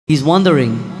He's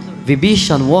wondering.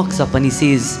 Vibhishan walks up and he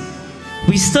says,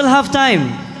 we still have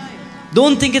time.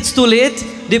 Don't think it's too late.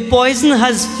 The poison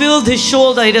has filled his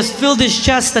shoulder, it has filled his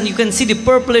chest, and you can see the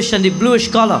purplish and the bluish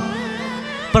color.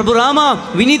 Prabhu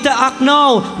Rama, we need to act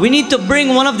now. We need to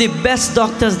bring one of the best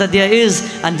doctors that there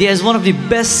is, and there is one of the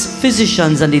best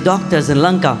physicians and the doctors in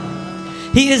Lanka.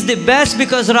 He is the best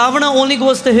because Ravana only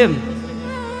goes to him.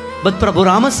 But Prabhu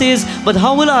Rama says, but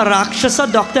how will a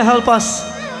Rakshasa doctor help us?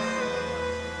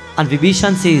 And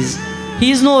Vibhishan says,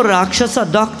 he is no Rakshasa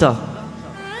doctor.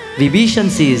 Vibhishan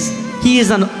says, he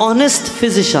is an honest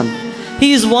physician.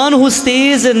 He is one who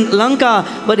stays in Lanka,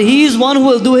 but he is one who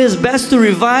will do his best to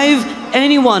revive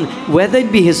anyone, whether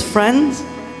it be his friend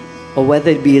or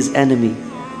whether it be his enemy.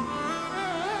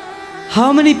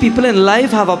 How many people in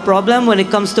life have a problem when it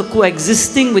comes to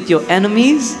coexisting with your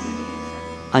enemies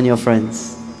and your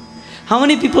friends? How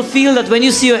many people feel that when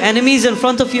you see your enemies in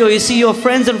front of you or you see your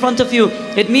friends in front of you,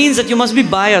 it means that you must be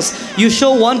biased. You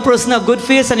show one person a good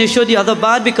face and you show the other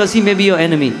bad because he may be your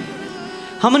enemy.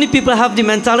 How many people have the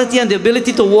mentality and the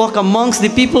ability to walk amongst the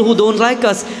people who don't like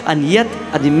us and yet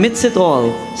at the midst of it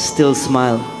all, still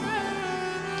smile?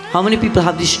 How many people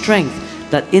have the strength,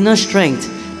 that inner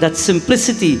strength, that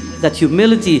simplicity, that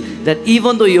humility, that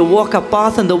even though you walk a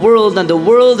path in the world and the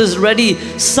world is ready,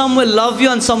 some will love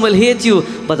you and some will hate you,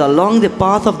 but along the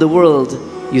path of the world,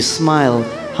 you smile.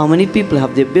 How many people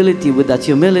have the ability with that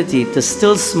humility to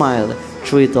still smile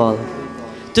through it all?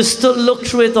 To still look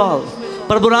through it all.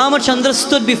 Prabhu Ramachandra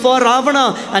stood before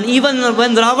Ravana, and even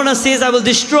when Ravana says, I will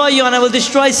destroy you and I will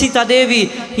destroy Sita Devi,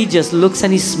 he just looks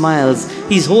and he smiles.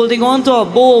 He's holding on to a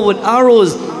bow with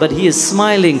arrows, but he is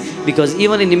smiling because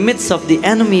even in the midst of the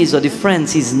enemies or the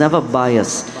friends, he's never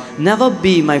biased. Never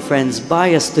be, my friends,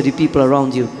 biased to the people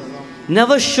around you.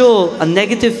 Never show a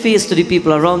negative face to the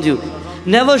people around you.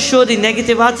 Never show the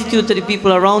negative attitude to the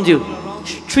people around you.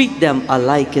 Treat them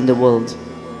alike in the world.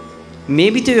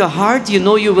 Maybe to your heart, you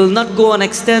know you will not go an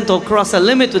extent or cross a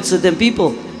limit with certain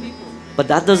people. But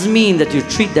that doesn't mean that you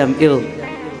treat them ill.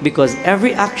 Because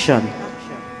every action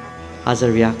has a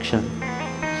reaction.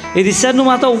 It is said no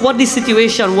matter what the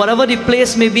situation, whatever the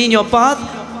place may be in your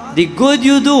path, the good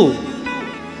you do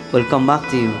will come back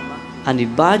to you. And the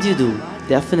bad you do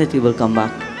definitely will come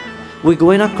back. We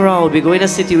go in a crowd, we go in a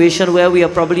situation where we are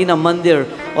probably in a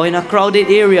mandir or in a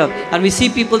crowded area and we see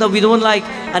people that we don't like,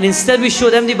 and instead we show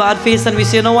them the bad face and we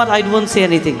say, you know what, I won't say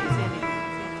anything.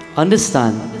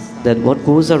 Understand that what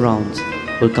goes around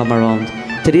will come around.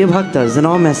 Today, Bhaktas, in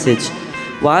our message,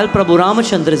 while Prabhu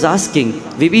Ramachandra is asking,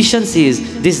 Vibhishan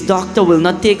says, this doctor will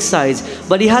not take sides,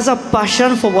 but he has a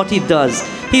passion for what he does.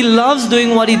 He loves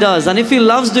doing what he does, and if he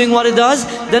loves doing what he does,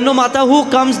 then no matter who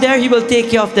comes there, he will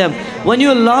take care of them. When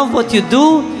you love what you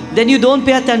do, then you don't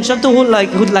pay attention to who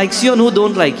likes you and who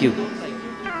don't like you.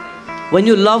 When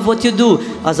you love what you do,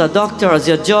 as a doctor, as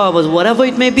your job, as whatever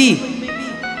it may be,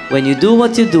 when you do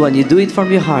what you do and you do it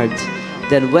from your heart,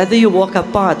 then whether you walk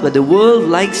apart, whether the world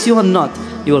likes you or not,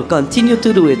 you will continue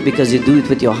to do it because you do it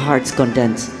with your heart's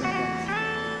content.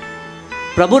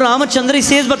 Prabhu Ramachandra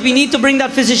says, but we need to bring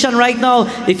that physician right now.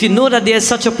 If you know that there is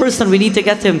such a person, we need to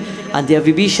get him. And there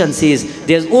Vibhishan says,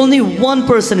 there's only one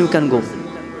person who can go.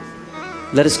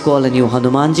 Let us call on you,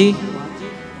 Hanumanji.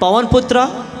 Pawan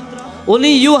Putra,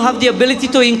 only you have the ability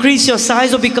to increase your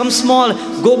size or become small.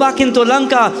 Go back into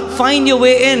Lanka, find your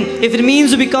way in. If it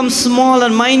means to become small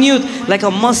and minute like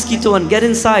a mosquito and get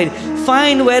inside,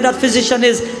 find where that physician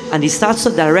is. And he starts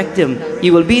to direct him. He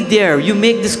will be there. You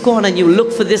make this corner and you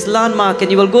look for this landmark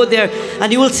and you will go there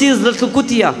and you will see his little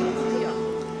kutia.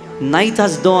 Night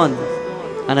has dawned.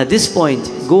 And at this point,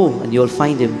 go and you will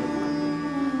find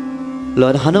him.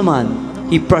 Lord Hanuman,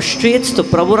 he prostrates to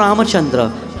Prabhu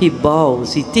Ramachandra. He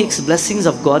bows. He takes blessings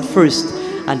of God first.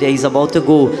 And there he's about to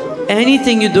go.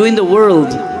 Anything you do in the world,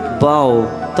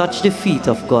 bow. Touch the feet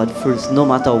of God first, no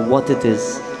matter what it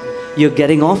is. You're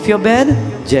getting off your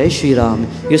bed, Jai Shri Ram.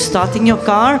 You're starting your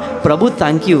car, Prabhu,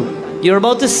 thank you. You're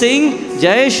about to sing,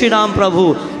 Jai Shri Ram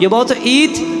Prabhu. You're about to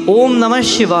eat, Om Namah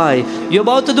Shivaya. You're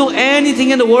about to do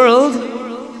anything in the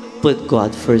world, put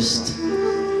God first.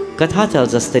 Katha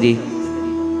tells us today,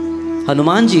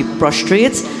 Hanumanji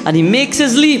prostrates and he makes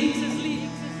his leap.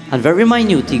 And very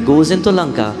minute, he goes into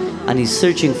Lanka and he's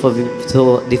searching for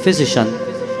the physician.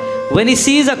 When he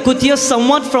sees a kutia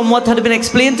somewhat from what had been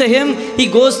explained to him, he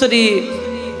goes to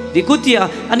the kutia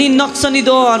and he knocks on the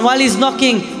door, and while he's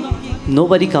knocking,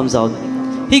 nobody comes out.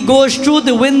 He goes through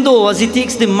the window as he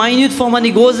takes the minute form and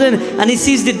he goes in and he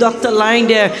sees the doctor lying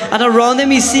there, and around him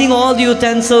he's seeing all the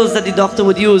utensils that the doctor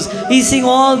would use. He's seeing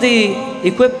all the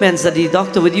equipments that the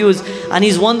doctor would use, and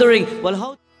he's wondering, well,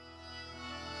 how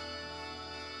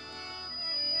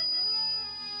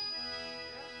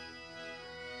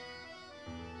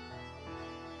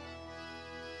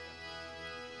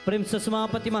प्रेम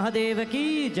सुषमापति महादेव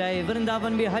की जय,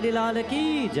 वृंदावन बिहारी लाल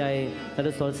की जय. Let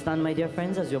us all stand, my dear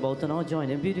friends, as you're about to now join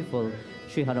in beautiful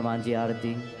Shri Hanumanji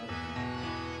Aarati.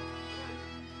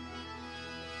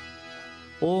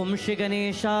 Om Shri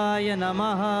Ganeshaya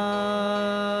Namaha.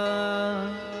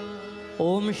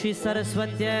 Om Shri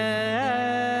Saraswatyai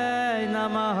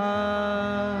Namaha.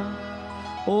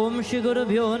 Om Shri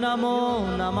Gurubhyo Namo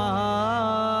Namaha.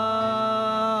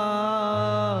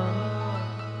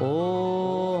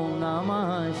 Om Namah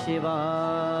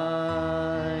Shivaya.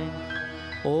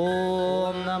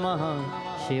 Om Namah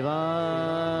Shivaya.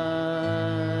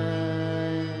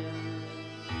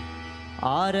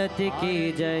 आरती की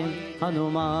जय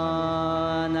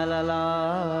हनुमान लला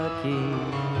की,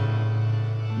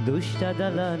 दुष्ट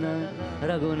दलन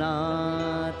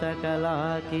रघुनाथ कला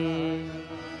की.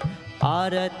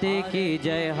 आरती की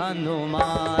जय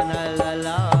हनुमान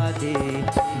लला की,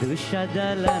 दुष्ट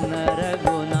दलन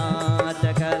रघुनाथ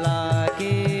कला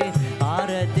की.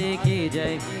 आरती की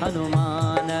जय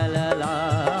हनुमान लला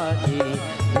की,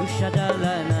 दुष्ट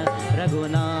दलन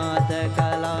रघुनाथ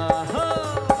कला.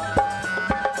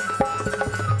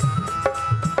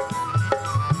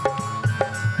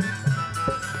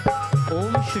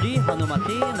 ओम श्री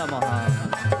हनुमते नमः.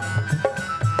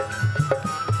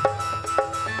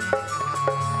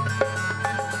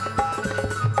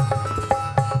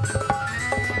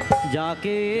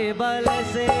 जाके बल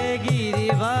से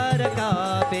गिरिवर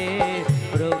कापे,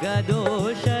 मृग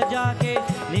दोष जाके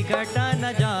निकट न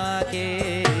जाके.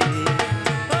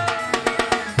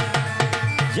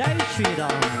 जय श्री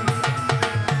राम.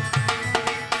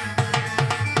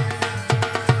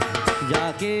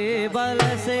 जाके बल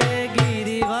से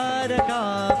गिरिवर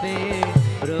कापे,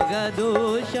 मृग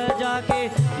दोष जाके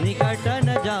निकट न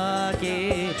जाके.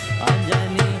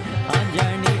 अंजनी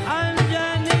अंजनी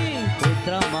अंजनी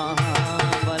पुत्र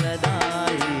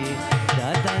महाबलदाई,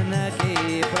 जतन के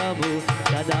प्रभु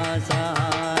सदा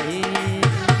सहाई.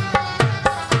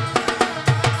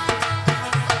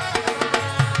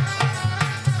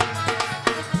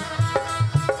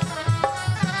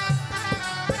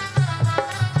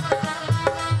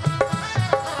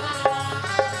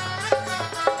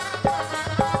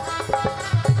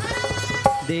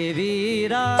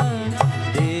 देवीरा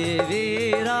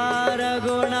देवीरा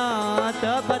रघुनाथ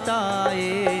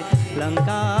बताए,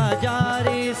 लंका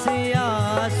जारी सिया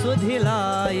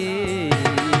सुधिलाए.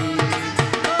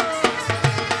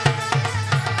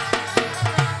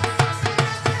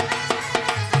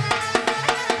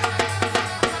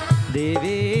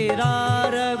 देवीरा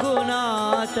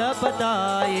रघुनाथ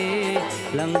बताए,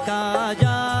 लंका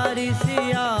जारी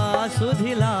सिया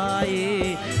सुधिलाए.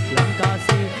 लंका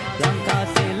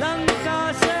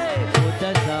से उत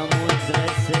समुद्र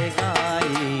से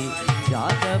गाई,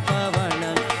 जात पवन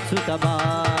सुत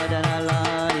बादल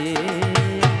लाए.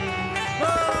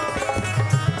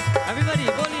 Everybody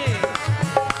बोलिए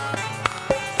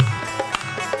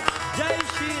जय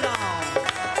श्री राम.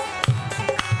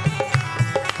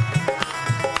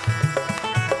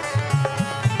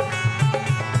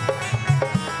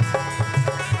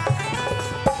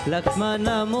 लक्ष्मण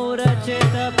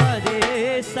मूर्छित पदे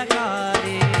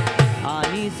सकारे,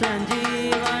 आनी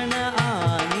संजीवन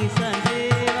आनी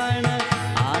संजीवन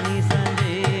आनी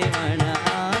संजीवन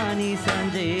आनी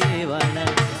संजीवन.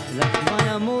 लक्ष्मण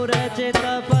मूर्छित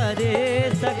पदे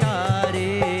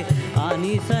सकारे,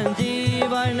 आनी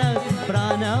संजीवन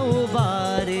प्राण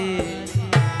उबारे.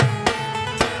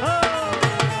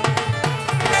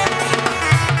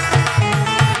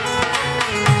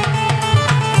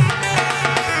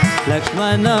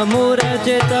 लक्ष्मण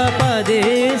मूर्छित पदे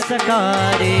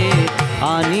सकारे,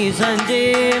 आनी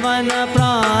संजीवन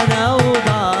प्राण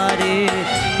उबारे.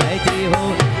 कहती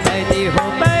हो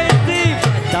बैठी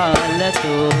पताल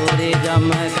तोरे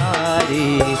जमकारी,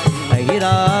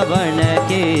 रावण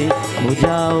के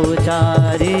भुजा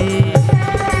उचारे.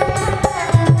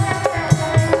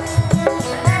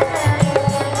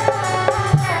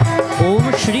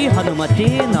 ओम श्री हनुमते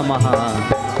नमः.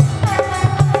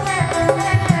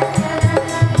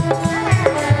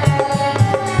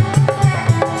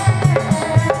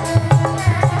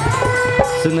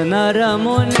 सुन नर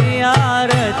मुनि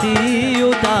आरती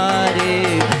उतारे,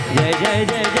 जय जय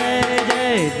जय जय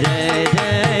जय जय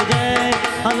जय जय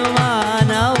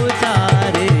हनुमान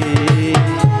उचारे.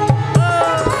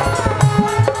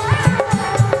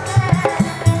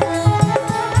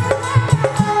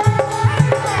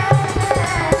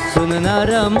 सुन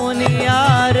नर मुनि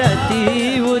आरती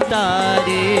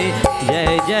उतारे,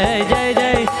 जय जय जय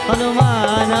जय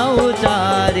हनुमान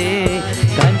उचारे.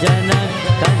 कंचन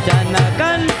कंचन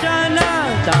कंचन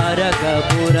तारक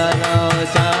पुर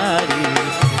नवचारी,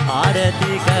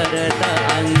 आरती करत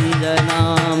अंजना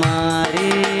मारे।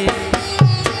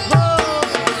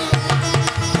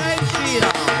 जय श्री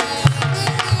राम।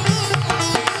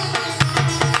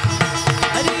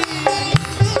 हरि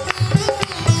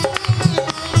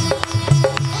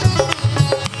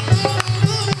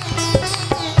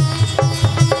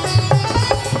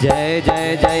जय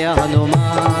जय जय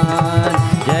हनुमान,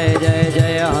 जय जय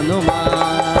जय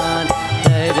हनुमान,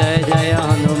 जय जय जय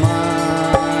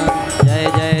हनुमान, जय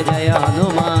जय जय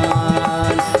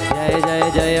हनुमान, जय जय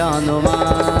जय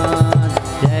हनुमान,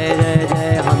 जय जय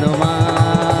जय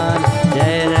हनुमान,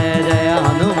 जय जय जय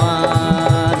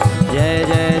हनुमान, जय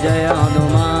जय जय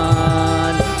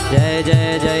हनुमान, जय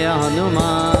जय जय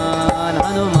हनुमान।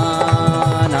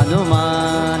 हनुमान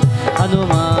हनुमान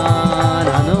हनुमान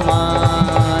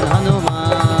हनुमान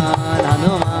हनुमान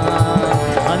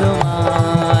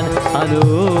हनुमान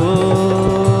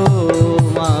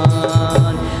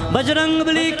हनुमान।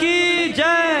 बजरंगबली की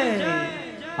जय।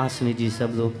 आसन लीजिए सब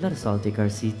लोग। Let us all take our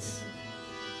seats.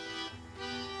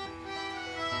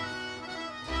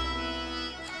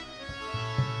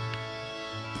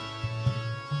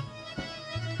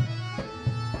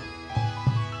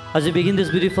 As we begin this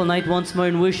beautiful night once more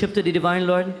in worship to the Divine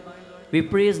Lord, we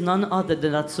praise none other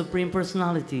than that Supreme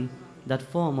Personality, that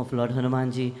form of Lord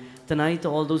Hanumanji. Tonight,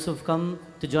 all those who have come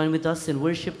to join with us in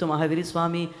worship to Mahaviri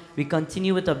Swami, we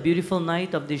continue with a beautiful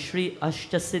night of the Sri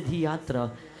Ashta Siddhi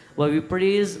Yatra, where we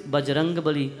praise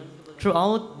Bajrangabali.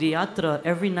 Throughout the Yatra,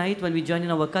 every night when we join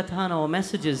in our Katha and our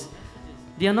messages,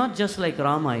 they are not just like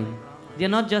Ramayana. They are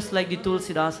not just like the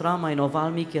Tulsidas Ramayana or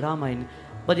Valmiki Ramayana,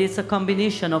 but it's a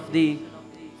combination of the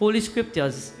Holy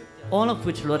Scriptures, all of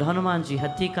which Lord Hanumanji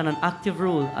had taken an active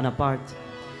role and a part.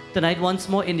 Tonight, once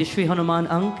more in the Sri Hanuman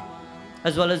Ank,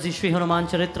 as well as the Sri Hanuman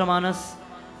Charitramanas,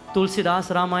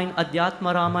 Tulsidas Ramayana,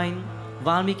 Adhyatma Ramayana,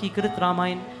 Valmiki Krit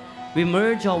Ramayana, we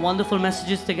merge our wonderful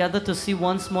messages together to see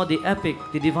once more the epic,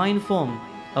 the divine form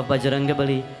of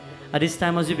Bajrangabali. At this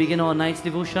time, as we begin our night's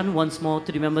devotion, once more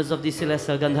to the members of the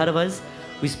Celestial Gandharvas,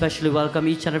 we specially welcome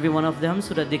each and every one of them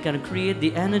so that they can create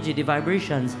the energy, the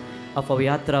vibrations of our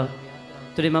Yatra.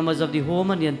 To the members of the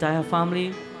home and the entire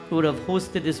family who would have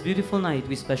hosted this beautiful night,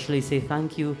 we specially say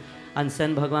thank you and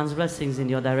send Bhagwan's blessings in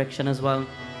your direction as well.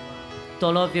 To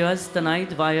all of viewers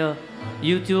tonight via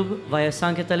YouTube, via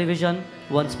Sankhya television,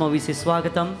 once more we say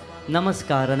Swagatam,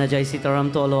 Namaskar and Jai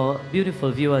Sitaram to all our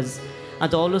beautiful viewers, and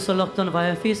to all those who are locked on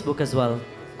via Facebook as well.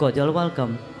 Cordial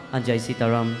welcome and Jai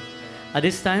Sitaram. At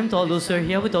this time, to all those who are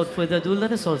here, without further ado,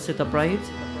 let us all sit upright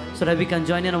so that we can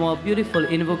join in our beautiful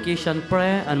invocation,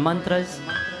 prayer and mantras,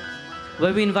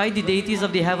 where we invite the deities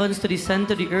of the heavens to descend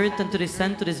to the earth and to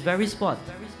descend to this very spot,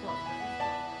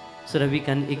 so that we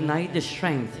can ignite the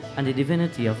strength and the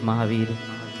divinity of Mahavir.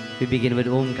 We begin with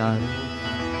Omkar.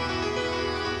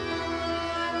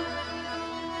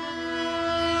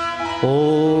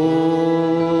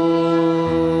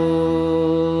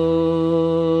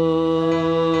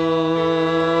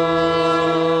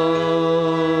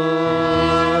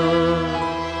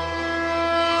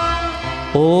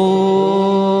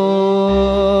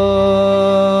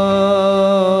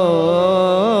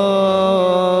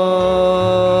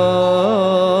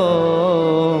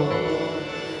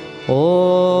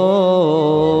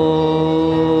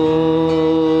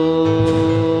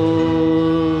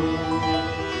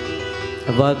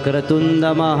 Vakratunda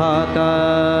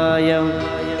महाकाय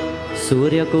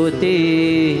सूर्यकोटि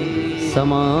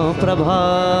समप्रभा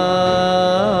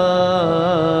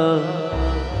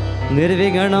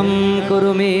निर्विघ्नं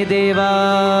कुरु मे देवा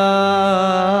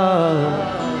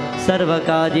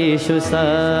सर्वकार्येषु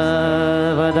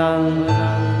सर्वदा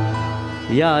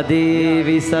या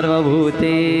देवी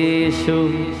सर्वभूतेषु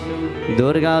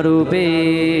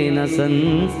दुर्गारूपेण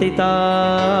संस्थिता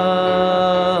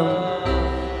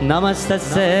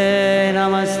नमस्तस्यै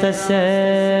नमस्तस्यै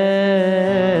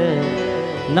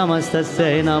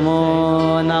नमस्तस्यै नमो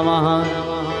नमः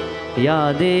या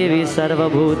देवी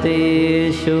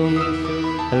सर्वभूतेषु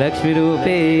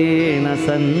लक्ष्मीरूपेण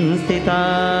संस्थिता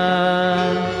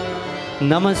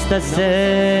नमस्तस्यै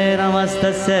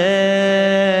नमस्तस्यै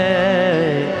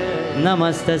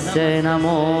नमस्तस्यै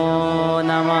नमो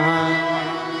नमः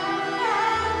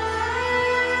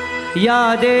या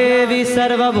देवी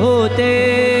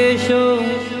सर्वभूतेषु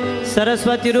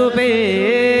सरस्वतीरूपेण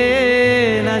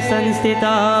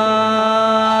संस्थिता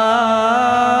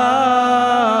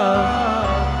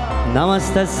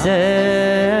नमस्तस्यै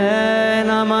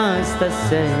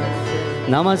नमस्तस्यै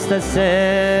नमस्तस्यै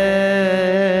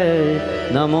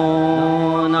नमो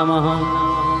नमः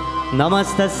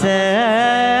नमस्तस्यै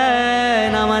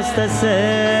नमस्तस्यै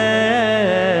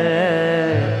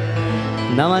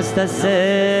नमस्तस्यै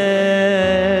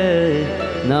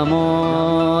नमो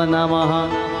नमः।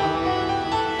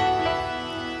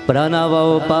 प्रणवो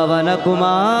पवनकुमार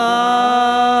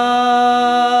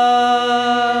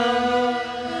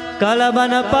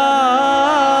कलबन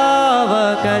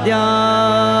पावक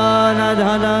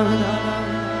ध्यानधन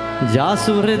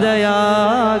जासु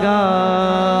हृदयागार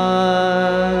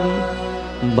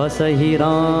बसहि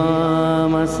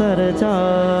राम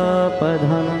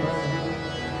सरचापधन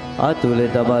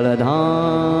अतुलित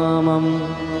बलधामं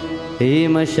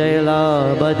हेमशैलाबदेहं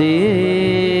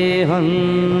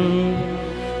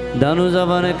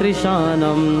धनुजवन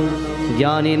कृशानं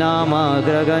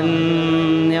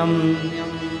ज्ञानिनामाग्रगण्यं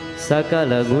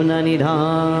सकलगुणनिधानं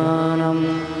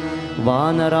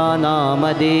वानरानामदेशं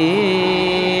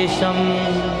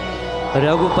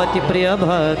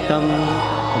रघुपतिप्रियभक्तं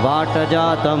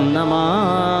वाटजातं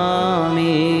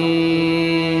नमामि।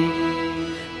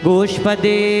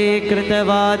 गोष्पदे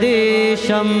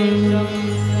कृतवादेशं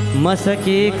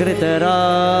मसके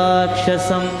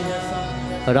कृतराक्षसं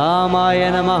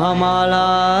रामायण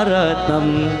महामालारत्नं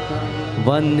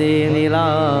वन्दे नीलात्मजम्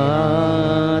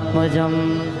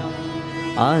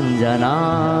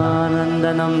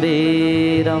अञ्जनानन्दनं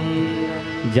वीरं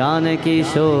जानकी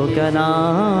शोकनाशनं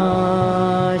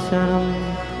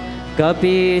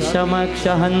कपीशमक्षहन्तार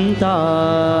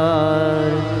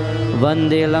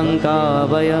वन्दे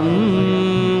लङ्काभयङ्करम्।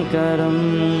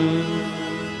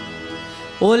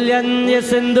 उल्लङ्घ्य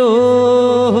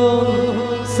सिन्धुः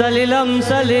सलिलं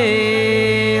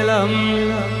सलीलं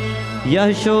यः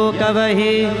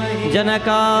शोकवहि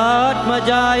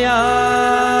जनकात्मजाया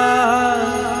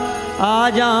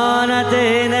आजानते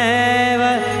नैव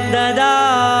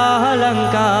ददाह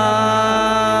लङ्का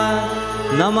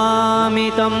नमामि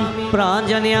तं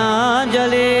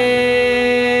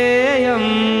प्राञ्जन्याञ्जलेयम्।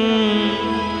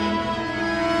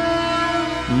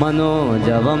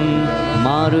 मनोजवं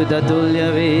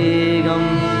मारुततुल्यवेगं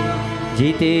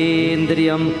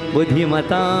जितेन्द्रियं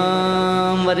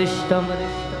बुद्धिमतां वरिष्ठं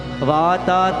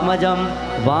वातात्मजं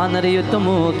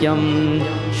वानरयुतमुख्यं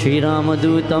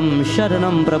श्रीरामदूतं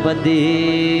शरणं प्रपद्ये।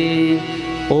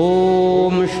 ॐ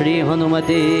श्री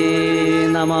हनुमते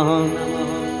नमः।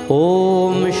 ॐ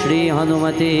श्री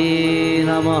हनुमते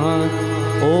नमः।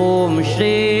 ॐ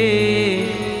श्री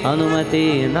हनुमते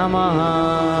नमः।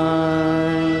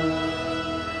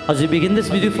 As we begin this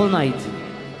beautiful night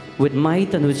with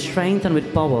might and with strength and with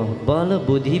power, Bala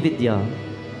Buddhi Vidya,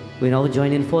 we now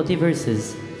join in 40 verses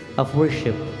of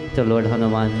worship to Lord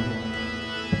Hanuman.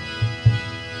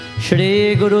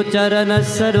 Shri Guru Charana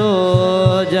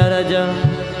Saroj Raja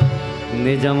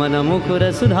Nijamana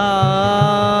Mukura Sudha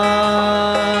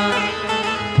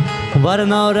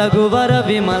Varna Raghuvara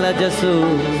Vimala Jasu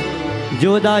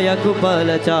Jodaya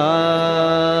Kupalachar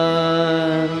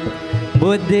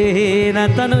बुद्धिहीन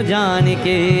तनु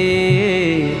जानिके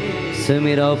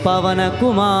सुमिरो पवन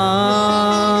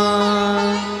कुमार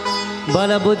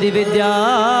बल बुद्धि विद्या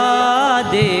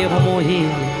देव मोहि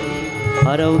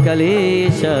हरौ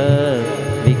कलेश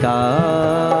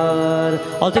विकार।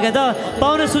 All together,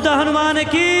 पवन सुत हनुमान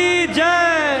की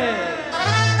जय।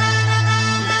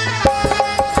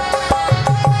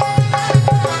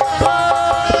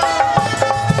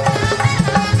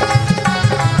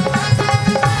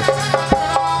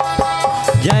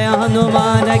 जय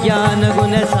हनुमान ज्ञान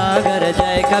गुण सागर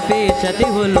जय कपीश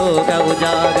तिहु लोक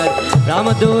उजागर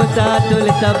रामदूत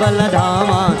तुलित बल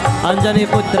धामा अंजनी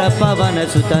पुत्र पवन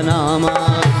सुत नामा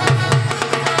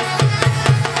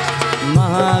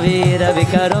महावीर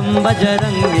विक्रम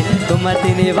बजरंगी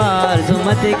सुमति निवार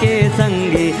सुमति के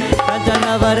संगी कंचन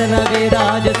वरण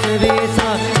विराज सुवेशा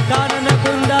कानन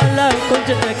कुंडल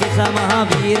कुंचित किसा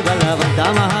महावीर बलवंता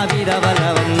महावीर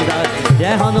बलवंता।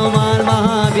 जय हनुमान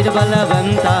महावीर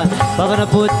बलवंता पवन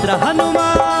पुत्र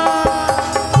हनुमान।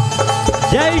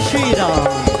 जय श्री राम।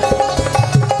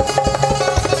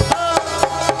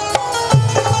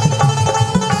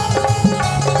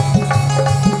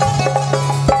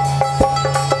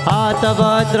 हाथ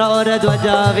वज्र और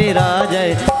ध्वजा विराजय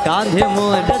कांधे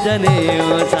मोर जनेऊ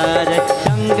साजय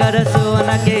शंकर सुवन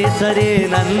केसरी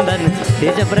नंदन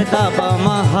तेज प्रताप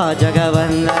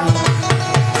महाजगवंदन।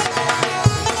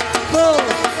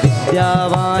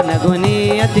 विद्यावान गुणी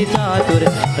अति चातुर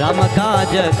राम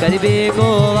काज करिबे को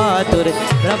आतुर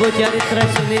प्रभु चरित्र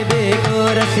सुनिबे को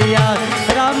रसिया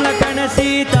राम लखन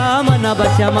सीता मन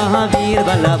बस्य महावीर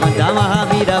बलवंता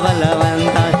महावीर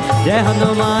बलवंता। जय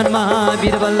हनुमान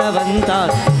महावीर बलवंता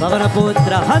पवन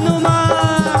पुत्र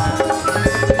हनुमान।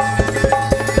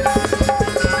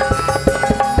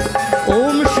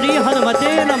 ओम श्री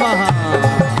हनुमते नमः।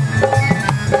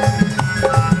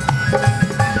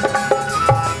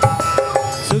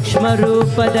 सूक्ष्म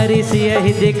रूप धरि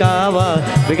सियहि दिखावा,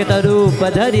 विकट रूप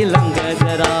धरि लंक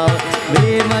जरावा।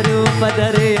 भीम रूप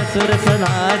धरि असुर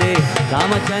संहारे,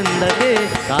 रामचंद्र के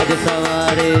काज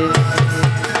सवारे।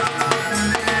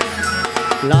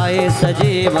 लाए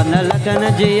सजीवन लखन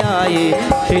जियाए,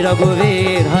 श्री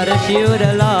रघुवीर हर्षि उर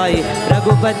लाए।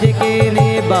 रघुपति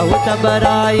कीन्ही बहुत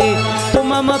बड़ाई, तुम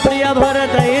मम प्रिय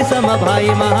भरत सम भाई।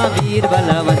 महावीर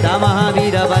बलवंता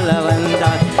महावीर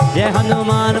बलवंता, जय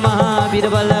हनुमान महावीर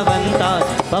बलवंता,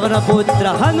 पवन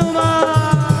पुत्र हनुमान।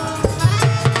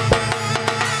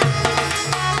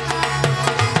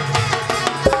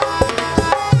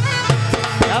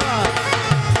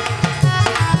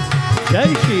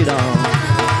 जय श्री राम।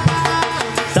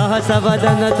 सहस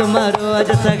वदन तुमरो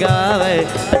अजस गावे,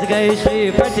 अस गए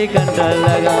श्रीपति कंठ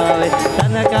लगावे।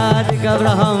 सनकादिक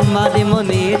ब्रह्मादि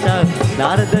मुनीसा,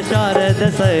 नारद शारद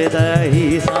सहित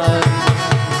अहीसा।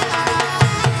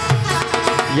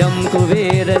 यम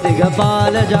कुबेर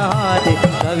दिगपाल जहाते,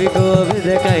 कवि कोविद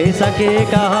कहि सके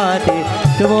कहाते।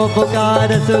 तुम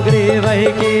पुकार सुग्रीव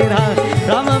कीन्हा,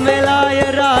 राम मिलाय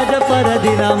राजपद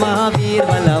दीन्हा। महावीर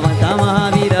बलवंता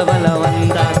महावीर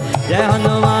बलवंता, जय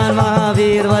हनुमान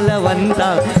महावीर बलवंता,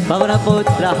 पवन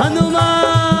पुत्र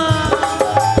हनुमान।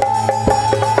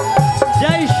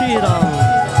 जय श्री राम।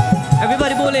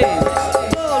 एवरीबॉडी बोले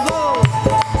बोल बोल।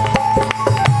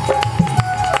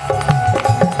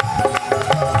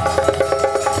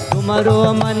 तुमरो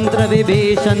मंत्र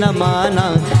विभीषण माना,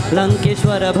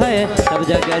 लंकेश्वर भय सब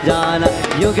जग जाना।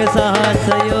 युग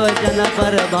सहस्र योजन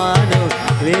पर भानु,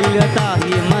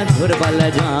 लील्यताहि मधुर बल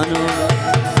जानो।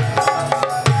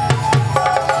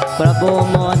 प्रभु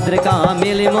मौद्रिका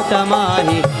मिली मुख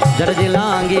माही, जर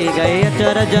दिलांगी गए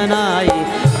अचर जनाई।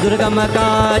 दुर्गम का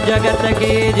जगत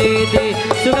के जीते,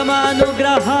 सुगम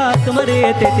अनुग्रह तुमरे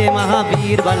तेते।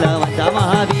 महावीर बलवंता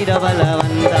महावीर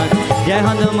बलवंता, जय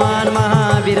हनुमान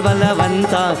महावीर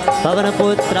बलवंता, पवन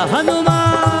पुत्र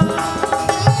हनुमान।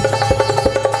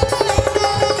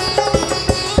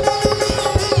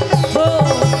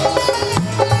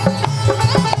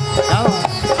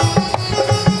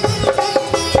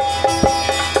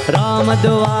 राम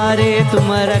द्वारे तुम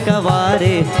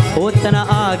रखवारे, होत न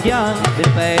आज्ञा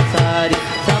कृपै सारी।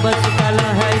 सब सकल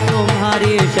है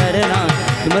तुम्हारी शरणा,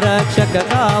 तुम रक्षक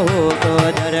काहू को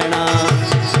डरना।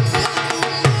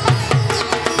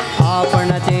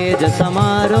 आपन तेज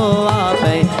समारो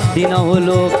आपै, तीनों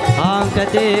लोक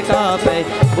हांकते कापै।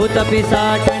 भूत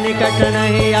पिशाच निकट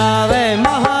नहीं आवे,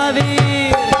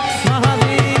 महावीर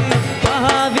महावीर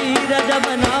महावीर जब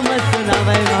नाम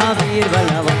सुनावे। महावीर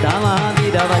बलवंता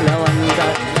महावीर बलवंता,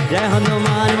 जय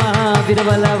हनुमान महावीर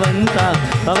बलवंता,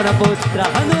 पवन पुत्र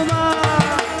Hanuman.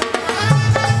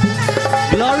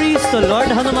 Glories to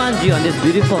Lord Hanuman ji on this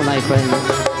beautiful night,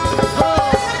 friends.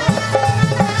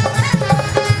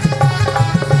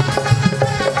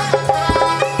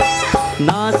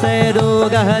 नासै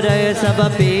रोग हरै सब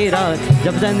पीरा,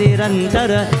 जपत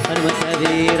निरंतर हनुमत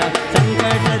वीरा।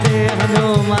 संकट ते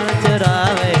हनुमान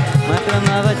चुरावे, मक्रम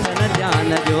वचन ध्यान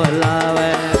जो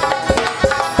लावे।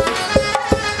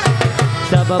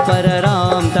 सब पर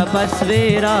राम तपस्वी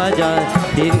राजा,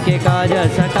 जिनके काज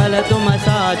सकल तुम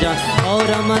साजा। और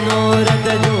मनोरथ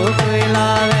जो कोई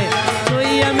लावे,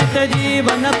 सोई अमित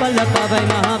जीवन पल पावे।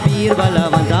 महावीर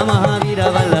बलवंता महावीर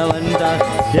बलवंता,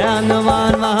 जय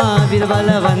हनुमान महावीर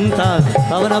बलवंता,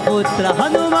 पवन पुत्र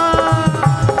हनुमान।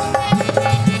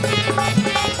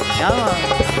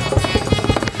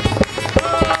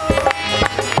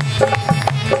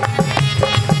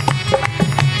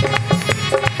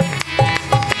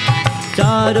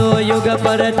 चारों युग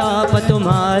परताप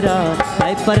तुम्हारा,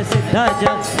 है प्रसिद्ध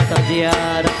जगत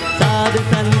जियारा। साधु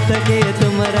संत के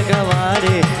तुम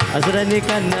रखवारे, असुर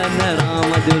निकंदन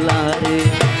राम दुलारे।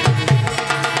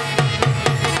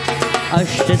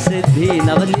 अष्ट सिद्धि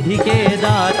नवनिधि के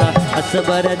दाता,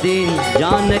 असबर दीन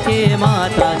जान के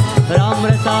माता। राम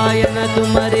रसायन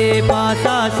तुम्हारे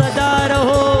पासा, सदा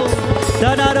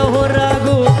रहो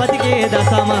रघुपति के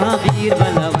दासा। महावीर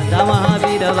बलवंता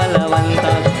महावीर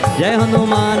बलवंता, जय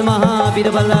हनुमान महावीर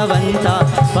बलवंता,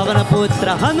 पवन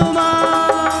पुत्र हनुमान।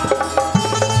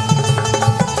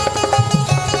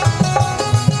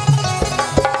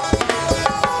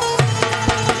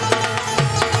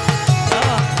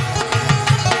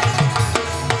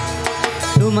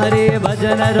 तुम्हारे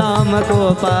भजन राम को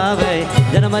पावे,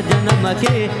 जन्म जन्म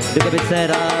के दुख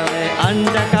बिसरावे।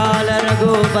 अंधकाल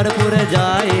रघुबरपुर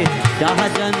जाए, जहाँ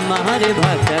जन्म हरि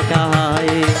भक्त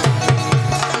कहाए।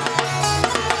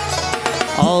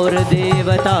 और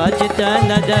देवता चित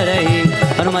नजरहि,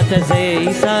 हनुमत से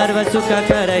सर्व सुख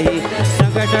करहि।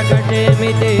 संकट कटे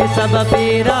मिटे सब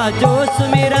पीरा, जो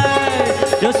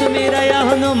सुमिरै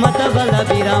हनुमत बल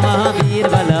वीर महावीर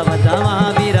बलवंता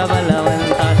महावीर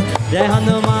बलवंता जय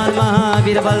हनुमान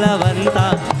महावीर बलवंता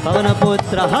पवन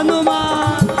पुत्र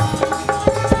हनुमान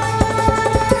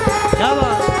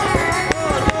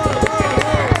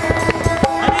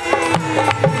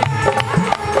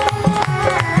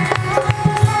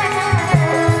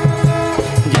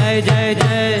जय जय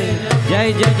जय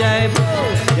जय जय जय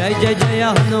जय जय जय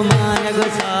हनुमान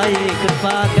गोसाई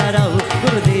कृपा करहु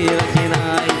गुरुदेव की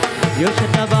नाई यो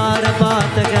शत बार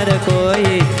बात कर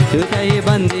कोई छूटई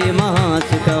बंदी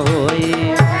महासुख होई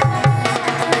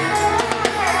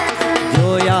जो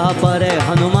यहाँ पर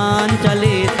हनुमान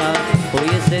चालीसा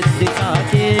कोई सिद्धि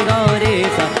साखी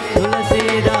गौरीसा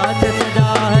तुलसीदास सदा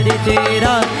हरि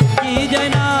चेरा की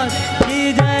जयनाथ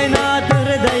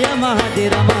हृदय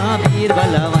महाधीर महावीर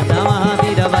बलवंता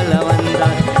महावीर बलवंता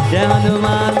जय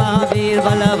हनुमान महावीर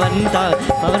बलवंता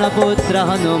पवन पुत्र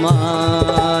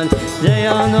हनुमान जय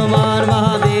हनुमान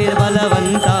महावीर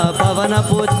बलवंता पवन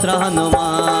पुत्र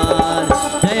हनुमान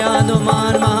जय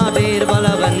हनुमान महावीर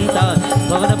बलवंता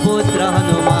पवन पुत्र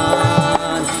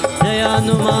हनुमान जय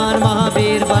हनुमान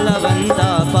महावीर बलवंता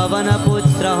पवन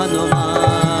पुत्र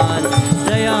हनुमान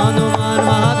जय हनुमान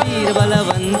महावीर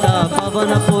बलवंता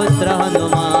पवन पुत्र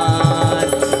हनुमान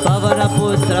पवन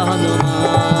पुत्र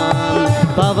हनुमान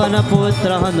पवन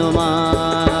पुत्र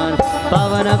हनुमान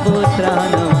पवन पुत्र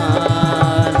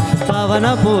हनुमान पवन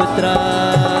पुत्र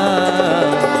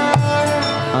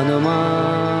हनुमान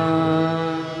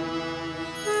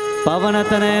पवन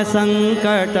तनय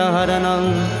संकट हरणं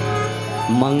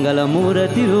मंगल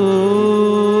मूर्ति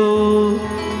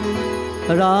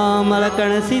राम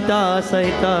लखन सीता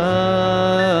सहित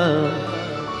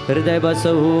हृदय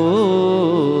बसहु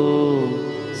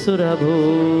सुरभु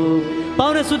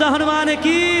पवन सुधा हनुमान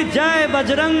की जय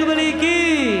बजरंगबली की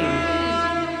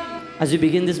As we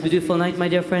begin this beautiful night, my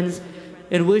dear friends,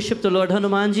 in worship to Lord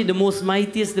Hanumanji, the most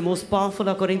mightiest, the most powerful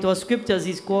according to our scriptures,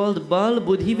 he's called Bal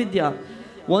Buddhi Vidya.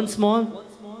 Once more,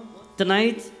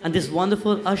 tonight, and this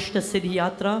wonderful Ashta Siddhi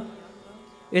Yatra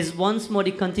is once more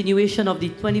the continuation of the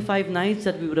 25 nights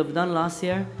that we would have done last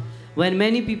year, when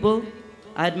many people,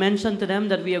 I had mentioned to them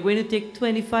that we are going to take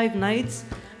 25 nights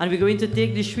and we're going to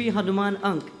take the Sri Hanuman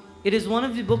Ank. It is one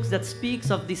of the books that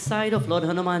speaks of the side of Lord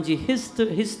Hanumanji, his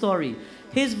story,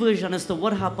 his version as to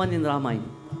what happened in Ramayana.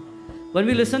 When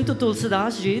we listen to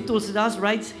Tulsidas ji, Tulsidas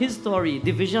writes his story,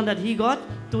 the vision that he got.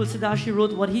 Tulsidas ji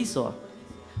wrote what he saw.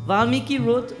 Valmiki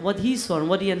wrote what he saw and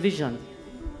what he envisioned.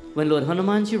 When Lord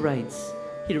Hanumanji writes,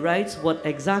 he writes what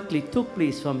exactly took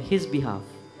place from his behalf.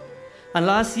 And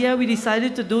last year we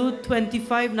decided to do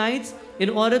 25 nights in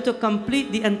order to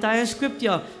complete the entire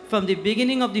scripture from the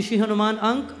beginning of the Sri Hanuman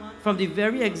Ank, from the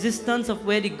very existence of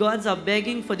where the gods are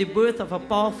begging for the birth of a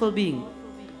powerful being.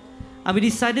 And we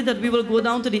decided that we will go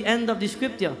down to the end of the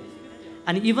scripture.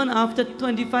 And even after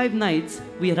 25 nights,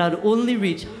 we had only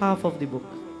reached half of the book.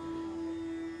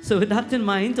 So with that in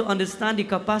mind, to understand the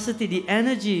capacity, the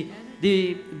energy,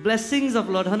 the blessings of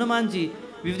Lord Hanumanji,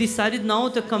 we've decided now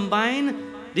to combine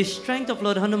the strength of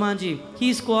Lord Hanumanji.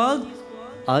 He is called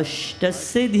Ashta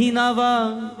Siddhi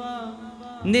Nava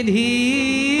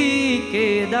Nidhi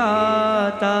Ke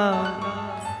Data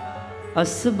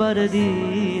Asbar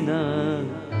Dina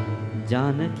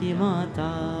Janaki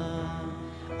Mata.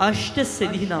 Ashta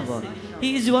Siddhi Nava.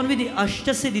 He is the one with the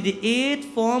Ashta Siddhi, the 8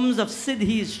 forms of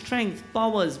Siddhi, strength,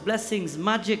 powers, blessings,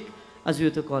 magic, as we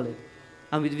were to call it.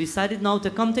 And we decided now to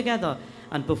come together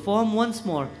and perform once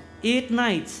more 8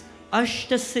 nights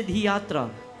Ashta Siddhi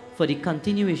Yatra for the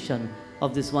continuation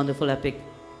of this wonderful epic.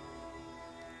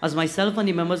 As myself and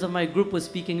the members of my group were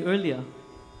speaking earlier,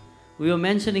 we were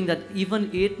mentioning that even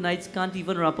 8 nights can't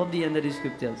even wrap up the end of the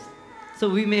scriptures. So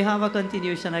we may have a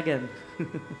continuation again.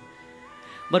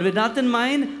 But with that in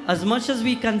mind, as much as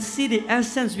we can see the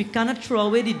essence, we cannot throw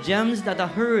away the gems that are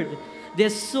heard.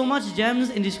 There's so much gems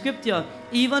in the scripture,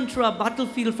 even through a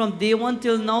battlefield from day 1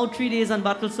 till now, 3 days and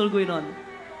battle still going on.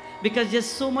 Because there's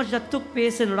so much that took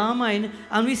place in Ramayana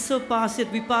and we still pass it.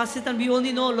 We pass it and we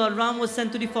only know Lord Ram was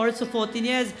sent to the forest for 14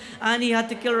 years and he had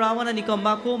to kill Ravan and he come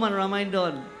back home and Ramayana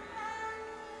done.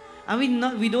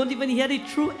 And we don't even hear the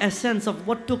true essence of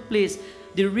what took place.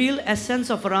 The real essence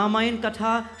of Ramayana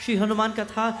Katha, Sri Hanuman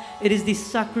Katha, it is the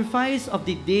sacrifice of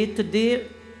the day-to-day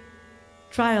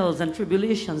trials and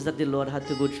tribulations that the Lord had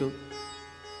to go through.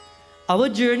 Our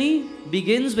journey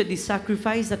begins with the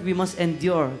sacrifice that we must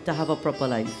endure to have a proper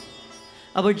life.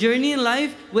 Our journey in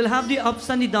life will have the ups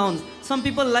and the downs. Some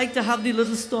people like to have the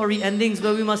little story endings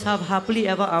where we must have happily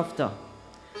ever after.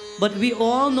 But we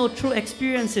all know through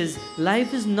experiences,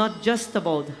 life is not just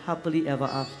about happily ever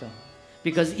after.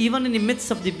 Because even in the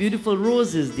midst of the beautiful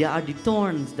roses, there are the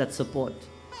thorns that support.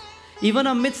 Even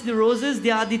amidst the roses,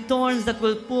 there are the thorns that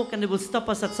will poke and they will stop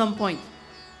us at some point.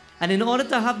 And in order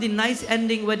to have the nice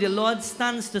ending where the Lord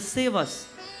stands to save us,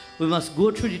 we must go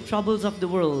through the troubles of the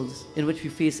world in which we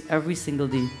face every single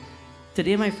day.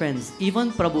 Today, my friends,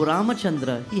 even Prabhu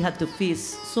Ramachandra, he had to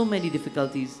face so many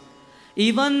difficulties.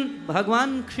 Even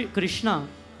Bhagwan Krishna,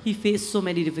 he faced so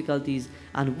many difficulties.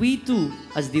 And we too,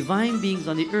 as divine beings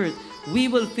on the earth, we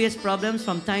will face problems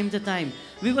from time to time.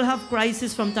 We will have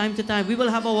crises from time to time. We will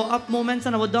have our up moments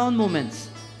and our down moments.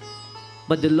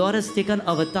 But the Lord has taken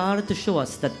avatar to show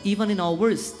us that even in our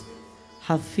worst,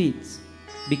 have faith.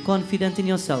 Be confident in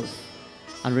yourself.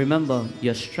 And remember,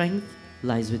 your strength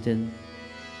lies within.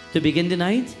 To begin the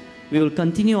night, we will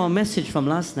continue our message from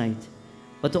last night.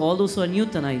 But to all those who are new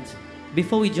tonight,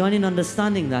 before we join in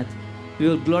understanding that, we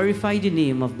will glorify the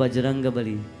name of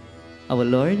Bajrangabali, our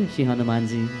Lord, Shri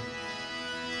Hanumanji.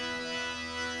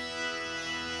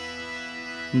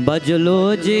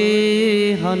 Bajlo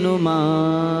je Hanuman,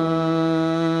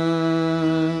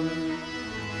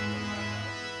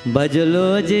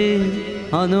 Bajlo je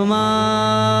Hanuman,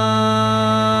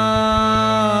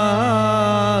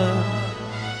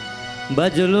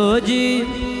 Bajlo je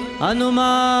Hanuman,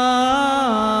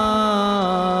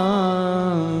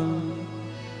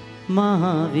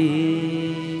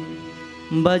 Mahavir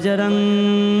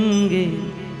Bajrangi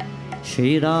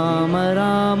Shri Rama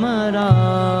Rama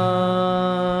Ram.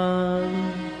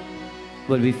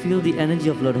 When we feel the energy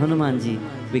of Lord Hanumanji,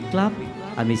 we clap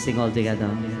and we sing all together.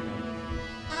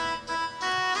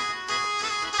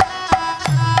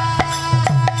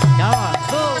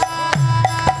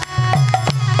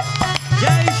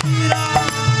 Jai Shri Ram.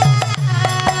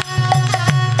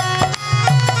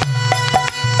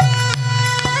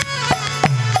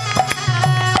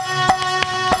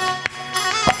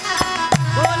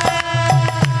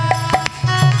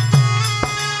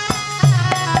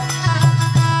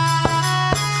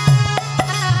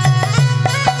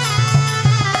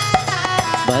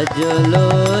 Bajlo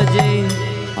je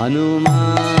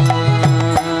Hanuman,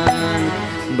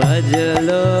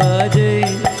 Bajlo je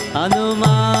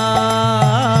Hanuman,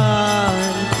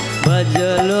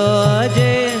 Bajlo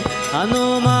je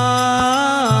Hanuman,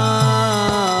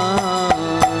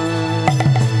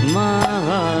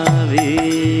 Mahavir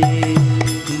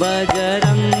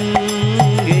Bajrangi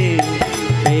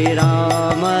Shri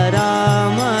Rama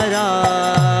Rama Ram,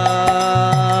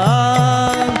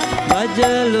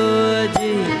 Bajlo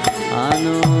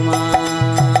Hanuman.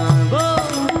 Go!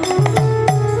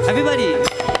 Everybody,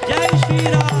 Jai Shri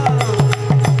Ram.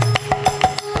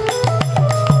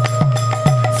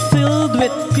 Filled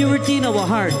with purity in our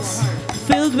hearts,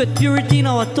 filled with purity in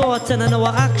our thoughts and in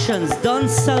our actions, done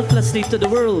selflessly to the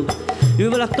world, we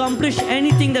will accomplish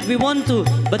anything that we want to,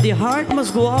 but the heart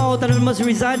must go out and we must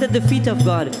reside at the feet of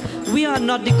God. We are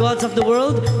not the gods of the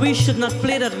world. We should not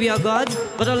play that we are gods,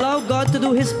 but allow God to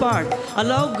do His part.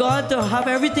 Allow God to have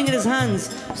everything in His hands.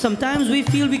 Sometimes we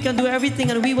feel we can do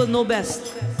everything and we will know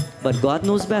best, but God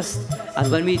knows best.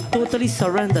 And when we totally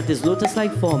surrender this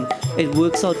lotus-like form, it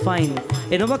works out fine.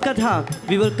 In our Katha,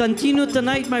 we will continue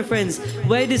tonight, my friends,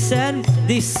 where it is said,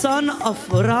 the son of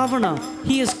Ravana,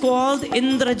 he is called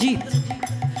Indrajit.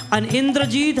 And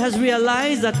Indrajit has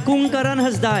realized that Kunkaran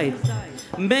has died.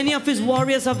 Many of his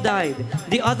warriors have died.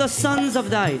 The other sons have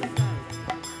died.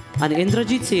 And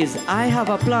Indrajit says, I have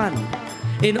a plan.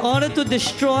 In order to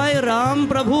destroy Ram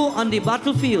Prabhu on the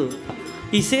battlefield,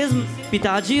 he says,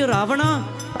 Pitaji Ravana,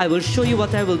 I will show you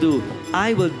what I will do.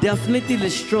 I will definitely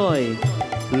destroy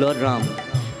Lord Ram.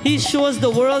 He shows the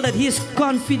world that he is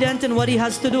confident in what he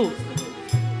has to do.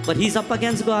 But he's up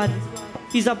against God.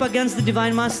 He's up against the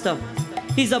Divine Master.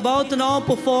 He's about to now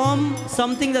perform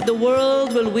something that the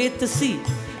world will wait to see.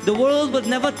 The world would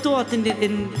never thought in the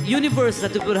universe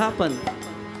that it would happen.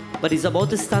 But he's about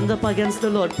to stand up against the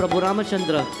Lord, Prabhu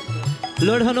Ramachandra.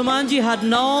 Lord Hanumanji had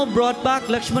now brought back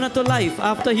Lakshmana to life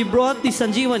after he brought the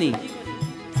Sanjeevani.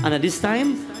 And at this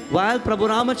time, while Prabhu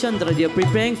Ramachandra, they are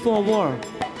preparing for a war,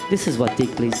 this is what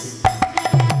takes place.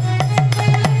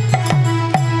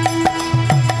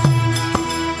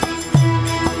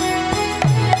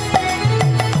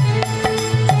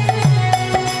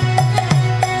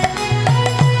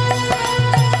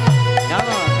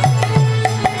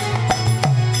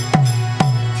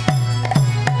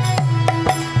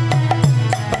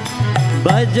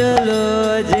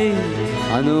 Bajlo je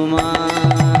Hanuman,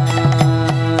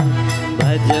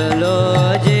 Bajlo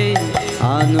je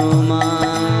Hanuman,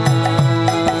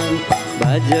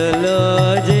 Bajlo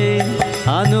je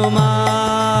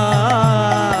Hanuman,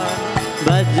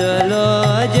 Bajlo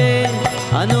je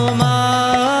Hanuman,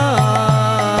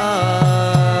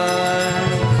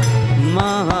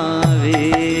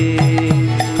 Mahavir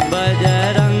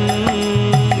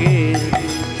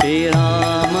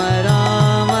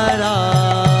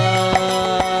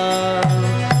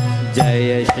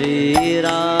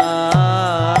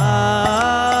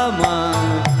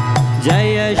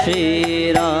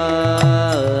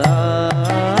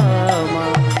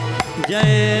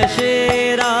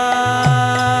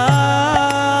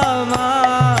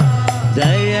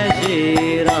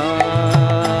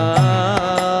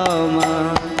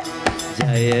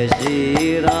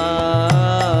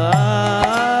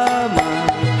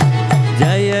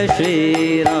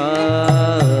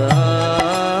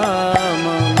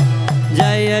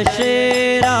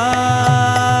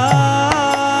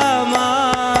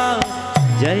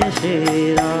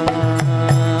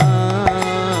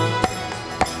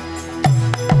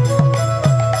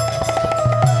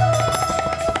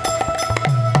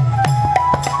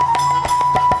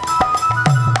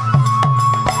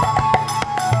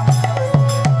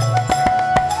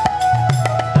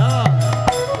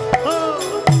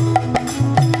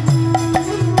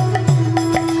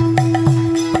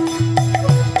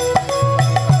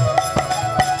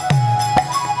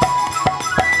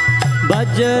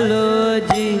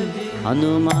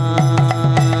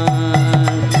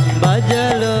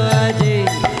bajalo ji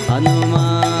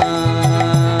Hanuman,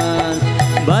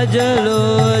 bajalo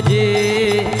ji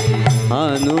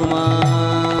Hanuman,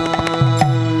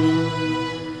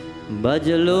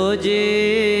 bajalo ji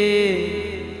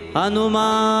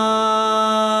Hanuman,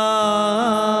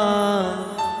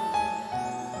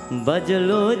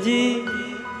 bajalo ji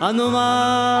Hanuman,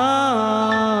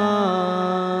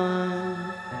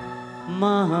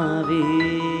 Mahavir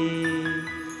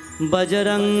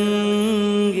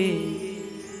Bajrangi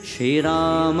Shri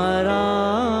Rama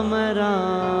Rama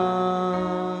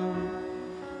Ram,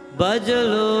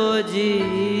 bajalo ji.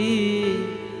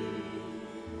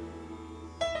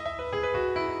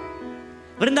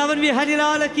 Vrindavan Bihari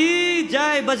Lal ki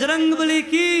jai, Bajrang Bali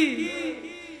ki.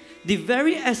 The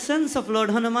very essence of Lord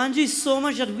Hanumanji is so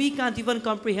much that we can't even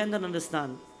comprehend and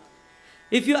understand.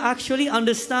 If you actually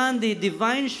understand the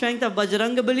divine strength of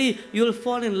Bajrangabali, you will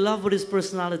fall in love with his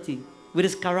personality, with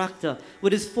his character,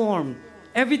 with his form.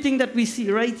 Everything that we see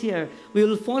right here, we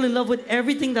will fall in love with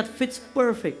everything that fits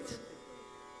perfect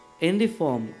in the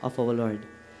form of our Lord.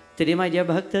 Today, my dear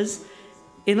Bhaktas,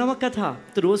 in our Katha,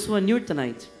 to those who are new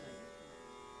tonight,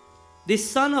 the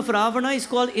son of Ravana is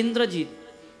called Indrajit.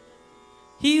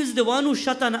 He is the one who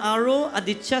shot an arrow at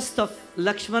the chest of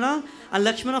Lakshmana, and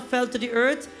Lakshmana fell to the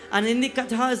earth. And in the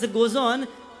Katha, as it goes on,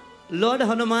 Lord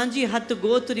Hanumanji had to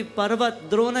go to the Parvat,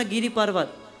 Dronagiri Parvat.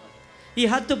 He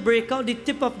had to break out the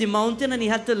tip of the mountain, and he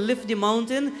had to lift the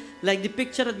mountain like the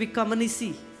picture that we commonly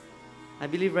see. I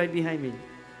believe right behind me.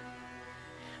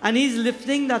 And he's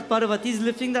lifting that Parvat, he's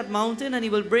lifting that mountain, and he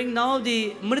will bring now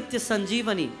the Mritya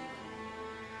Sanjeevani.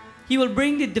 He will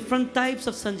bring the different types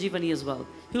of Sanjeevani as well.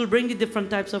 He will bring the different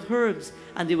types of herbs,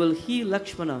 and they will heal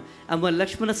Lakshmana. And when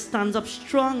Lakshmana stands up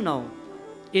strong now,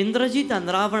 Indrajit and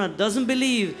Ravana doesn't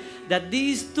believe that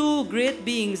these two great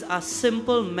beings are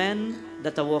simple men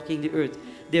that are walking the earth.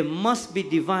 They must be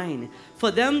divine.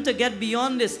 For them to get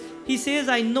beyond this, he says,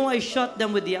 I know I shot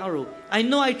them with the arrow. I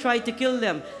know I tried to kill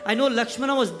them. I know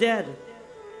Lakshmana was dead.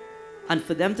 And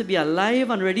for them to be alive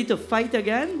and ready to fight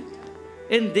again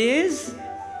in days,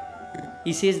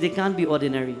 he says they can't be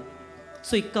ordinary.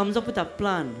 So he comes up with a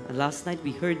plan. And last night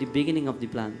we heard the beginning of the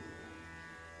plan.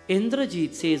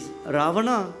 Indrajit says,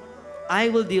 Ravana, I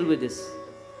will deal with this.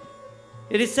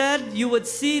 It is said you would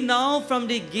see now from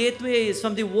the gateways,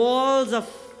 from the walls of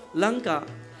Lanka,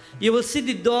 you will see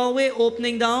the doorway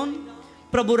opening down.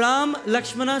 Prabhu Ram,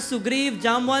 Lakshmana, Sugriv,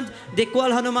 Jamwant, they call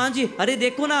Hanumanji, Hare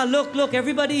dekho na, look,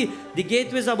 everybody, the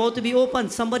gateway is about to be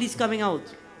opened, somebody's coming out.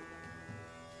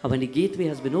 And when the gateway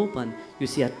has been opened, you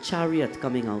see a chariot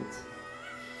coming out.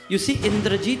 You see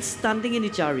Indrajit standing in the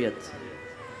chariot.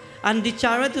 And the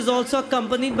chariot is also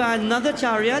accompanied by another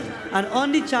chariot. And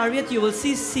on the chariot, you will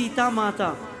see Sita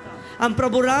Mata. And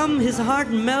Prabhu Ram, his heart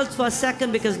melts for a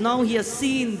second because now he has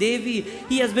seen Devi.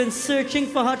 He has been searching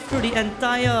for her through the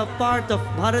entire part of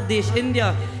Bharat Desh,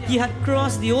 India. He had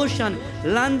crossed the ocean,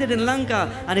 landed in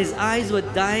Lanka, and his eyes were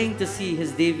dying to see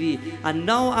his Devi. And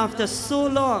now, after so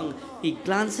long, he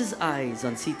glances eyes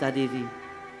on Sita Devi.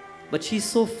 But she's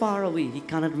so far away, he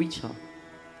cannot reach her.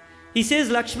 He says,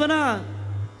 Lakshmana,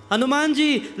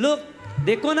 Hanumanji, look,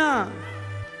 dekho na.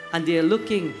 And they are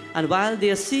looking, and while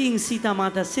they are seeing Sita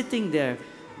Mata sitting there,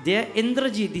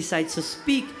 Indrajit decides to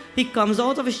speak. He comes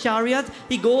out of his chariot,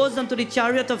 he goes onto the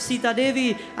chariot of Sita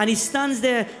Devi, and he stands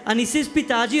there, and he says,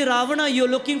 Pitaji, Ravana, you're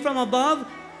looking from above?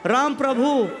 Ram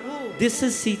Prabhu, this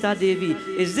is Sita Devi.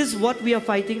 Is this what we are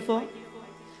fighting for?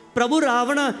 Prabhu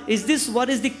Ravana, is this what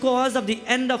is the cause of the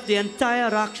end of the entire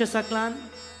Rakshasa clan?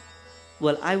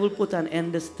 Well, I will put an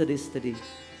end to this today.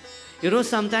 You know,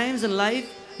 sometimes in life,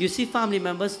 you see family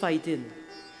members fighting.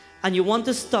 And you want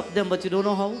to stop them, but you don't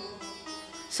know how.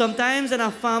 Sometimes in a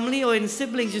family or in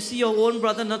siblings, you see your own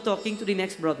brother not talking to the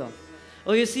next brother.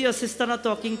 Or you see your sister not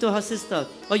talking to her sister.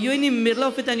 Or you're in the middle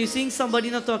of it and you're seeing somebody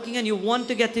not talking and you want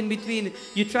to get in between.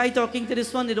 You try talking to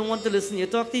this one, they don't want to listen. You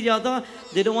talk to the other,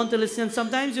 they don't want to listen. And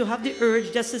sometimes you have the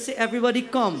urge just to say, everybody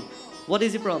come. What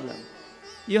is the problem?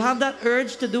 You have that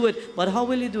urge to do it, but how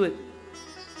will you do it?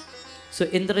 So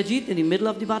Indrajit, in the middle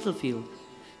of the battlefield,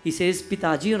 he says,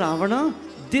 Pitaji Ravana,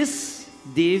 this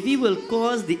Devi will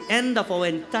cause the end of our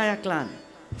entire clan.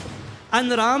 And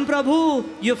Ram Prabhu,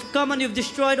 you've come and you've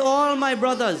destroyed all my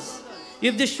brothers.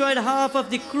 You've destroyed half of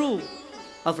the crew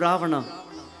of Ravana.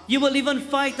 You will even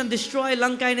fight and destroy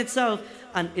Lanka in itself.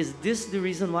 And is this the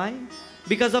reason why?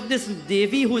 Because of this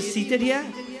Devi who is seated here?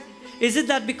 Is it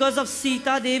that because of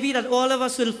Sita Devi that all of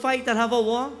us will fight and have a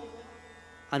war?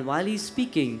 And while he's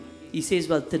speaking, he says,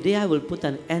 well, today I will put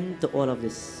an end to all of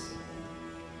this.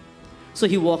 So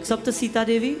he walks up to Sita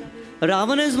Devi.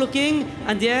 Ravana is looking,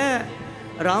 and there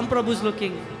Ram Prabhu is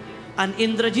looking. And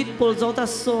Indrajit pulls out a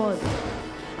sword.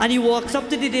 And he walks up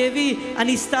to the Devi and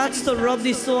he starts to rub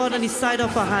the sword on the side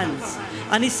of her hands.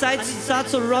 And he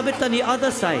starts to rub it on the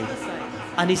other side.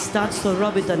 And he starts to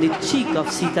rub it on the cheek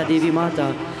of Sita Devi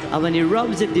Mata. And when he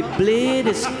rubs it, the blade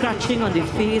is scratching on the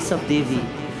face of Devi.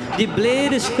 The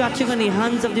blade is scratching on the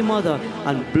hands of the mother.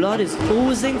 And blood is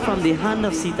oozing from the hand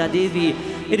of Sita Devi.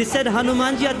 It is said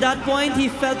Hanumanji at that point, he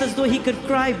felt as though he could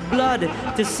cry blood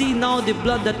to see now the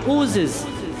blood that oozes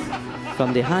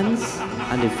from the hands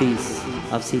and the face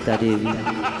of Sita Devi.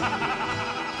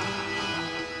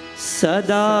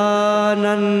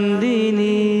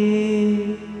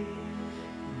 Sadanandini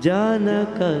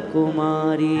Janaka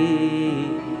Kumari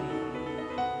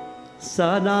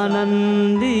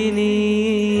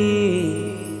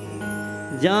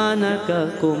Sadanandini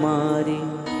Janaka Kumari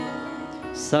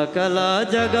Sakala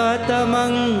Jagata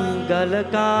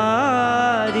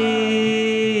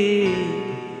Mangalakari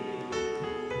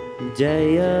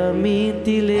Jaya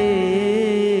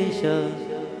Mitilesha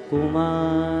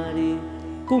Kumari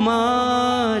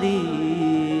Kumari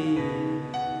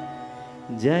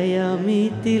Jaya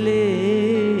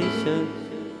Mitilesha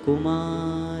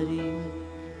Kumari.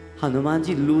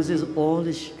 Hanumanji loses all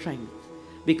his strength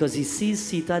because he sees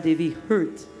Sita Devi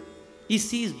hurt. He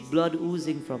sees blood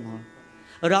oozing from her.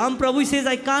 Ram Prabhu says,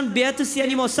 I can't bear to see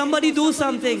anymore. Somebody do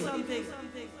something.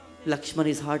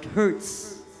 Lakshmana's heart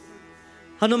hurts.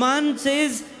 Hanuman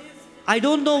says, I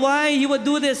don't know why he would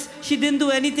do this. She didn't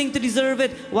do anything to deserve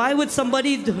it. Why would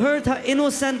somebody hurt her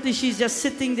innocently? She's just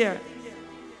sitting there.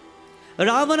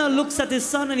 Ravana looks at his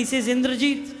son and he says,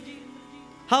 Indrajit,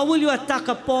 how will you attack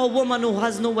a poor woman who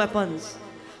has no weapons?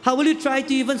 How will you try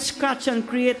to even scratch and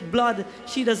create blood?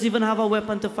 She doesn't even have a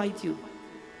weapon to fight you.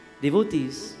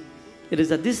 Devotees, it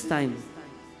is at this time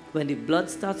when the blood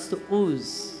starts to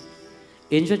ooze.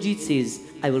 Indrajit says,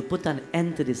 I will put an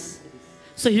end to this.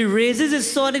 So he raises his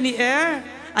sword in the air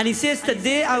and he says,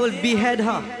 today I will behead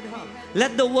her.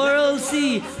 Let the world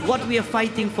see what we are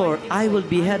fighting for. I will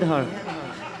behead her.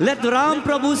 Let Ram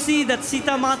Prabhu see that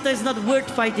Sita Mata is not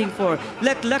worth fighting for.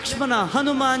 Let Lakshmana,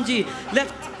 Hanumanji, let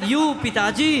you,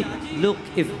 Pitaji, look,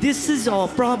 if this is our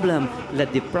problem,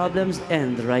 let the problems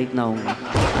end right now.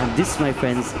 And this, my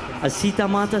friends, as Sita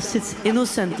Mata sits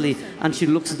innocently and she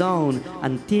looks down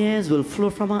and tears will flow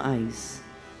from her eyes.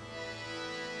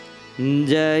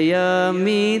 Jaya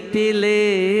Mitilesha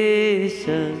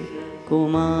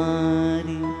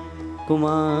Kumari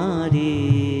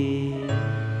Kumari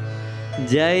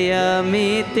Jaya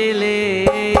Mitilesha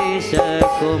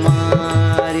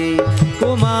Kumari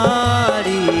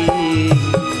Kumari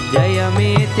Jaya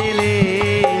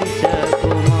Mitilesha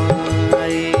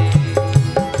Kumari.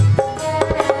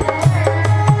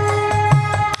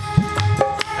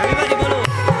 Everybody bolo.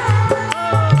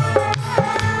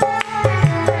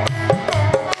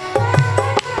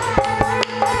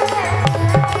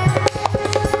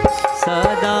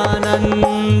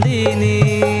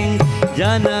 Sadanandini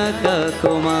Janaka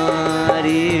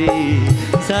Kumari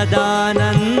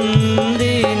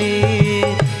Sadanandini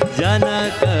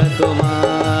Janaka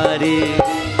Kumari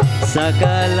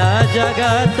Sakala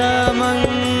Jagata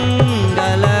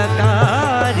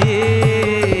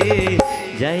Mangalakari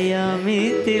Jaya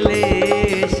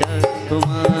Mitilesha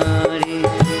Kumari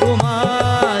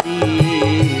Kumari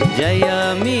Jaya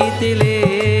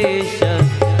Mitilesha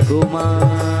Kumari.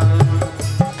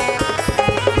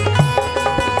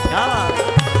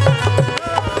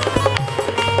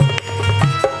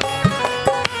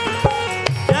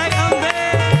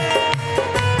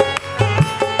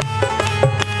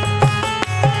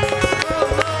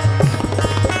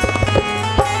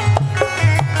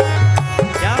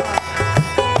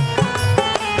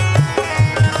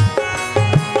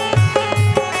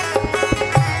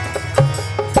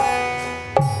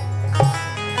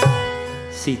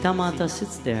 Sita Mata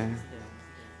sits there.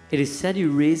 It is said he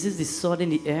raises the sword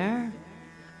in the air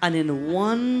and in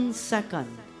 1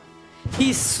 second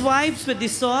he swipes with the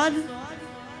sword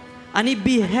and he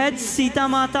beheads Sita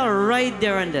Mata right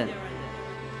there and then.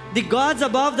 The gods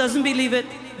above doesn't believe it.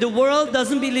 The world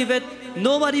doesn't believe it.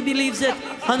 Nobody believes it.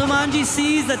 Hanumanji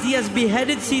sees that he has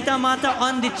beheaded Sita Mata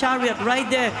on the chariot right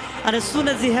there. And as soon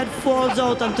as the head falls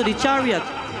out onto the chariot,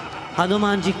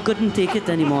 Hanumanji couldn't take it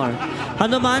anymore.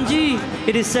 Hanumanji,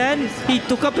 it is said, he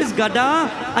took up his gada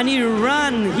and he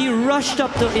ran. He rushed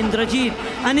up to Indrajit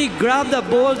and he grabbed a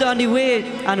boulder on the way.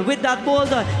 And with that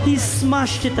boulder, he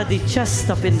smashed it at the chest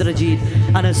of Indrajit.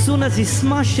 And as soon as he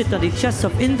smashed it at the chest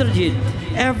of Indrajit,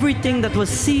 everything that was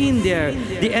seen there,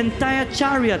 the entire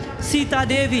chariot, Sita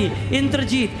Devi,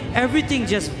 Indrajit, everything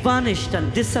just vanished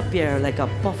and disappeared like a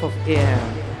puff of air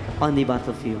on the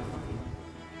battlefield.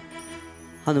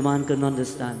 Hanuman couldn't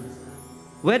understand.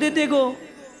 Where did they go?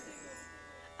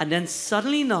 And then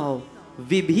suddenly now,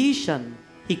 Vibhishan,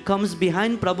 he comes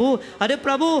behind Prabhu. Hare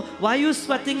Prabhu, why are you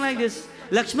sweating like this?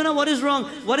 Lakshmana, what is wrong?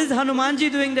 What is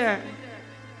Hanumanji doing there?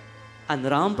 And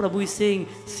Ram Prabhu is saying,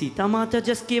 Sita Mata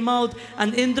just came out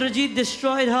and Indrajit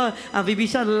destroyed her. And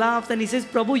Vibhishan laughed and he says,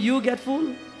 Prabhu, you get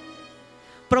fool.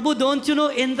 Prabhu, don't you know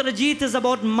Indrajit is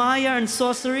about Maya and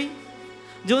sorcery?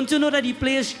 Don't you know that he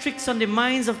plays tricks on the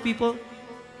minds of people?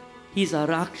 He's a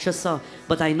Rakshasa,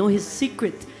 but I know his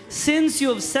secret. Since you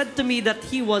have said to me that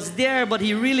he was there, but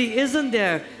he really isn't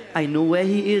there, I know where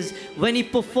he is. When he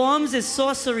performs his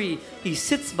sorcery, he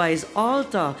sits by his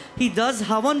altar. He does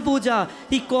Havan Puja.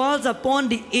 He calls upon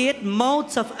the 8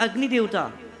 mouths of Agni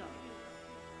Devta.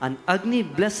 And Agni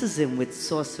blesses him with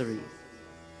sorcery.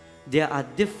 There are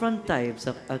different types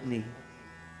of Agni.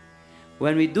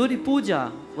 When we do the puja,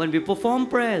 when we perform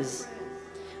prayers,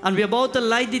 and we're about to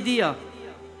light the diya,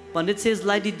 Pundit says,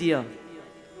 light the diya.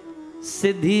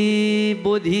 Siddhi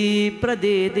Buddhi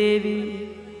Prade Devi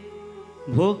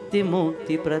Bhukti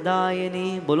Mukti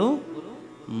Pradayani. Bolo.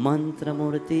 Mantra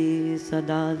Murti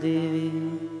Sada Devi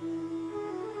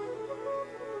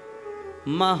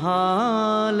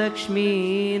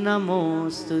Mahalakshmi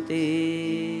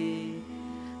Namostute.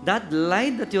 That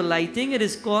light that you're lighting, it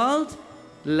is called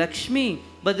Lakshmi.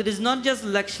 But it is not just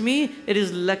Lakshmi, it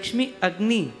is Lakshmi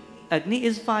Agni. Agni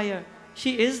is fire.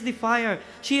 She is the fire.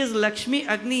 She is Lakshmi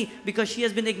Agni because she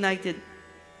has been ignited.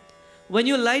 When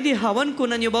you light the Havan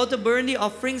Kun and you're about to burn the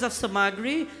offerings of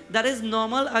Samagri, that is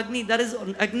normal Agni. That is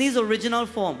Agni's original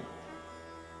form.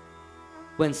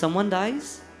 When someone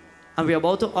dies and we're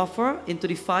about to offer into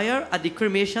the fire at the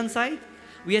cremation site,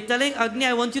 we are telling Agni,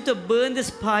 I want you to burn this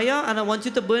pyre and I want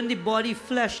you to burn the body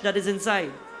flesh that is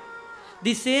inside.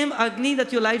 The same Agni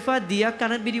that you light for a diya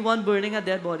cannot be the one burning a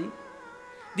dead body.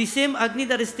 The same Agni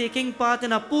that is taking part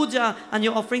in a puja and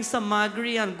you're offering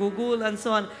samagri and gugul and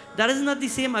so on, that is not the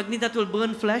same Agni that will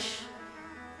burn flesh.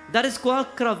 That is called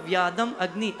Kravyadam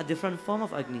Agni, a different form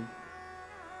of Agni.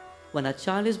 When a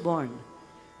child is born,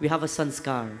 we have a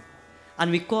sanskar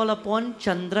and we call upon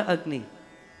Chandra Agni.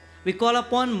 We call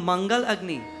upon Mangal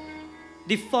Agni.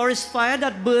 The forest fire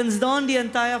that burns down the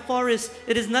entire forest.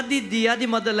 It is not the Diya, the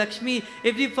Mother Lakshmi.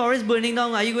 If the forest is burning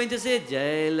down, are you going to say,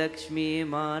 Jai Lakshmi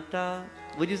Mata?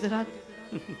 Would you say that?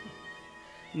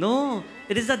 No,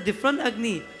 it is a different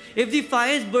Agni. If the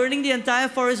fire is burning the entire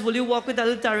forest, will you walk with a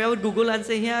little tarya with Google and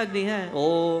say, here Agni hai?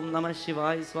 Om Namah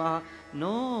Shivaya Swaha.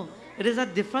 No, it is a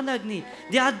different Agni.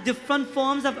 There are different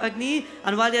forms of Agni,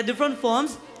 and while there are different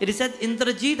forms, it is said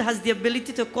Indrajit has the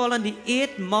ability to call on the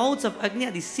 8 mouths of Agni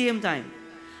at the same time.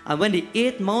 And when the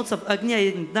 8 mouths of Agni are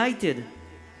ignited,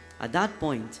 at that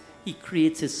point, he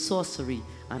creates his sorcery,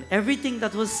 and everything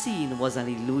that was seen was an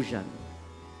illusion.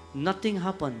 Nothing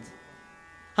happened.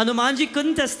 Hanumanji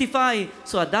couldn't testify,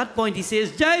 so at that point he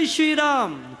says, Jai Shri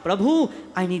Ram, Prabhu,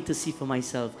 I need to see for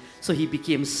myself. So he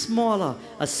became smaller,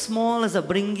 as small as a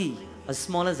bringi, as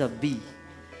small as a bee.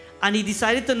 And he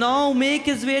decided to now make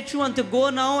his way through and to go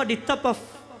now at the top of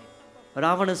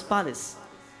Ravana's palace.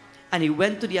 And he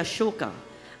went to the Ashoka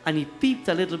and he peeped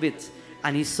a little bit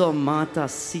and he saw Mata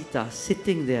Sita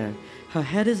sitting there. Her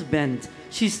head is bent,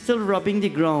 she's still rubbing the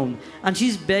ground and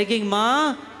she's begging,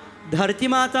 Ma, Dharti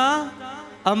Mata,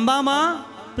 Amba Ma,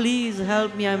 please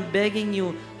help me, I'm begging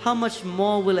you. How much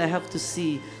more will I have to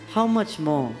see? How much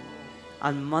more?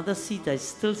 And Mother Sita is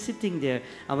still sitting there.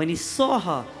 And when he saw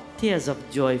her, tears of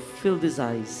joy filled his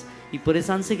eyes. He put his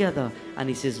hands together and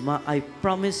he says, Ma, I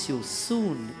promise you,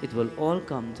 soon it will all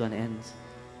come to an end.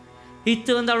 He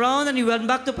turned around and he went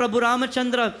back to Prabhu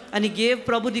Ramachandra and he gave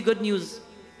Prabhu the good news.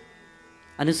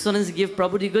 And as soon as he gave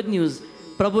Prabhu the good news,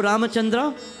 Prabhu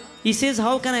Ramachandra, he says,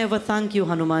 how can I ever thank you,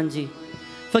 Hanumanji,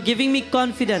 for giving me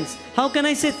confidence? How can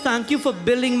I say thank you for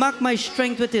building back my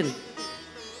strength within?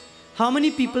 How many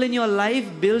people in your life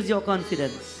builds your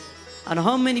confidence? And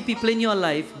how many people in your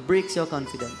life breaks your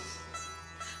confidence?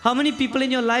 How many people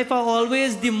in your life are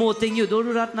always demoting you? Don't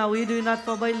do that now. What are you doing that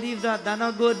for? Boy, leave that. That's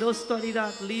not good. Don't study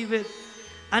that. Leave it.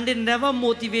 And they never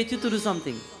motivate you to do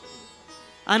something.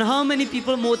 And how many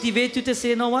people motivate you to say,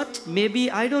 you know what? Maybe,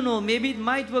 I don't know, maybe it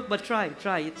might work, but try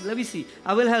it. Let me see.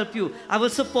 I will help you. I will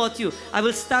support you. I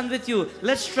will stand with you.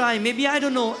 Let's try. Maybe, I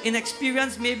don't know, in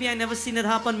experience, maybe I never seen it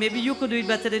happen. Maybe you could do it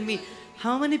better than me.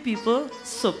 How many people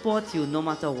support you no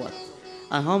matter what?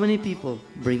 And how many people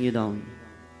bring you down?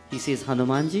 He says,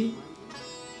 Hanumanji,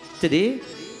 today,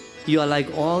 you are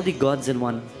like all the gods in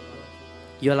one.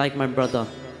 You are like my brother.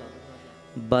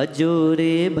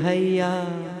 Bajore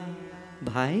Bhaiya.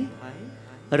 Bhai,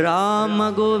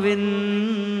 Ram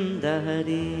Govinda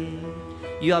Hari.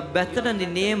 You are better than the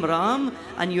name Ram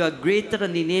and you are greater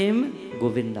than the name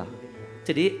Govinda.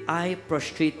 Today I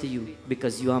prostrate to you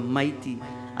because you are mighty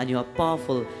and you are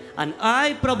powerful. And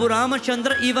I, Prabhu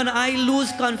Ramachandra, even I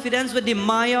lose confidence with the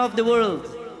Maya of the world.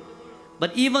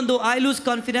 But even though I lose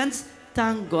confidence,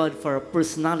 thank God for a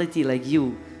personality like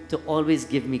you to always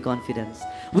give me confidence.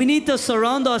 We need to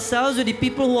surround ourselves with the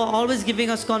people who are always giving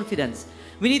us confidence.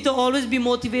 We need to always be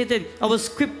motivated. Our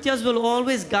scriptures will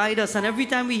always guide us. And every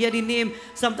time we hear the name,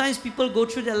 sometimes people go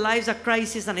through their lives a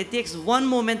crisis and it takes one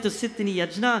moment to sit in the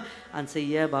yajna and say,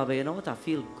 yeah, Baba, you know what? I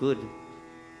feel good.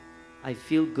 I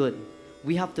feel good.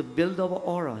 We have to build our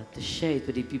aura to share it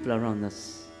with the people around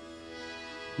us.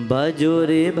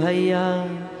 Bajore Bhaiya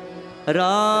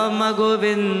Rama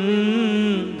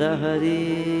Govinda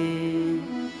Hari.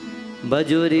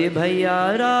 Bajore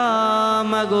Bhaiya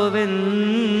Rama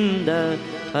Govinda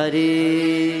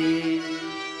Hari.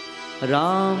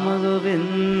 Rama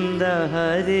Govinda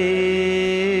Hari.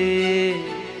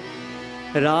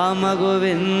 Rama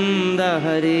Govinda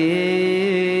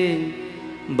Hari.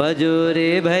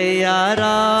 Bajore Bhaiya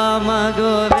Rama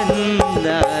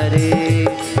Govinda Hari.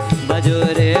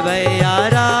 Bajore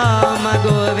Bhaiya Rama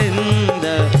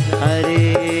Govinda Hari.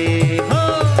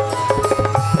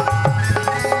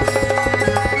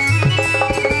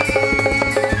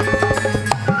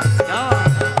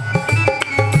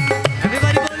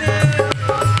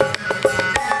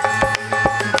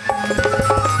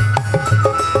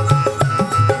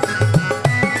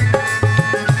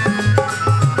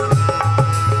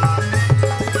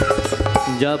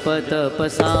 जप तप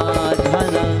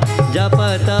साधना, जप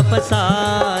तप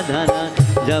साधना,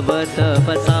 जप तप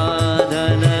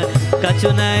साधना,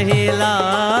 कछु नहीं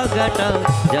लागत,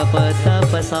 जप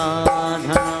तप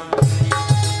साधना।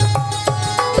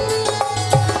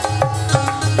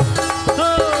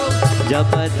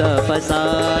 जप तप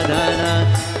साधना,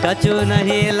 कछु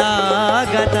नहीं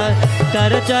लागत,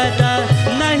 करचत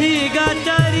नहीं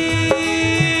गतरी,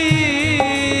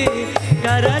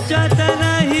 करचत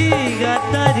नहीं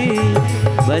गतरी।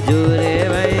 बजूरे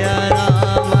भैया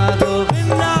राम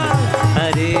गोविंदा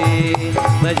हरे,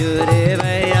 बजूरे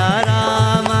भैया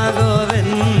राम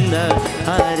गोविंद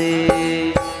हरे।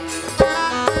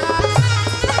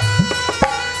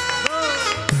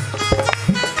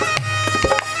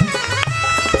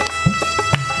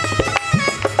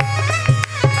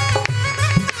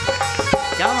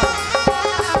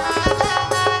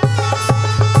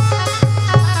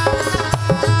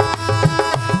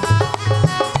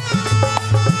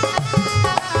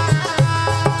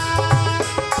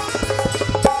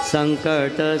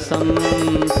 Sankat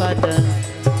Sampat.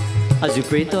 As you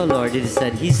pray to our Lord, it is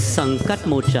said, He's Sankat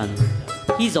Mochan.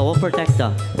 He's our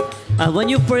protector. And when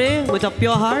you pray with a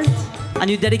pure heart and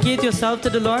you dedicate yourself to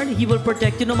the Lord, He will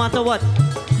protect you no matter what.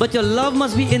 But your love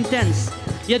must be intense.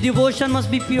 Your devotion must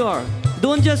be pure.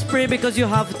 Don't just pray because you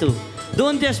have to.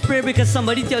 Don't just pray because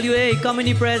somebody tell you, hey, come in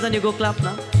the prayers and you go clap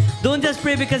now. Don't just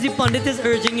pray because the Pundit is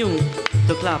urging you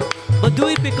to clap. But do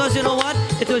it because you know what?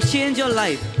 It will change your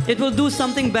life. It will do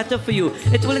something better for you.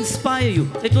 It will inspire you.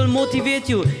 It will motivate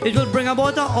you. It will bring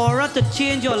about an aura to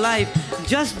change your life.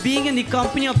 Just being in the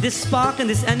company of this spark and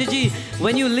this energy,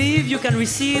 when you leave, you can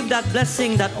receive that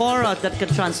blessing, that aura that can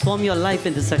transform your life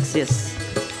into success.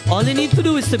 All you need to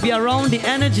do is to be around the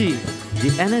energy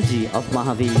of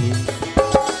Mahavir.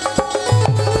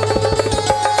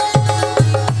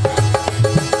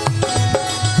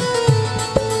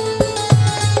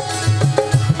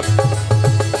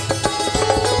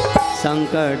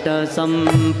 संकट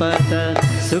संपत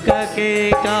सुख के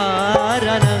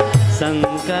कारण,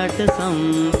 संकट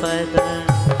संपत।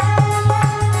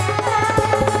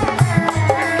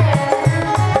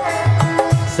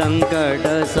 संकट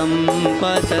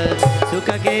संपत सुख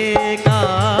के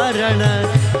कारण,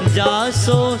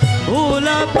 जासो भूल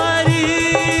परी,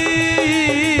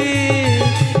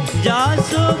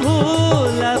 जासो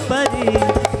भूल परी।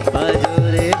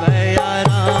 बजूरे भैया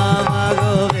राम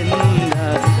गोविंद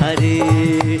हरि,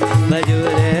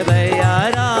 बजूरे भैया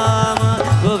राम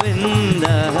गोविंद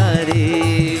हरि।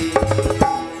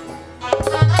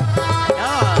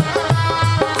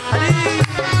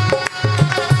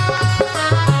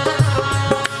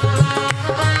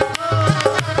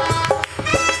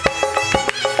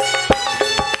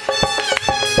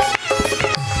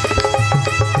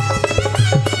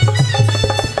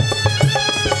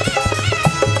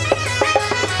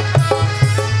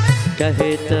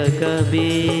 कहत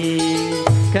कबीर,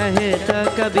 कहत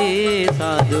कबीर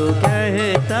साधु,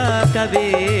 कहत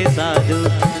कबीर साधु,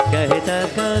 कहत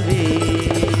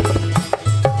कबीर।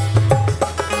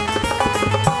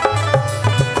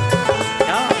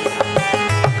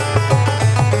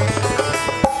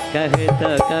 कहत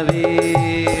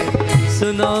कबीर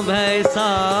सुनो भाई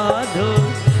साधु,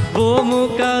 वो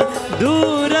मुख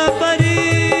दूर परी,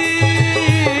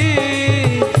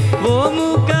 वो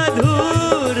मुख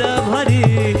दूर भरी,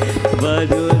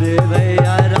 बजुर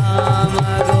भैया राम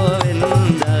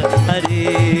गोविंद हरि,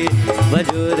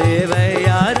 बजुर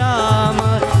भैया राम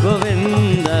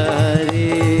गोविंद हरि,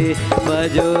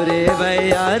 बजुर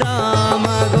भैया राम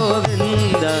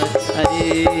गोविंद हरि,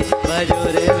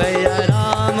 बजुर भैया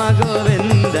Ram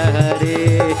Govind Hari,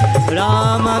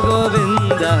 Ram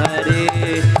Govind Hari,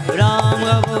 Ram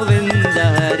Govind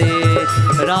Hari,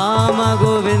 Ram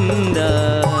Govind.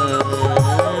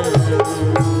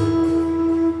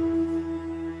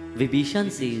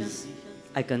 Vibhishan says,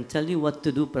 I can tell you what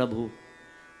to do, Prabhu.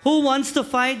 Who wants to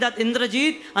fight that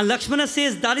Indrajit? And Lakshmana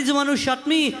says, that is the one who shot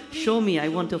me. Show me, I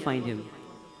want to find him.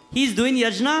 He's doing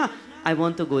yajna, I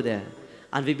want to go there.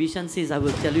 And Vibhishan says, I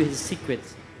will tell you his secret.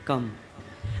 Come.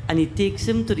 And he takes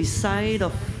him to the side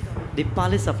of the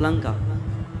palace of Lanka.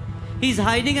 He's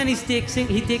hiding and he takes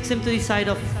him to the side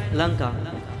of Lanka.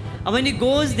 And when he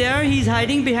goes there, he's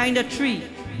hiding behind a tree.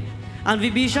 And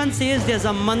Vibhishan says, there's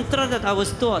a mantra that I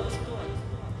was taught.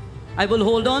 I will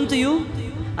hold on to you,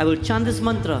 I will chant this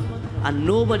mantra, and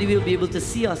nobody will be able to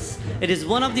see us. It is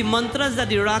one of the mantras that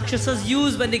the Rakshasas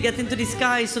use when they get into the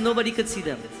sky, so nobody could see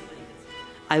them.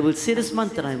 I will say this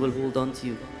mantra, I will hold on to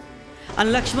you.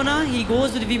 And Lakshmana, he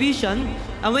goes with Vibhishan,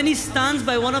 and when he stands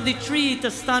by one of the trees to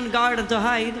stand guard and to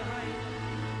hide,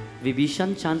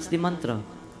 Vibhishan chants the mantra,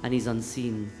 and he's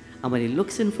unseen. And when he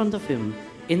looks in front of him,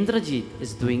 Indrajit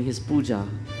is doing his puja,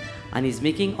 and he's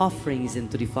making offerings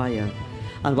into the fire.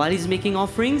 And while he's making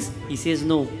offerings, he says,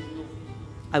 no,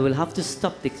 I will have to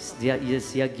stop this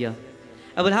yagya.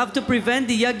 I will have to prevent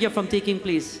the yagya from taking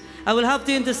place. I will have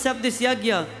to intercept this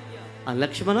yagya. And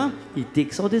Lakshmana, he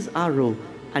takes out his arrow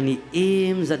and he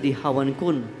aims at the Havan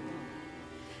Kund.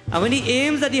 And when he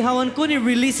aims at the Havan Kund, he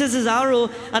releases his arrow,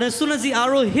 and as soon as the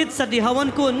arrow hits at the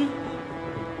Havan Kund,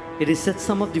 it is said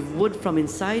some of the wood from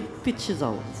inside pitches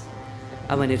out.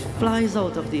 And when it flies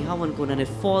out of the Havan Kund and it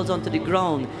falls onto the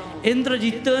ground,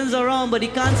 Indrajit turns around, but he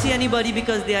can't see anybody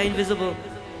because they are invisible.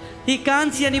 He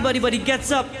can't see anybody, but he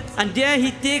gets up, and there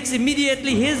he takes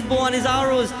immediately his bow and his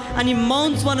arrows, and he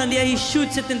mounts one, and there he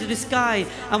shoots it into the sky.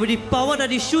 And with the power that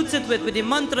he shoots it with the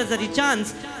mantras that he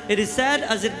chants, it is said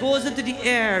as it goes into the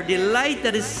air, the light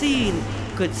that is seen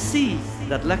could see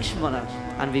that Lakshmana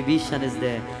and Vibhishan is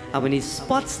there. And when he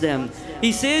spots them,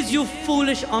 he says, you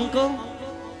foolish uncle.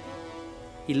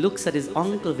 He looks at his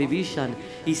uncle Vibhishan.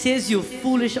 He says, you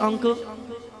foolish uncle.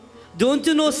 Don't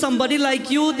you know somebody like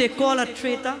you they call a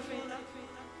traitor?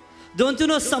 Don't you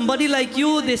know somebody like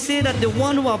you, they say that the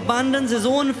one who abandons his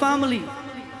own family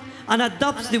and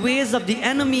adopts the ways of the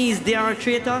enemies, they are a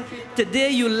traitor. Today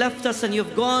you left us and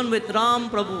you've gone with Ram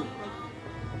Prabhu.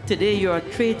 Today you are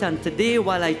a traitor, and today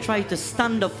while I try to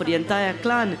stand up for the entire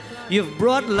clan, you've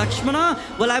brought Lakshmana.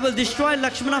 Well, I will destroy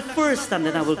Lakshmana first and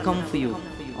then I will come for you,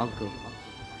 uncle.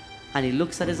 And he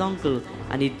looks at his uncle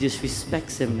and he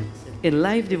disrespects him. In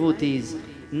life, devotees,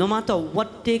 no matter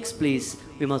what takes place,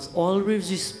 we must always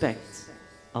respect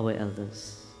our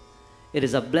elders. It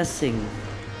is a blessing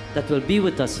that will be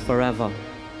with us forever.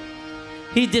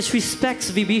 He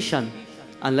disrespects Vibhishan,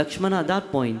 and Lakshmana at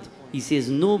that point, he says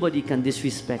nobody can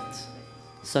disrespect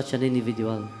such an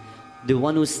individual. The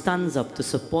one who stands up to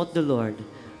support the Lord,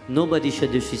 nobody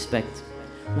should disrespect.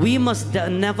 We must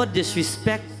never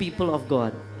disrespect people of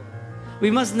God. We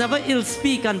must never ill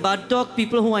speak and bad talk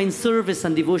people who are in service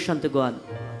and devotion to God.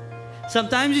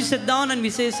 Sometimes we sit down and we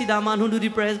say, see that man who do the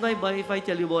prayers, bye if I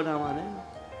tell you about that man.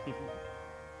 Eh?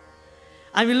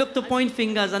 And we look to point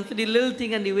fingers, and for the little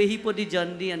thing and the way he put the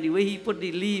jandi and the way he put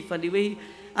the leaf and the way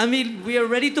we are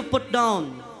ready to put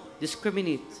down,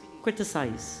 discriminate,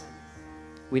 criticize.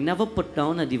 We never put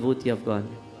down a devotee of God.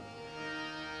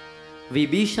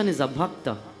 Vibhishan is a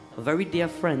bhakta, a very dear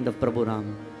friend of Prabhu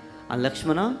Ram. And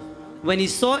Lakshmana, when he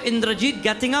saw Indrajit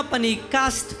getting up and he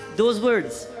cast those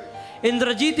words,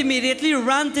 Indrajit immediately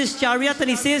ran to his chariot and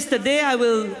he says, today I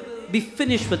will be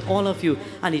finished with all of you.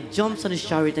 And he jumps on his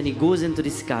chariot and he goes into the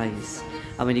skies.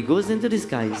 And when he goes into the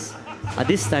skies, at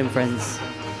this time, friends,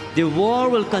 the war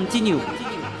will continue.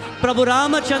 Prabhu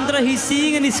Ramachandra, he's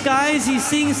seeing in the skies, he's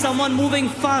seeing someone moving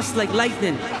fast like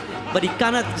lightning. But he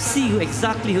cannot see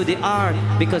exactly who they are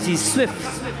because he's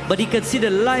swift. But he can see the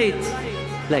light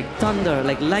like thunder,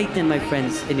 like lightning, my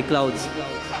friends, in the clouds.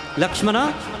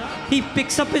 Lakshmana, he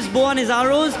picks up his bow and his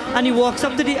arrows and he walks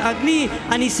up to the Agni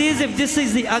and he says, if this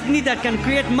is the Agni that can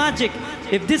create magic,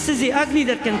 if this is the Agni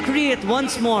that can create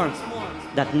once more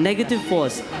that negative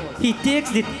force, he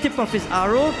takes the tip of his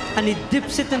arrow and he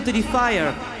dips it into the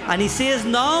fire and he says,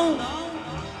 now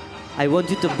I want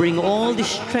you to bring all the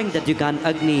strength that you can,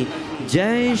 Agni.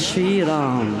 Jai Shri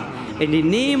Ram. In the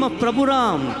name of Prabhu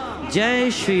Ram, Jai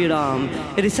Shri Ram.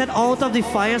 It is said out of the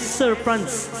fire,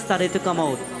 serpents started to come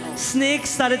out. Snakes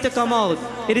started to come out.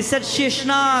 It is said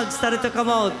Sheshnag started to come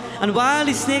out. And while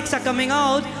the snakes are coming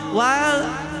out, while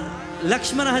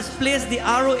Lakshmana has placed the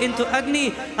arrow into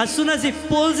Agni, as soon as he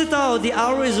pulls it out, the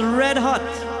arrow is red hot.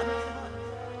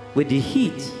 With the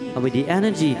heat and with the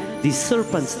energy, these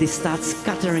serpents, they start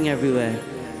scattering everywhere.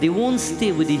 They won't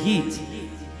stay with the heat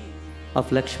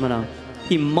of Lakshmana.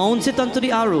 He mounts it onto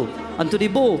the arrow, onto the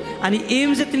bow, and he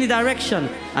aims it in the direction.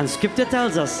 And scripture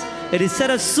tells us, it is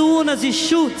said as soon as he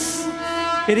shoots,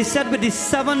 it is said with the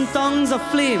 7 tongues of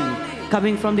flame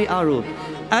coming from the arrow,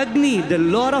 Agni, the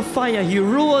Lord of fire, he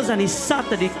rose and he sat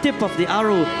at the tip of the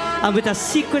arrow, and with a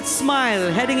secret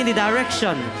smile heading in the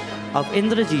direction of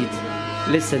Indrajit.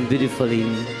 Listen beautifully.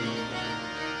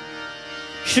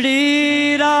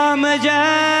 Shri Ram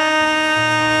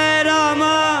Jai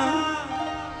Rama,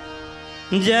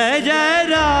 Jai Jai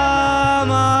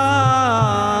Rama.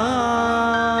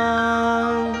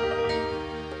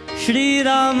 Shri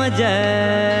Ram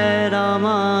Jai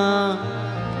Rama,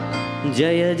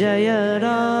 Jaya Jaya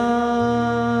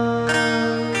Ram.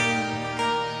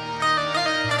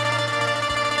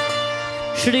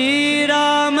 Shri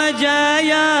Ram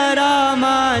Jaya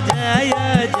Rama,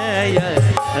 Jaya Jaya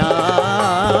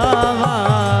Rama.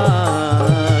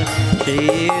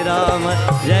 Shri Ram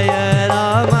Jaya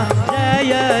Rama,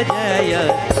 Jaya Jaya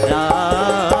Rama.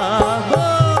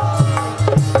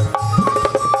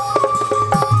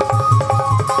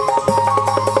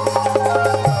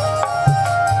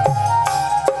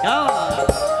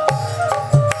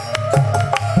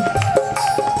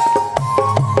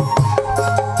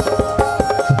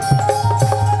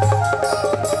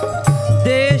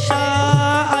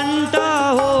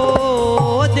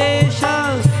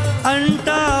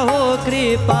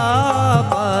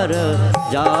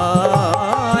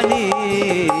 जानी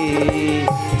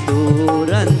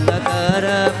तुरंत कर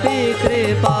पे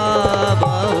कृपा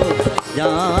बहु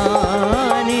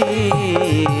जानी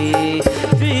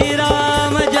श्री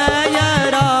राम जय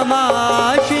रामा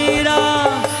श्री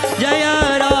राम जय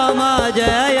रामा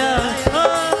जय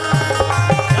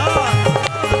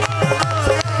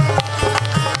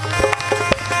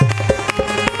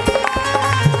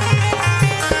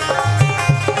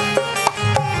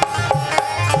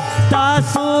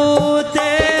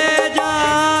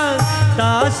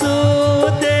तासु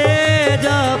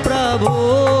तेजा प्रभु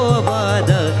बद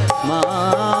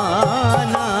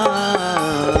माना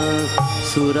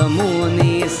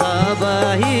सुरमुनि सब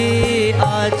ही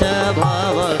आच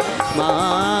भाव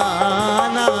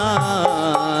माना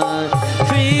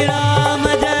श्री राम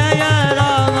जय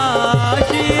रामा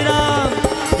श्री राम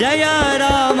जय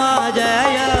रामा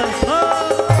जय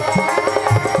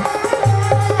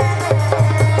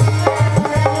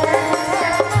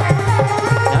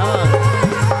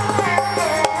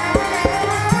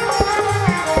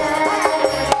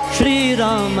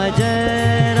Ram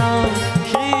Jai Ram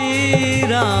Shri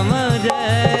Ram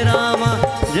Jai Rama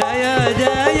Jaya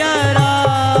Jaya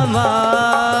Rama.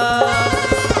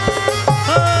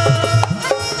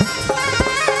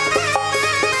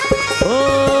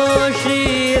 Oh Shri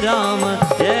Ram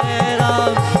Jai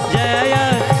Ram Jaya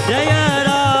Jaya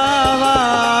Rama.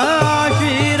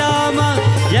 Shri Rama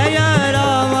Jaya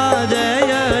Rama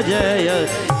Jaya Jaya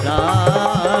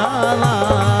Rama.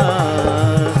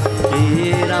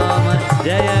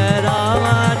 Jaya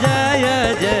Rama Jaya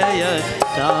Jaya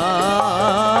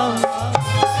Ram.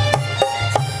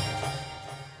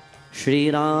 Shri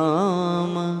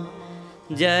Rama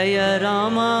Jaya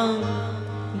Rama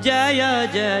Jaya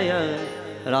Jaya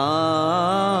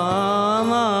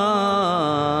Rama.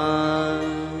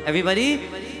 Everybody,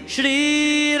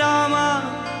 Shri Rama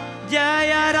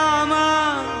Jaya Rama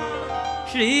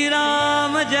Shri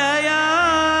Rama Jaya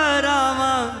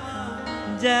Rama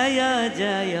Jaya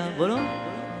Jaya. बोलो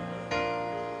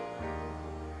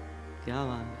क्या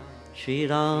बात. Shri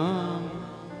Ram.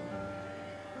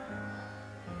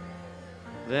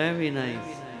 Very nice.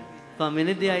 For a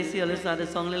minute there I see others started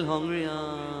song a little hungry.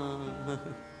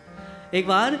 एक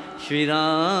बार Shri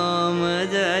Ram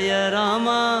Jaya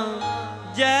Rama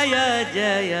Jaya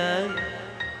Jaya.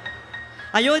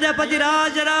 अयोध्यापति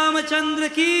राज रामचंद्र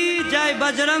की जय,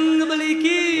 बजरंग बली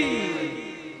की.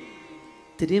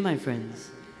 Today, my friends,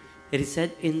 it is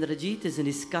said Indrajit is in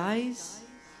the skies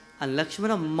and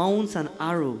Lakshmana mounts an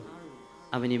arrow.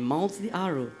 And when he mounts the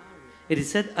arrow, it is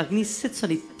said Agni sits on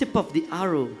the tip of the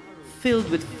arrow, filled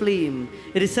with flame.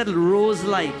 It is said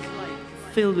rose-like,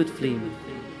 filled with flame.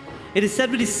 It is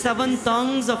said with the 7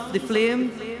 tongues of the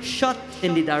flame shot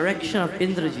in the direction of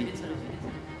Indrajit.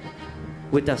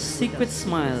 With a secret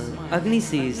smile, Agni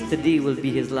says today will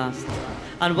be his last.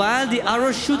 And while the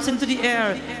arrow shoots into the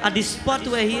air, at the spot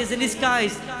where he is in the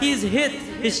skies, he is hit,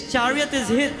 his chariot is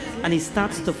hit, and he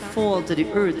starts to fall to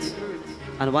the earth.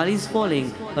 And while he's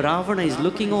falling, Ravana is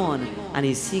looking on, and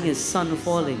he's seeing his son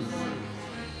falling.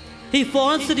 He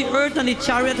falls to the earth, and the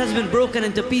chariot has been broken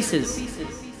into pieces.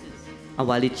 And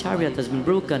while the chariot has been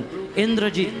broken,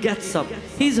 Indrajit gets up.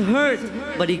 He's hurt,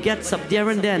 but he gets up there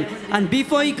and then. And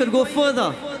before he could go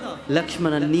further,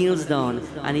 Lakshmana kneels down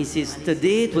and he says,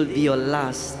 today it will be your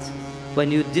last.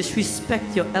 When you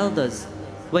disrespect your elders,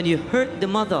 when you hurt the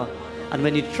mother, and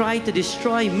when you try to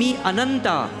destroy me,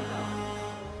 Ananta,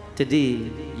 today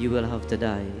you will have to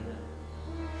die.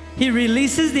 He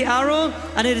releases the arrow,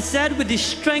 and it is said with the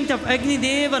strength of Agni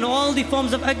Dev and all the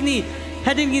forms of Agni,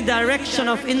 heading in the direction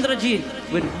of Indrajit.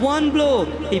 With one blow,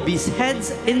 he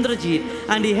beheads Indrajit,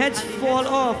 and the heads fall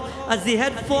off. As the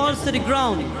head falls to the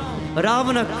ground,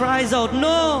 Ravana cries out,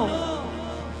 no!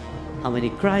 And when he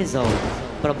cries out,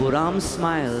 Prabhu Ram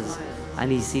smiles,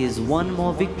 and he says, one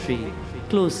more victory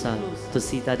closer to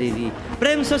Sita Devi.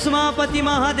 Prem Sasumapati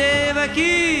Mahadeva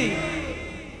ki!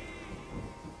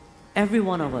 Every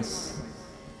one of us,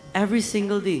 every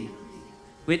single day,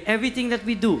 with everything that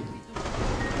we do,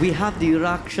 we have the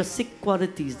Rakshasic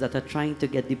qualities that are trying to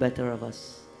get the better of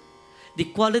us. The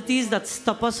qualities that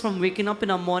stop us from waking up in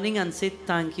the morning and say,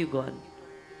 thank you, God.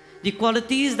 The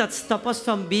qualities that stop us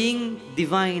from being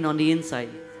divine on the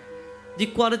inside. The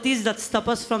qualities that stop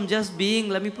us from just being,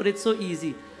 let me put it so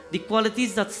easy, the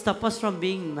qualities that stop us from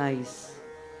being nice.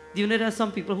 Do you know there are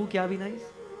some people who can't be nice?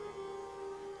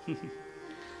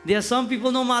 There are some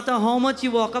people, no matter how much you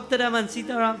walk up to them and sit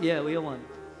around, yeah, we are one.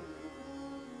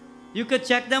 You could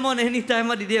check them on any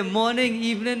time of the day, morning,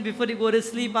 evening, before they go to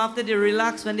sleep, after they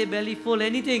relax, when they belly full,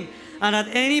 anything. And at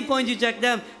any point you check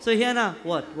them. So here now,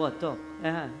 what, talk.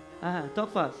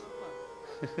 Talk fast.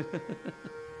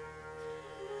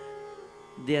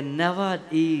 They are never at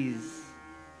ease.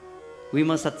 We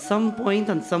must at some point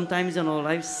and sometimes in our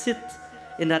lives sit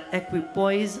in that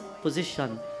equipoise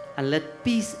position and let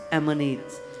peace emanate.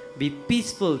 Be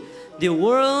peaceful. The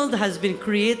world has been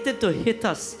created to hit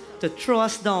us, to throw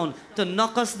us down, to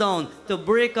knock us down, to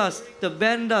break us, to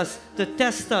bend us, to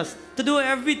test us, to do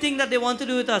everything that they want to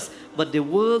do with us. But the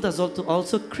world has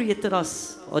also created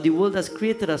us, or the world has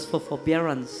created us for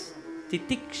forbearance.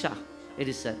 Titiksha, it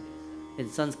is said in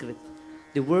Sanskrit.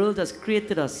 The world has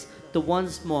created us to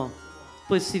once more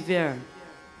persevere.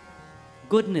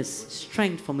 Goodness,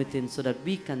 strength from within, so that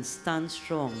we can stand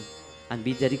strong and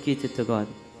be dedicated to God.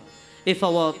 If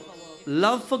our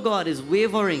love for God is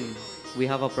wavering, we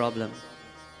have a problem.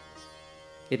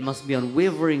 It must be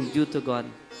unwavering due to God.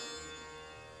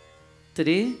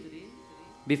 Today,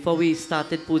 before we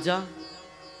started puja,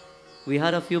 we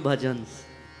had a few bhajans.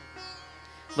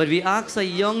 But we asked a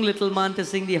young little man to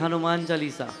sing the Hanuman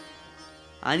Chalisa.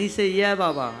 And he said, yeah,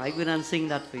 Baba, I go and sing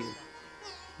that for you.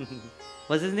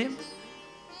 What's his name?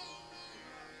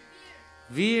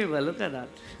 Veer. Well, look at that.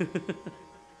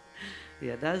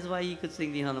 Yeah, that's why he could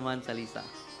sing the Hanuman Chalisa.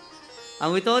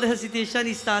 And without hesitation,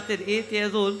 he started 8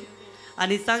 years old.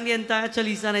 And he sang the entire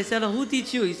Chalisa. And I said, who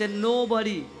teach you? He said,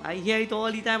 nobody. I hear it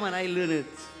all the time and I learn it.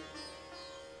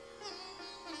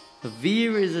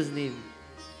 Veer is his name.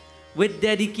 With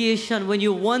dedication, when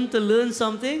you want to learn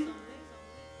something,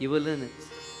 you will learn it.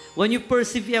 When you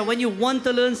persevere, when you want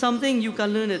to learn something, you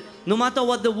can learn it. No matter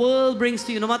what the world brings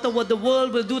to you, no matter what the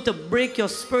world will do to break your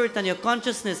spirit and your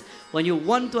consciousness, when you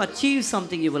want to achieve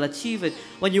something, you will achieve it.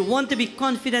 When you want to be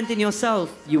confident in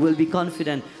yourself, you will be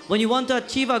confident. When you want to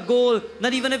achieve a goal,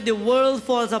 not even if the world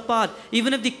falls apart,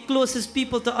 even if the closest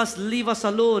people to us leave us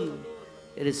alone,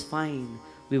 it is fine.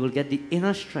 We will get the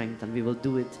inner strength and we will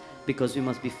do it, because we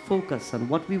must be focused on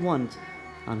what we want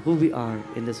and who we are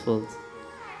in this world.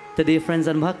 Today, friends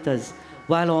and bhaktas,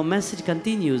 while our message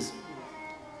continues,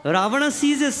 Ravana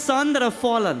sees his son that have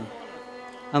fallen.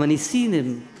 And when he's seen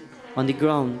him on the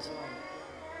ground,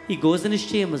 he goes in his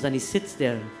chambers and he sits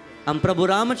there. And Prabhu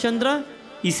Ramachandra,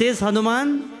 he says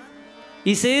Hanuman,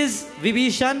 he says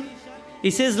Vibhishan,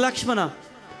 he says Lakshmana.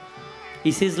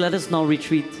 He says, let us now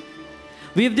retreat.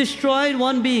 We have destroyed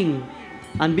one being,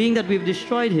 and being that we've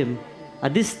destroyed him,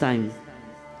 at this time,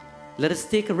 let us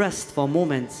take a rest for a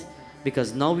moment,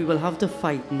 because now we will have to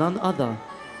fight none other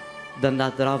than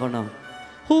that Ravana.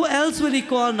 Who else will he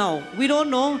call now? We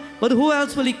don't know, but who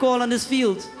else will he call on this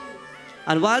field?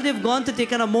 And while they've gone to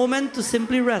take a moment to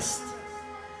simply rest,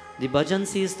 the bhajan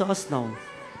says to us now,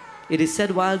 it is said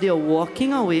while they are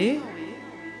walking away,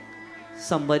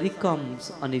 somebody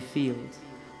comes on a field.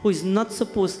 who is not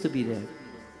supposed to be there.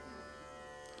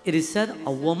 It is said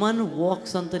a woman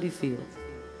walks onto the field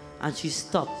and she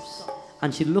stops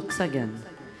and she looks again.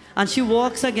 And she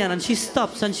walks again and she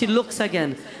stops and she looks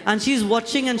again. And she's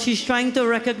watching and she's trying to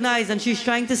recognize and she's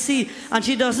trying to see. And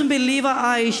she doesn't believe her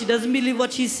eyes. She doesn't believe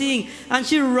what she's seeing. And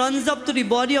she runs up to the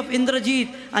body of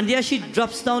Indrajit. And there she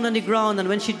drops down on the ground. And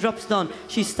when she drops down,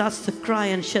 she starts to cry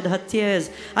and shed her tears.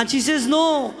 And she says,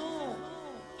 "No,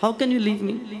 how can you leave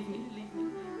me?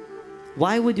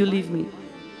 Why would you leave me?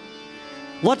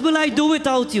 What will I do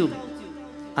without you?"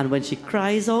 And when she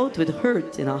cries out with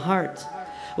hurt in her heart,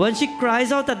 when she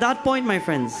cries out at that point, my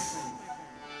friends,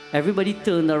 everybody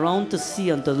turned around to see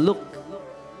and to look.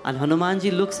 And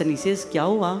Hanumanji looks and he says, "Kya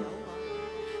hua?"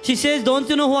 She says, "Don't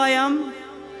you know who I am?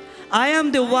 I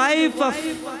am the wife of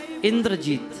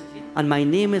Indrajit and my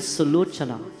name is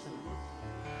Sulochana.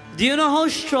 Do you know how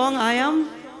strong I am?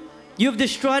 You've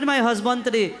destroyed my husband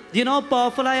today. Do you know how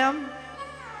powerful I am?"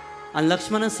 And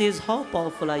Lakshmana says, "How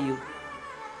powerful are you?"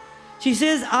 She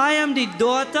says, "I am the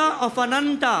daughter of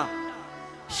Ananta,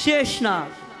 Sheshnag,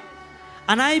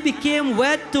 and I became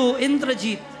wed to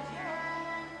Indrajit.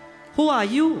 Who are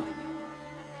you?"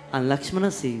 And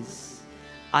Lakshmana says,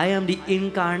 "I am the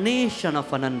incarnation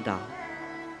of Ananta.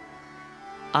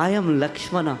 I am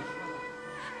Lakshmana.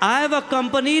 I have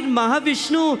accompanied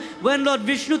Mahavishnu when Lord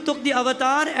Vishnu took the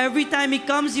avatar. Every time he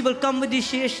comes, he will come with the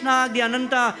Sheshnag, the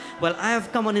Ananta. Well, I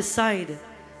have come on his side.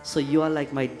 So you are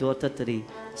like my daughter today.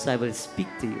 So I will speak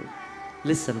to you."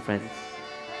 Listen, friends.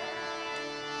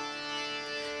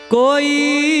 Koi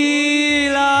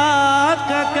laak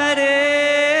kare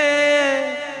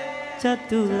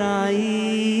chatulai,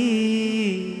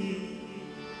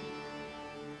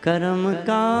 karam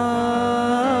ka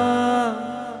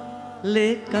le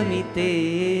kamite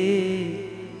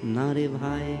nare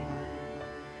bhai.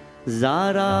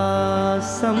 Zara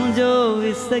samjho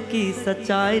isaki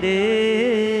sachai re,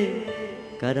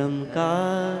 karam ka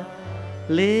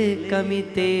le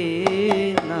kamite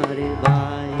nare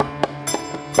bhai.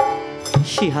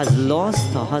 She has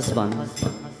lost her husband.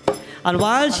 And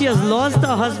while she has lost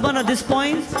her husband at this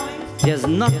point, there's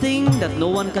nothing that no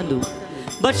one can do.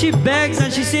 But she begs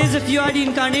and she says, "If you are the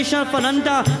incarnation of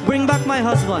Ananta, bring back my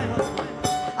husband.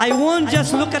 I won't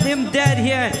just look at him dead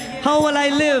here. How will I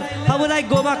live? How will I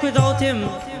go back without him?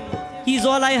 He's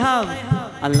all I have."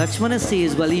 And Lakshmana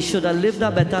says, "Well, he should have lived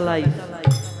a better life.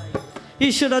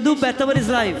 He should have done better with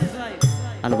his life."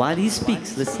 And while he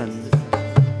speaks, listen.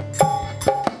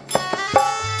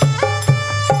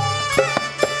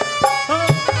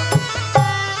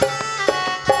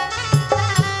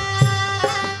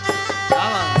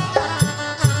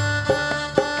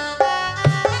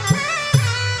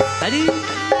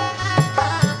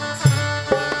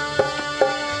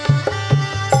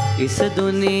 इस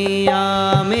दुनिया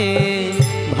में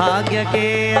भाग्य के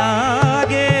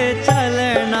आगे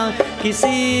चलना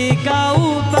किसी का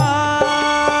उपाय,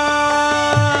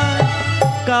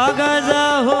 कागज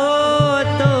हो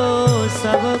तो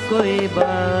सब कोई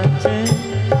बचे,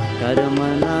 कर्म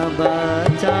न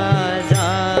बचा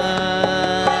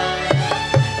जाए।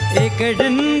 एक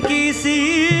दिन की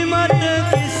सीमत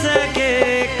किसके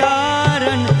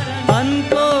कारण बन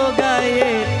को गए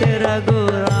तेरा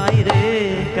गोराई रे,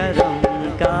 करम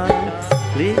का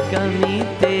ले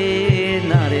कमीते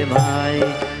नारे भाई,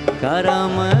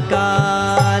 करम का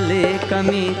ले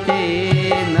कमीते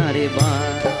नारे भाई।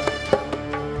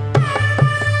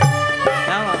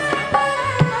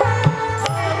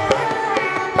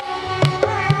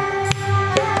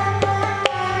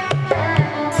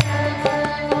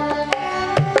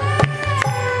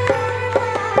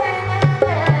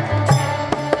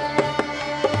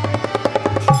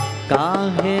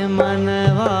 काहे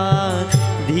मनवा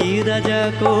धीरज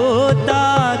को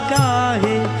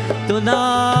ताकाहे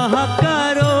तुनाह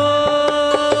करो,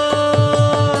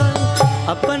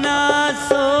 अपना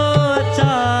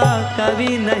सोचा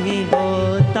कभी नहीं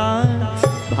होता,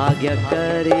 भाग्य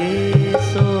करे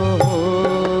सो हो।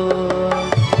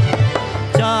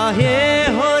 चाहे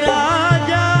हो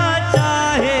राजा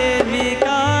चाहे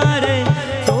भिखार,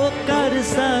 तो कर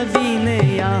सभी ने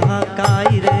यहाँ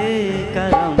काई रे,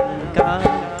 करम का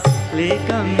ले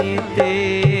कमीते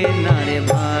नारे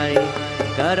भाई,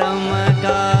 करम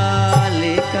का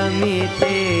ले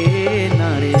कमीते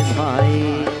नारे भाई।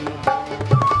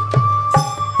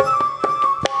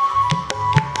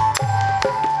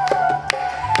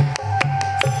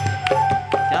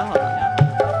 क्या हुआ?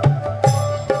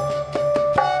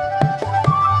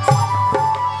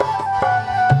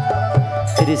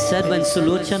 It is said when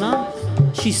Sulochana,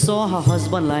 she saw her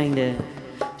husband lying there,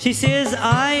 she says,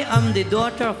 "I am the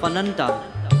daughter of Ananta."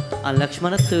 And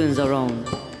Lakshmana turns around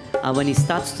And when he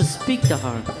starts to speak to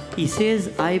her, he says,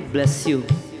 I bless you.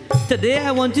 Today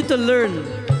I want you to learn.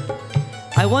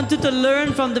 I want you to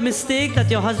learn from the mistake that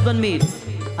your husband made.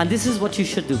 And this is what you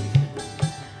should do.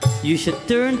 You should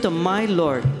turn to my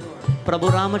Lord, Prabhu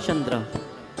Ramachandra.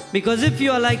 Because if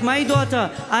you are like my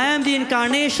daughter, I am the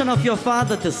incarnation of your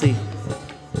father to say,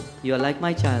 you are like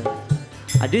my child.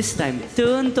 At this time,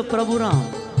 turn to Prabhu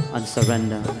Ram and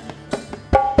surrender.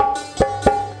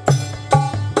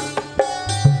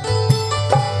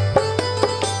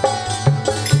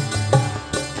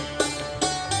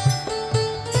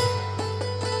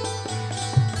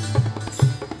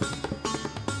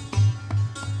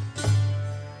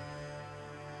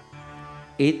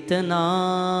 इतना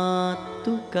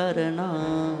तू करना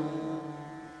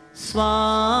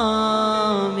स्वामी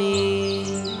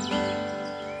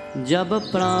जब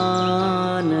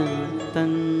प्राण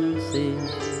तन से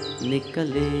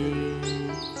निकले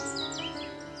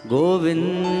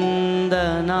गोविंद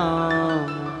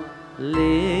नाम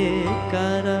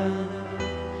लेकर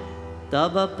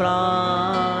तब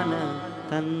प्राण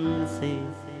तन से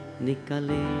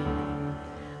निकले.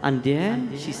 And there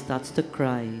she starts to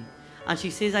cry. And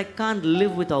she says, I can't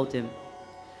live without him.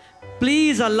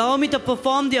 Please allow me to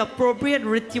perform the appropriate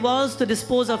rituals to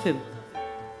dispose of him.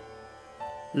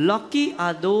 Lucky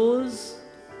are those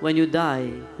when you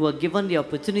die who are given the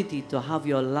opportunity to have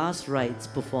your last rites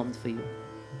performed for you.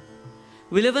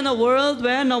 We live in a world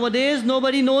where nowadays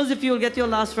nobody knows if you'll get your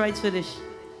last rites finished.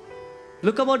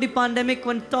 Look about the pandemic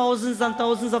when thousands and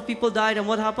thousands of people died, and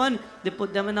what happened? They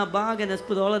put them in a bag and just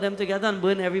put all of them together and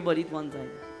burn everybody at one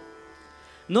time.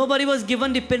 Nobody was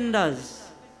given the pindas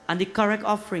and the correct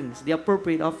offerings, the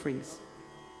appropriate offerings.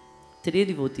 Today,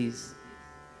 devotees,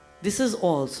 this is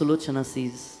all Sulochana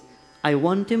sees. I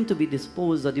want him to be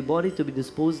disposed, or the body to be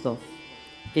disposed of,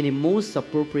 in the most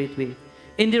appropriate way,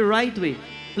 in the right way,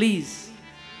 please.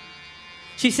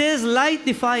 She says, light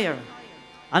the fire,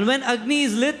 and when Agni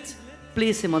is lit,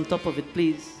 place him on top of it,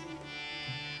 please.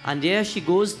 And there she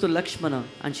goes to Lakshmana,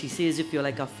 and she says, if you're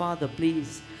like a father,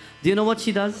 please. Do you know what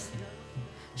she does?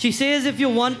 She says, if you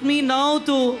want me now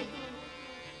to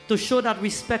show that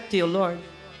respect to your Lord,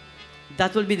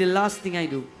 that will be the last thing I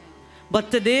do. But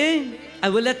today, I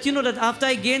will let you know that after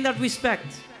I gain that respect,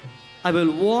 I will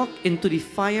walk into the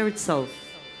fire itself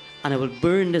and I will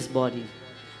burn this body.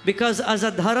 Because as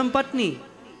a Dharampatni,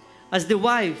 as the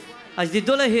wife, as the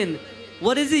Dulahin,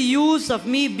 what is the use of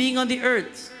me being on the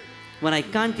earth when I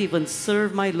can't even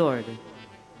serve my Lord?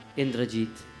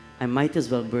 Indrajit, I might as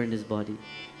well burn this body.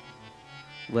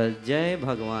 Well, Jai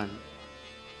Bhagavan.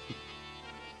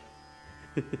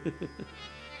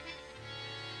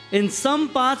 In some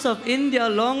parts of India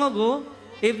long ago,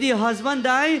 if the husband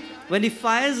died, when the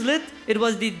fire is lit, it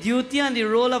was the duty and the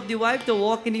role of the wife to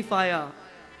walk in the fire.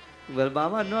 Well,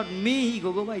 Baba, not me, he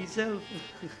go by himself.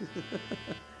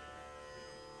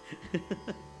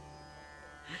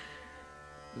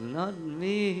 Not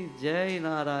me, Jai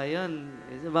Narayan.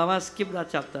 Baba, skip that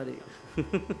chapter.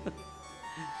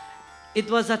 It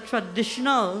was a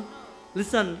traditional,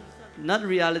 listen, not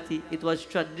reality, it was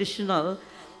traditional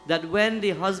that when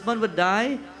the husband would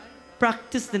die,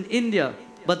 practiced in India.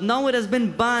 But now it has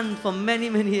been banned for many,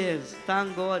 many years.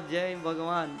 Thank God, Jai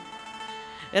Bhagavan.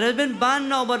 It has been banned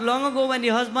now, but long ago when the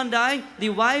husband died, the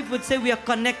wife would say, we are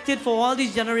connected for all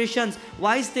these generations.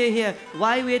 Why stay here?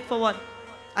 Why wait for what?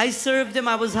 I served him,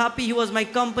 I was happy, he was my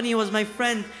company, he was my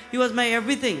friend, he was my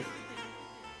everything.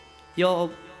 Your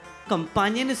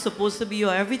companion is supposed to be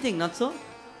your everything, not so?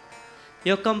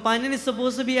 Your companion is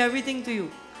supposed to be everything to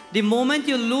you. The moment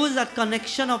you lose that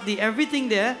connection of the everything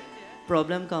there,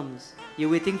 problem comes. You're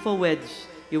waiting for wedge.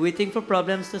 You're waiting for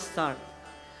problems to start.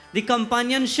 The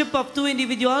companionship of two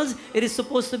individuals, it is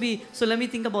supposed to be. So let me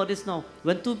think about this now.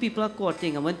 When two people are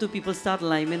courting and when two people start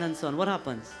liming and so on, what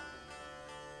happens?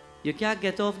 You can't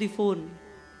get off the phone.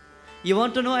 You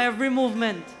want to know every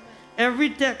movement, every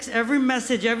text, every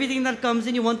message, everything that comes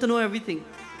in, you want to know everything.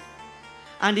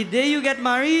 And the day you get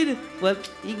married, well,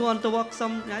 he go on to walk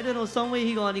I don't know, some way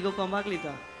he go come back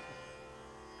later.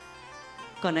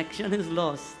 Connection is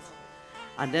lost.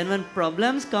 And then when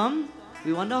problems come,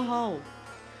 we wonder how.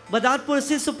 But that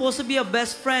person is supposed to be your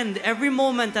best friend. Every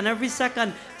moment and every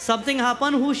second, something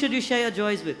happens, who should you share your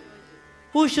joys with?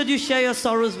 Who should you share your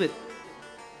sorrows with?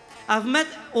 I've met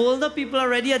older people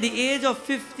already at the age of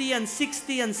 50 and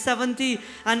 60 and 70,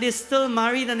 and they're still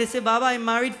married, and they say, Baba, I'm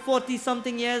married 40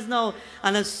 something years now.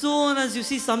 And as soon as you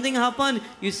see something happen,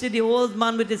 you see the old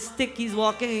man with his stick, he's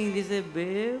walking, and they say,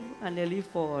 babe, and nearly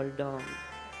fall down.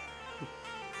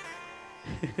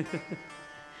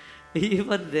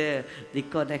 Even there, the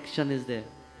connection is there.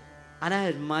 And I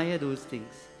admire those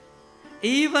things.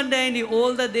 Even there in the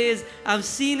older days, I've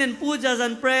seen in pujas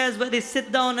and prayers where they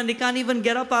sit down and they can't even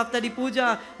get up after the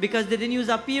puja because they didn't use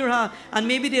apirha. And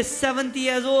maybe they're 70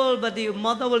 years old, but the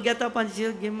mother will get up and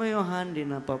she'll give me your hand,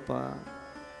 Papa.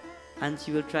 And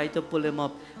she will try to pull him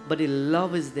up. But the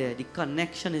love is there, the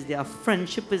connection is there, our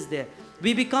friendship is there.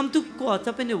 We become too caught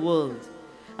up in the world.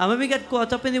 And when we get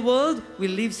caught up in the world, we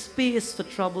leave space for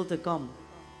trouble to come.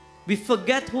 We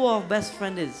forget who our best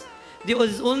friend is. There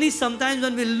is only sometimes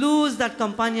when we lose that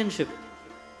companionship.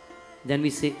 Then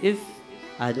we say, if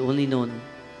I had only known.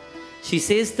 She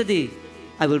says today,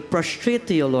 I will prostrate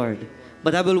to your Lord,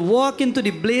 but I will walk into the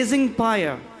blazing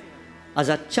fire as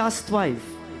a chaste wife,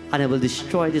 and I will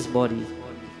destroy this body.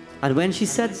 And when she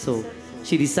said so,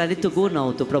 she decided to go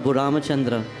now to Prabhu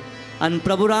Ramachandra. And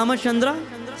Prabhu Ramachandra,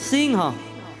 seeing her,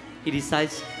 he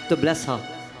decides to bless her.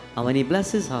 And when he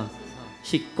blesses her,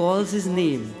 she calls his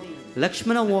name.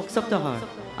 Lakshmana walks up to her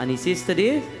and he says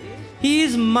today, he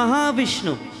is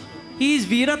Mahavishnu. He is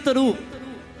Viratarup.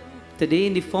 Today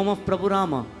in the form of Prabhu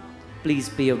Rama, please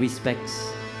pay your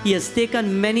respects. He has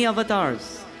taken many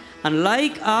avatars. And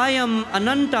like I am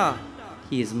Ananta,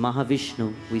 he is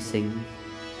Mahavishnu, we sing.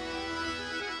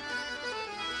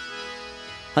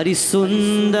 Hari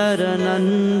Sundara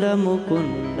Nanda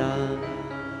Mukunda,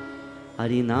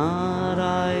 Hari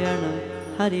Narayana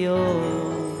Hari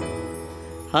Om,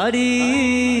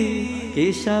 Hari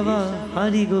Keshava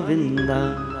Hari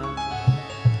Govinda,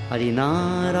 Hari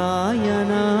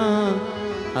Narayana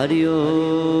Hari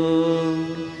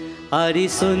Om, Hari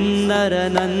Sundara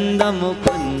Nanda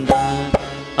Mukunda,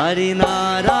 Hari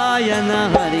Narayana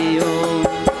Hari Om,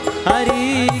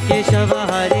 Hari Keshava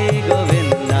Hari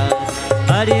Govinda,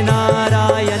 Hari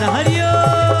Narayana Hari Om.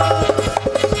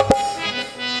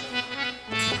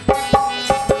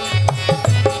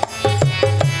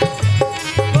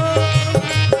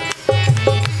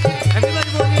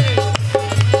 Everybody boliye.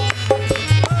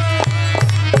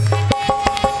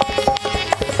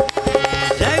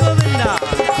 Jai Govinda.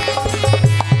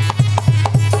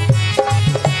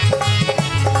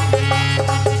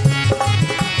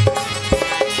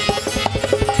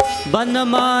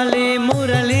 बनमाले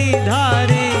मुरली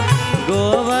धारे,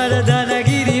 गोवर्धन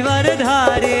गिरिवर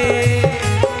धारे,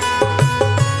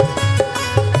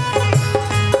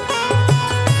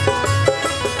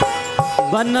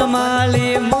 बनमाले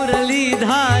मुरली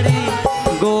धारे,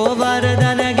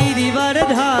 गोवर्धन गिरिवर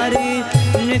धारे,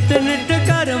 नित नित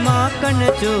कर्मा कन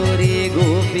चोरे,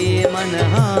 गोपी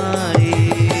मनहारे,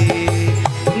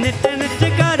 नित नित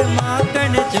कर्मा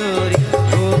कन चोरे,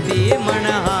 गोपी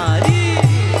मनहारी.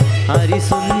 Hari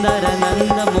Sundara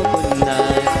Nanda Mukunda,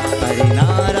 Hari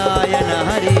Narayana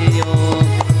Hari Om,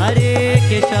 Hare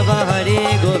Keshava Hare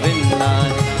Govinda,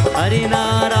 Hari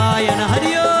Narayana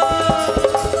Hari Om.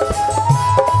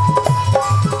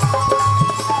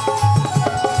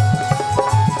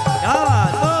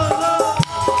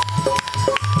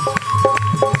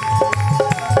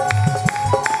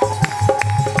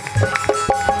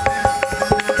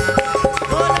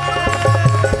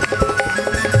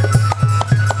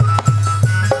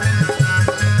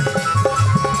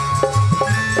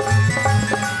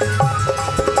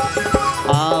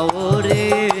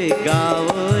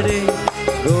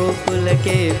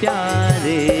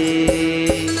 प्यारे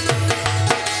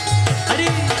हरि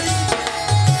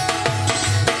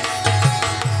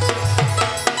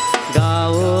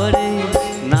गाओ रे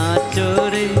नाचो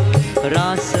रे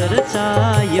रास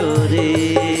रचायो रे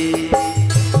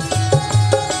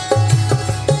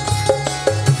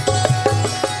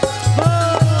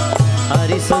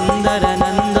हरि सुंदर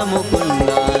नंद मुकुंद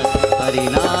हरि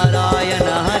नारायण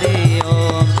हरि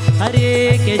ओम हरे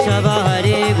केशव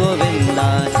हरे Govinda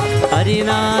Hari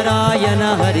Narayana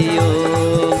Hari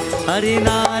Om, Hari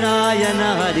Narayana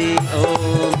Hari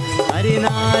Om, Hari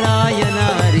Narayana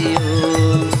Hari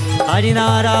Om, Hari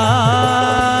Narayana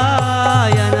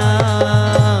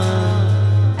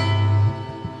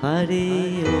Hari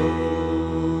Om.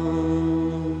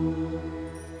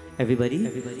 Everybody,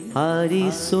 Hari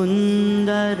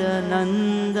Sundara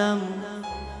Nandam,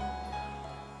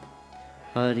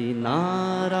 Hari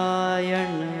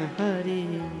Narayana Hari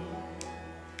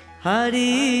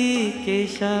Hari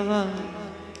Keshava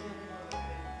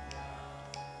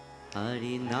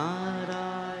Hari Narayana.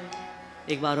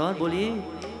 एक बार और बोलिए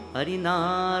हरि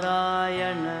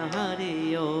नारायण हरि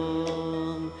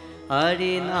ओम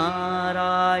हरि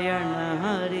नारायण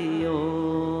हरि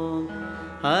ओम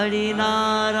हरि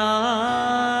नारायण.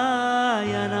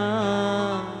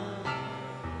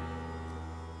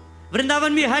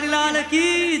 वृंदावन बिहारी लाल की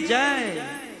जय.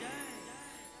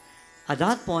 At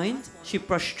that point, she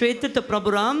prostrated to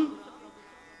Prabhu Ram.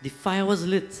 The fire was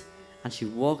lit and she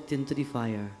walked into the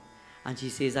fire. And she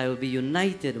says, I will be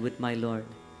united with my Lord.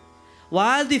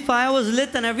 While the fire was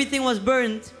lit and everything was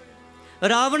burnt,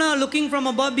 Ravana, looking from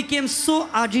above, became so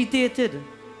agitated.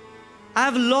 I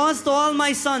have lost all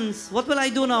my sons. What will I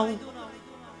do now?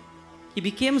 He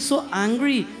became so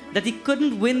angry that he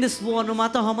couldn't win this war. No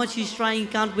matter how much he's trying, he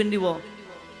can't win the war.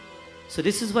 So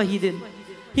this is what he did.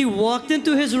 He walked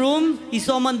into his room, he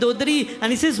saw Mandodari,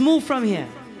 and he says, move from here.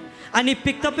 And he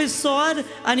picked up his sword,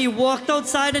 and he walked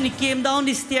outside, and he came down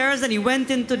the stairs, and he went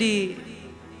into the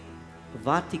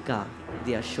Vatika,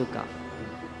 the Ashoka.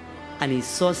 And he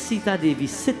saw Sita Devi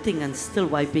sitting and still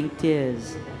wiping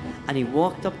tears. And he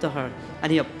walked up to her,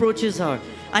 and he approaches her,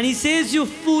 and he says, you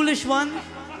foolish one.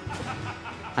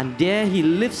 And there he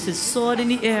lifts his sword in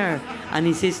the air, and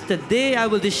he says, today I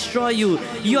will destroy you.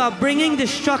 You are bringing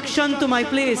destruction to my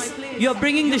place. You are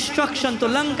bringing destruction to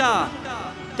Lanka.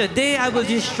 Today I will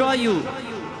destroy you.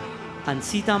 And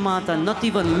Sita Mata, not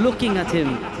even looking at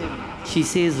him, she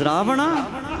says,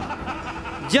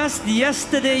 Ravana, just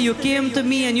yesterday you came to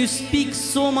me and you speak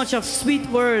so much of sweet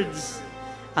words.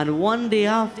 And one day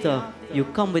after, you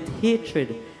come with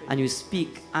hatred and you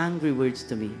speak angry words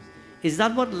to me. Is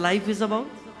that what life is about?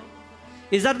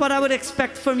 Is that what I would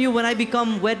expect from you when I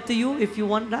become wed to you, if you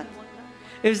want that?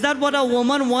 Is that what a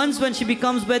woman wants when she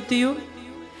becomes wed to you?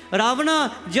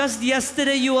 Ravana, just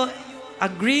yesterday you were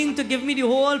agreeing to give me the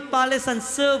whole palace and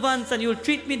servants and you'll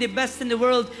treat me the best in the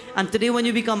world. And today when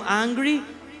you become angry,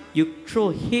 you throw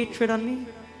hatred on me?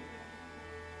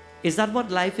 Is that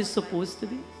what life is supposed to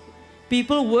be?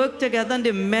 People work together and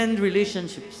they mend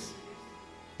relationships.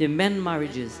 They mend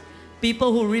marriages.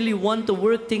 People who really want to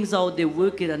work things out, they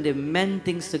work it and they mend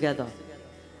things together.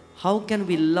 How can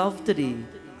we love today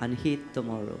and hate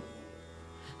tomorrow?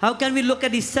 How can we look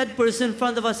at the sad person in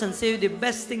front of us and say the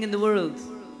best thing in the world?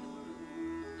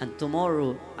 And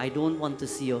tomorrow, I don't want to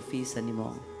see your face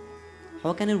anymore.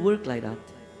 How can it work like that?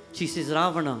 She says,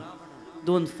 Ravana,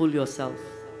 don't fool yourself.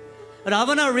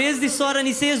 Ravana raised the sword and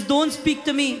he says, don't speak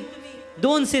to me.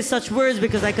 Don't say such words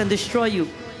because I can destroy you.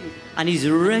 And he's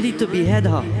ready to behead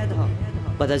her.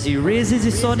 But as he raises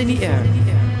his sword in the air,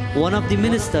 one of the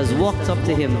ministers walks up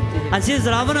to him and says,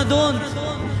 Ravana, don't.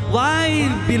 Why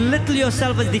belittle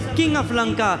yourself as the king of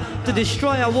Lanka to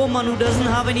destroy a woman who doesn't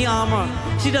have any armor?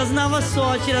 She doesn't have a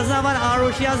sword, she doesn't have an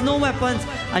arrow, she has no weapons,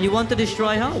 and you want to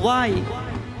destroy her? Why?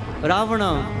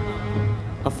 Ravana,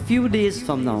 a few days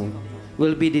from now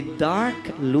will be the dark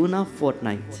lunar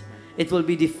fortnight. It will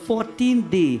be the 14th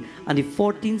day and the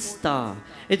 14th star.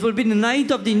 It will be the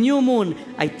night of the new moon.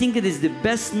 I think it is the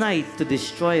best night to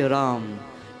destroy Ram.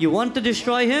 You want to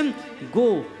destroy him?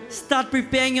 Go. Start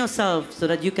preparing yourself so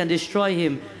that you can destroy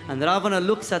him. And Ravana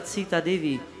looks at Sita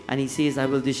Devi and he says, I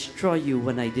will destroy you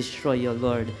when I destroy your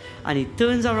Lord. And he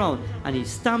turns around and he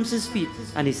stamps his feet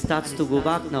and he starts to go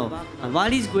back now. And while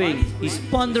he's going, he's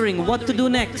pondering what to do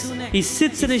next. He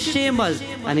sits in his chambers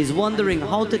and he's wondering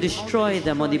how to destroy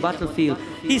them on the battlefield.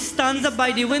 He stands up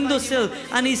by the windowsill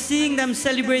and he's seeing them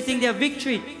celebrating their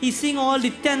victory. He's seeing all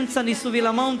the tents on the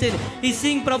Suvila mountain. He's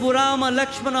seeing Prabhu Rama,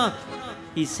 Lakshmana.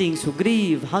 He's seeing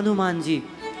Sugriv, Hanumanji.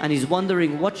 And he's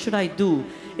wondering, what should I do?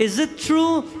 Is it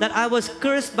true that I was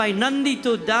cursed by Nandi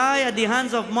to die at the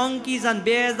hands of monkeys and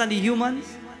bears and the humans?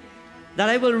 That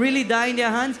I will really die in their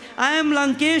hands? I am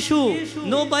Lankeshu.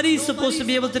 Nobody is supposed to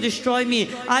be able to destroy me.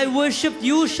 I worshipped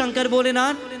you, Shankar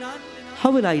Bholenath.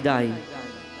 How will I die?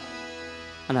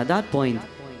 And at that point,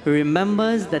 he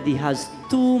remembers that he has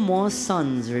 2 more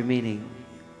sons remaining.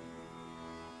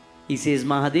 He says,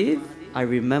 Mahadev, I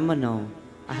remember now.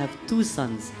 I have 2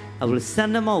 sons. I will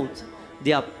send them out.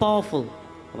 They are powerful.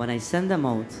 When I send them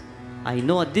out, I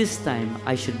know at this time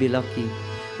I should be lucky.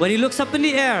 When he looks up in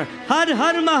the air, Har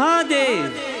Har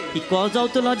Mahadev, he calls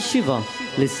out to Lord Shiva.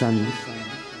 Listen.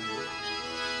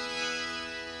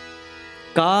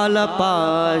 Kala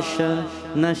Pasha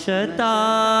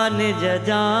Nashata Nija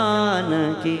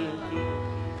Janaki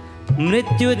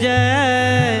Mrityu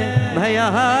Jai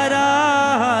Bhayahara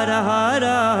Hara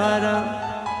Hara Hara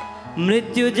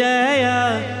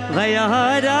Mrityujaya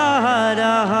Vayahara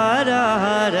Hara Hara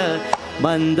Hara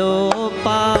Bando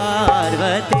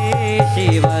Parvati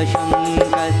Shiva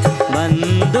Shankar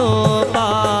Bando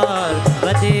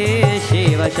Parvati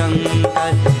Shiva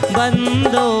Shankar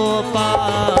Bando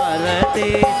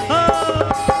Parvati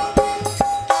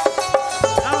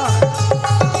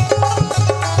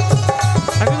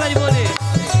Everybody bole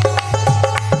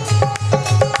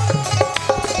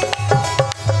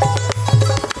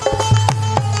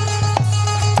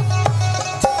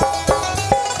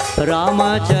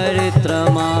रामचरित्र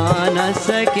मानस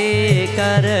के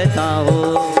करता हो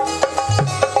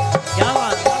क्या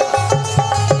बात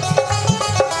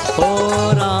हो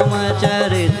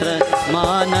रामचरित्र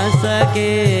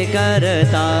के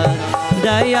करता,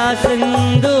 दया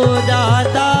सिंधु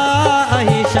दाता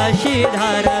अहि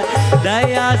शशिधर,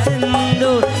 दया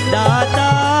सिंधु दाता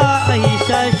अहि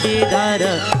शशिधर,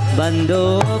 बंदो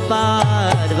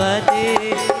पार्वती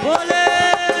बोले।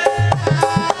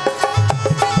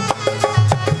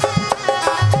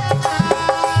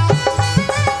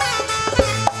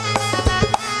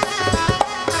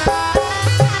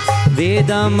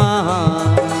 वेद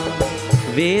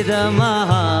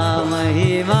महा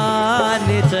महिमा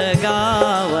निच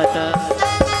गावत,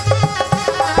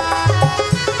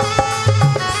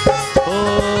 ओ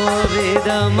वेद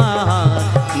महा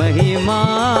महिमा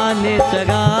निच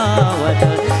गावत,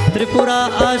 त्रिपुरा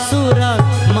असुर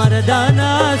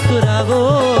मर्दना सुर वो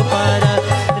पर,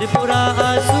 त्रिपुरा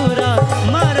असुर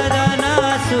मर्दना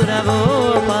सुर वो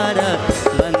पर,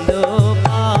 बंदो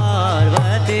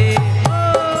पार्वती।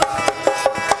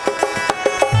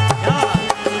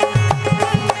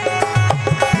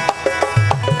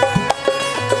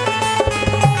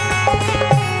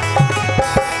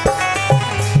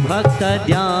 भक्त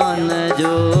ध्यान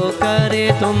जो करे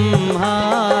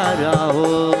तुम्हारा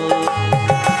हो,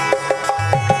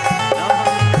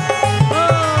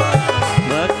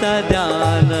 भक्त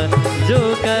ध्यान जो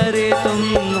करे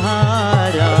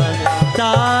तुम्हारा,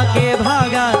 ताके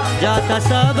भागा जाता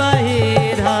सब ही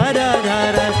धर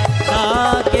धर,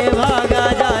 ताके भागा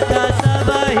जाता सब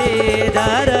ही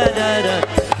धर धर,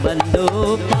 बंदो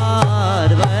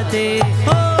पार्वती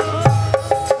हो।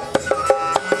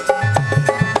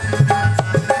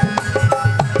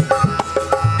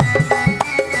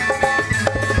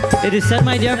 It is said,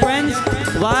 my dear friends,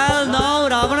 while now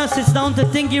Ravana sits down to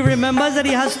think, he remembers that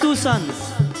he has two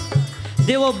sons.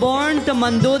 They were born to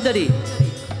Mandodari.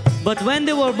 But when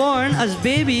they were born as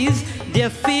babies, their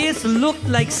face looked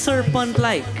like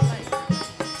serpent-like.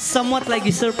 Somewhat like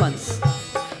the serpents.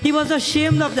 He was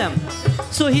ashamed of them.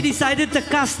 So he decided to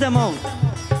cast them out.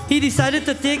 He decided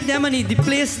to take them and he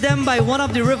placed them by one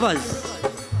of the rivers.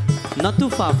 Not too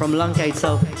far from Lanka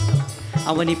itself.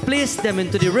 And when he placed them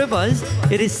into the rivers,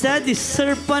 it is said the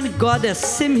serpent goddess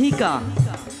Simhika,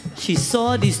 she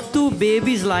saw these two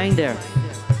babies lying there.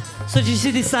 So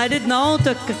she decided now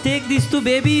to take these two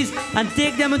babies and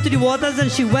take them into the waters,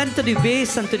 and she went to the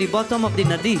base and to the bottom of the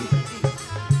Nadi.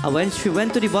 And when she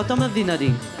went to the bottom of the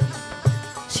Nadi,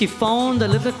 she found a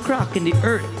little crack in the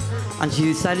earth, and she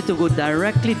decided to go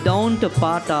directly down to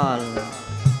Patal.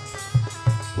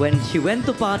 When she went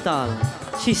to Patal,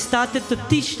 she started to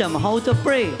teach them how to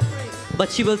pray.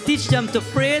 But she will teach them to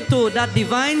pray to that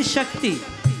divine Shakti,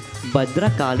 Bhadra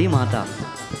Kali Mata.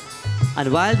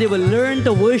 And while they will learn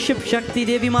to worship Shakti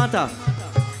Devi Mata,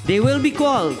 they will be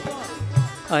called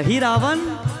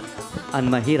Ahiravan and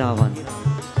Mahiravan.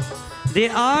 They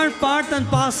are part and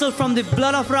parcel from the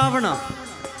blood of Ravana,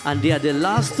 and they are the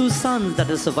last two sons that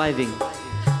are surviving.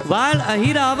 While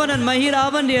Ahiravan and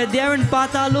Mahiravan, they are there in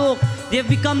Patalok. They have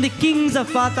become the kings of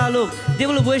Patalok. They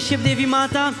will worship Devi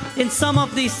Mata in some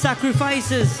of the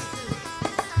sacrifices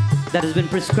that has been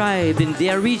prescribed in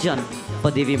their region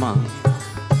for Devi Ma.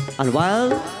 And while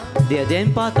they are there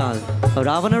in Patal,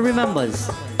 Ravana remembers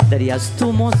that he has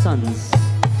two more sons.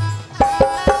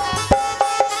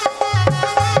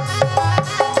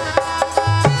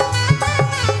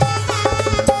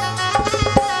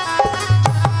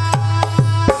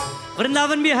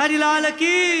 Vrindavan Bihari Lal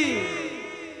ki.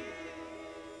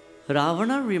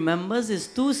 Ravana remembers his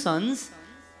two sons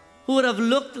who would have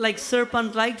looked like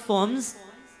serpent-like forms.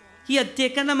 He had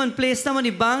taken them and placed them on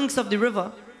the banks of the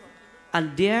river.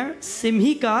 And there,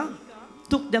 Simhika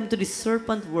took them to the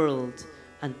serpent world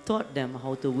and taught them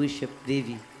how to worship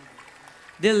Devi.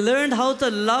 They learned how to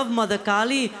love Mother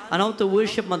Kali and how to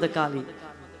worship Mother Kali.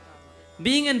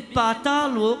 Being in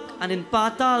Patalok and in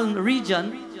Patal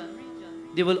region,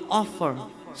 they will offer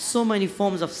so many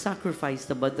forms of sacrifice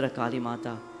to Bhadra Kali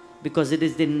Mata, because it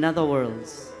is the nether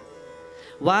worlds.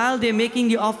 While they're making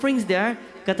the offerings there,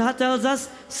 Katha tells us,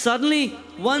 suddenly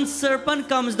one serpent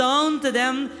comes down to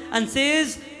them and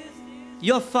says,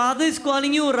 your father is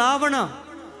calling you Ravana.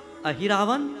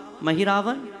 Ahiravan,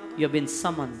 Mahiravan, you have been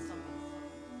summoned.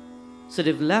 So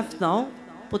they've left now,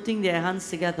 putting their hands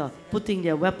together, putting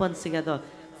their weapons together.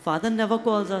 Father never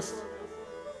calls us.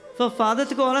 For Father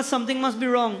to call us, something must be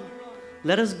wrong.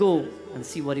 Let us go and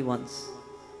see what he wants.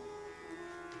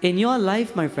 In your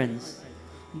life, my friends,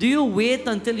 do you wait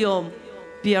until your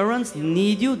parents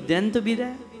need you then to be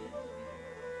there?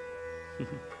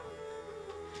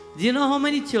 Do you know how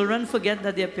many children forget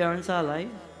that their parents are alive?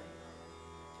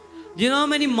 Do you know how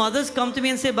many mothers come to me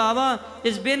and say, Baba,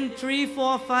 it's been 3,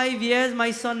 4, 5 years,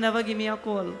 my son never give me a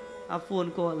call, a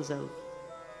phone call.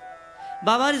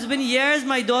 Baba, it's been years,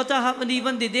 my daughter haven't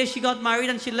even, the day she got married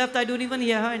and she left, I don't even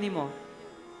hear her anymore.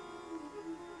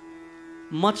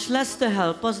 Much less to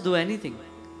help us do anything.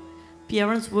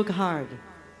 Parents work hard.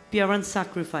 Parents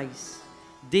sacrifice.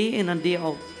 Day in and day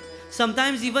out.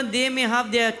 Sometimes even they may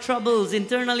have their troubles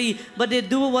internally, but they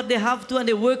do what they have to and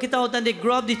they work it out and they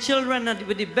grow up the children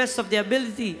with the best of their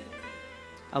ability.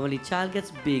 And when the child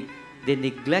gets big, they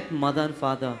neglect mother and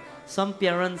father. Some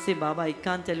parents say, Baba, I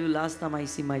can't tell you last time I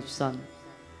see my son.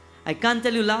 I can't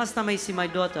tell you last time I see my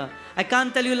daughter. I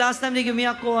can't tell you last time they give me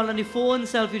a call on the phone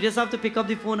itself. You just have to pick up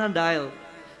the phone and dial.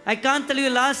 I can't tell you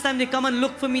last time they come and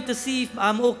look for me to see if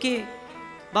I'm okay.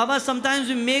 Baba, sometimes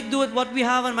we make do with what we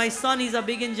have, and my son, he's a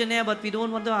big engineer, but we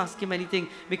don't want to ask him anything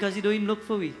because he don't even look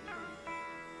for me.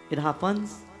 It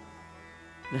happens.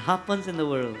 It happens in the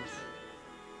world.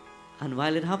 And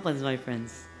while it happens, my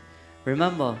friends,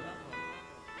 remember,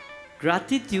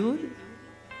 gratitude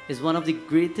is one of the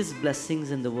greatest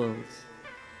blessings in the world.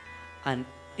 And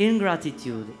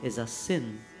ingratitude is a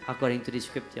sin, according to the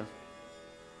scripture.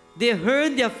 They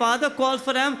heard their father called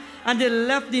for them and they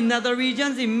left the nether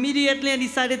regions immediately and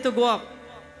decided to go up.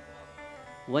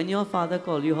 When your father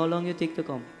called you, how long you take to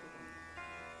come?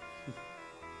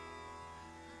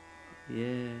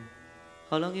 Yeah.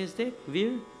 How long you stay?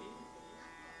 Veer?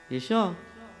 You sure?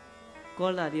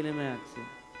 Call daddy, let me ask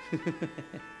you.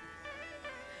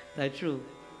 That's true.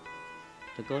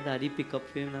 To go daddy pick up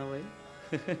him now, eh?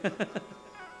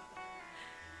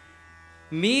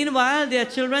 Meanwhile, their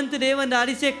children today, when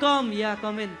daddy say, come, yeah,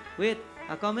 come in. Wait,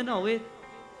 I come in now, wait.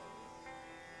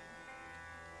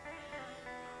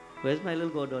 Where's my little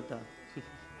goddaughter?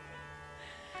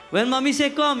 When mommy say,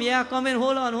 come, yeah, come in,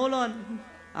 hold on.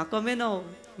 I come in now.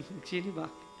 She's back.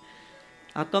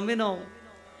 I come in now.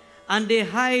 And they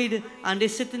hide, and they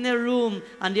sit in their room,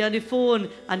 and they're on the phone,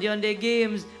 and they're on their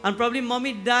games, and probably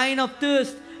mommy dying of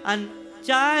thirst. And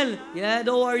child, yeah,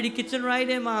 don't worry, the kitchen right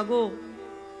there, ma, go.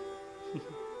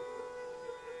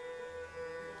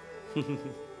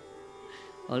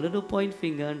 All of the point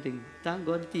finger and thing. Thank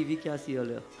God TV can't see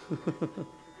all of.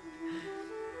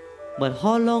 But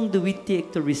how long do we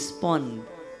take to respond?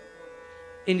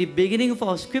 In the beginning of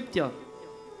our scripture,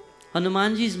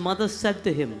 Hanumanji's mother said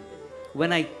to him,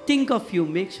 when I think of you,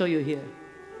 make sure you're here.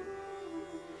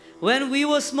 When we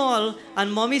were small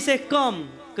and mommy said, come,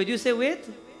 could you say, wait?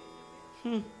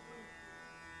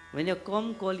 When you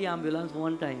come, call the ambulance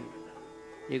one time.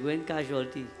 You're going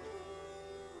casualty.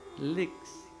 Licks.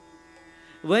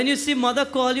 When you see mother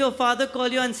call you or father call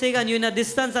you and say, and you're in a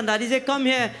distance and daddy say, come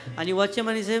here. And you watch him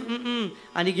and he say,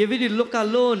 and he give you the look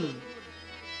alone.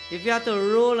 If you have to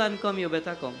roll and come, you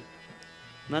better come.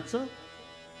 Not so?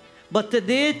 But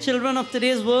today, children of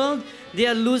today's world, they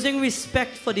are losing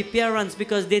respect for the parents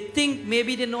because they think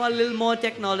maybe they know a little more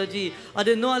technology, or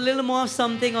they know a little more of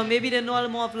something, or maybe they know a little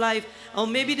more of life, or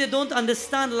maybe they don't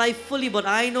understand life fully, but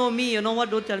I know me. You know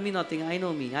what? Don't tell me nothing. I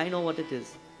know me. I know what it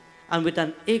is. And with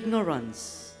an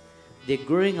ignorance, they're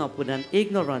growing up with an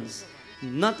ignorance,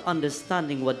 not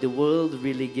understanding what the world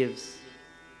really gives.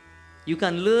 You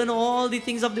can learn all the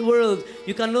things of the world.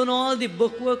 You can learn all the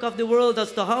bookwork of the world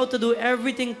as to how to do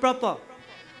everything proper.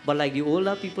 But like the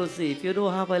older people say, if you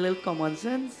don't have a little common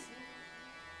sense,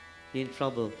 you're in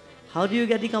trouble. How do you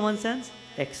get the common sense?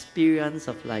 Experience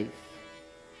of life.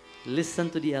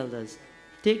 Listen to the elders.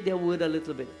 Take their word a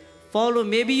little bit. Follow.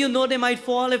 Maybe you know they might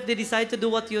fall if they decide to do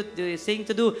what you're saying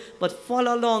to do, but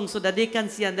follow along so that they can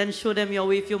see and then show them your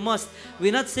way if you must.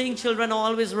 We're not saying children are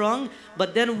always wrong,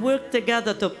 but then work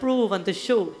together to prove and to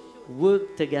show.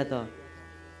 Work together.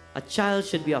 A child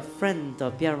should be a friend to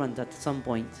a parent at some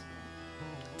point.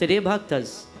 Today,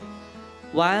 Bhaktas,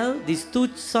 while these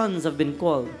two sons have been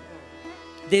called,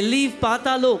 they leave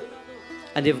Patalok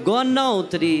and they've gone now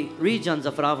to the regions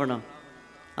of Ravana.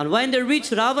 And when they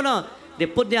reach Ravana, they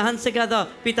put their hands together.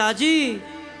 Pitaji,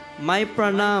 my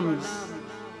pranams.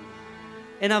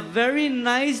 In a very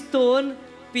nice tone,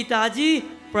 Pitaji,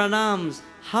 pranams.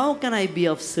 How can I be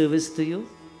of service to you?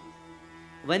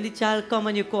 When the child come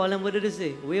and you call him, what did he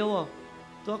say? Where are?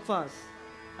 Talk fast.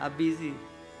 I'm busy.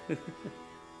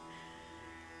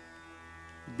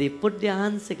 They put their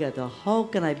hands together. How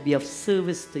can I be of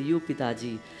service to you,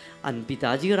 Pitaji? And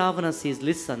Pitaji Ravana says,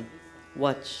 listen,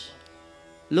 watch.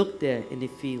 Look there in the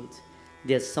field.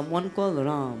 There's someone called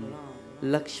Ram,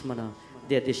 Lakshmana.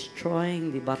 They're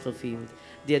destroying the battlefield.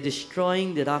 They're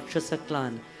destroying the Rakshasa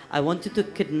clan. I want you to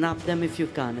kidnap them if you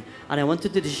can. And I want you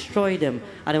to destroy them.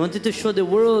 And I want you to show the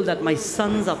world that my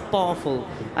sons are powerful.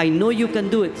 I know you can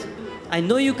do it. I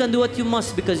know you can do what you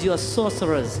must because you are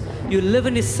sorcerers. You live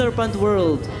in the serpent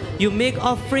world. You make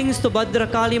offerings to Bhadra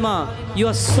Kalima. You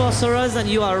are sorcerers and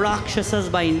you are Rakshasas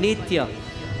by nature.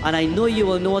 and I know you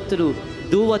will know what to do.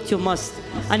 Do what you must.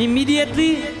 And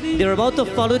immediately, they're about to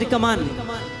follow the command.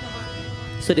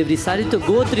 So they've decided to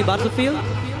go to the battlefield.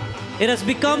 It has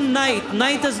become night.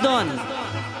 Night has dawned.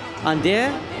 And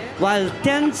there, while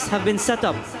tents have been set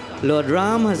up, Lord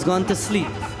Ram has gone to sleep.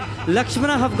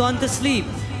 Lakshmana have gone to sleep.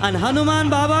 And Hanuman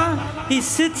Baba, he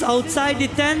sits outside the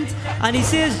tent and he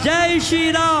says, Jai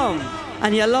Shri Ram.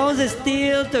 And he allows his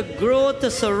tail to grow to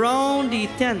surround the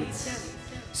tent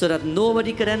so that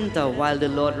nobody could enter while the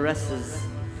Lord rests.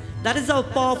 That is how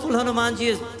powerful Hanumanji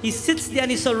is. He sits there and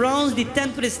he surrounds the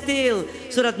tent with his tail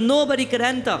so that nobody could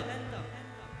enter.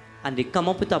 And they come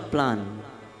up with a plan.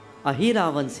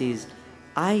 Ahiravan says,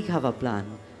 I have a plan.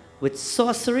 With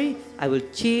sorcery, I will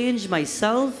change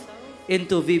myself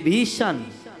into Vibhishan.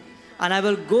 And I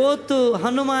will go to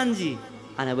Hanumanji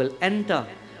and I will enter.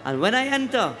 And when I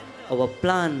enter, our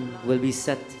plan will be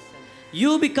set.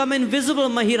 You become invisible,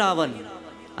 Mahiravan,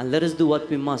 and let us do what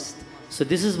we must. So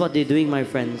this is what they're doing, my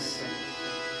friends.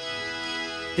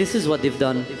 This is what they've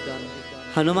done.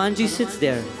 Hanumanji sits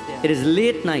there. It is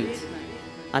late night.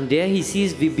 And there he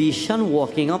sees Vibhishan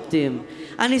walking up to him.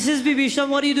 And he says, Vibhishan,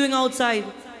 what are you doing outside?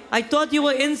 I thought you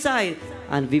were inside.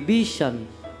 And Vibhishan,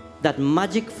 that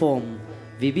magic form,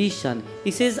 Vibhishan,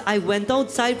 he says, I went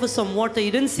outside for some water.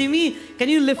 You didn't see me? Can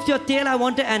you lift your tail? I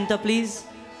want to enter, please.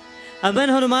 And when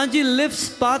Hanumanji lifts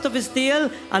part of his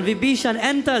tail and Vibhishan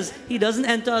enters, he doesn't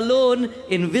enter alone,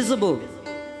 invisible.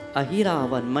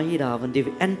 Ahiravan, Mahiravan,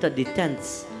 they've entered the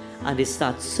tents and they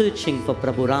start searching for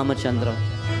Prabhu Ramachandra.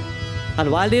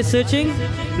 And while they're searching,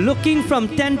 looking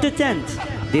from tent to tent,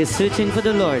 they're searching for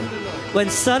the Lord. When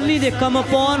suddenly they come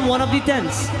upon one of the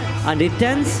tents, and the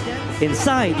tents,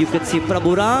 inside you could see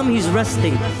Prabhu Ram, he's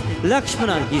resting.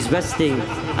 Lakshmana, he's resting.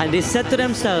 And they said to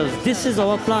themselves, this is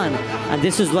our plan, and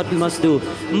this is what we must do.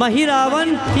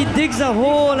 Mahiravan, he digs a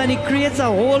hole and he creates a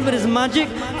hole with his magic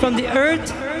from the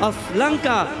earth of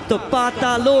Lanka to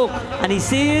Patalok. And he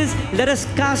says, let us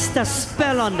cast a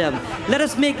spell on them. Let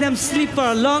us make them sleep for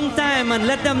a long time and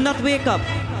let them not wake up.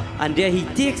 And there he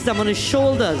takes them on his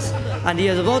shoulders and he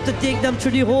is about to take them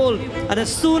through the hole. And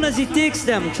as soon as he takes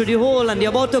them through the hole and they're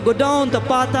about to go down to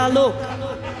Patalok,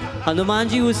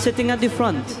 Hanumanji, who is sitting at the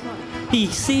front, he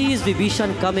sees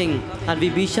Vibhishan coming, and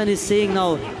Vibhishan is saying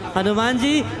now,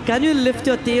 Hanumanji, can you lift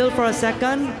your tail for a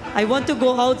second? I want to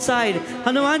go outside.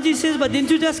 Hanumanji says, but didn't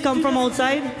you just come from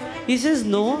outside? He says,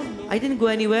 no, I didn't go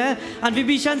anywhere. And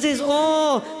Vibhishan says,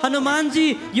 oh,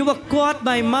 Hanumanji, you were caught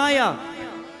by Maya.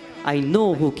 I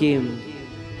know who came.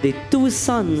 The two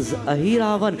sons,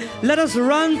 Ahiravan. Let us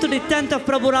run to the tent of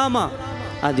Prabhu Rama.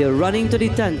 And they're running to the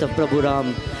tent of Prabhu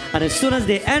Ram. And as soon as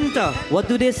they enter, what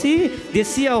do they see? They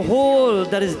see a hole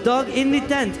that is dug in the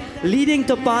tent, leading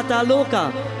to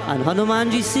Pataloka. And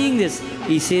Hanumanji, seeing this,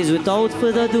 he says, without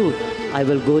further ado, I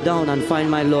will go down and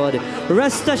find my Lord.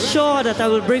 Rest assured that I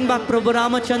will bring back Prabhu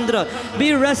Ramachandra.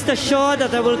 Be rest assured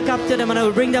that I will capture them and I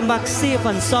will bring them back safe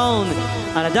and sound.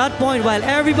 And at that point, while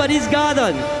everybody's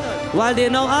gathered, while they're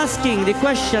now asking the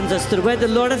questions as to where the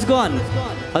Lord has gone,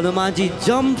 Hanumanji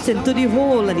jumps into the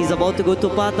hole and he's about to go to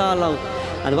Patala.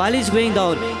 And while he's going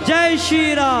down, Jai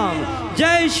Shri Ram,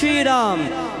 Jai Shri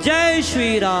Ram, Jai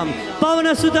Shri Ram,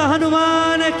 Pavana Sutta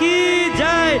Hanuman ki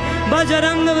Jai,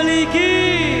 Bajrangabali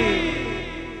ki.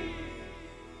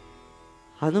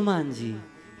 Hanumanji,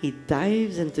 he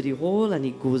dives into the hole and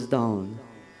he goes down.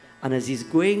 And as he's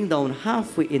going down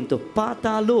halfway into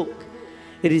Patalok,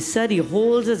 it is said he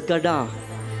holds his gada,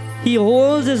 he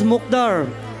holds his mukdar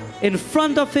in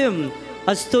front of him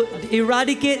as to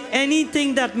eradicate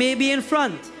anything that may be in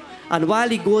front. And while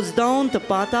he goes down to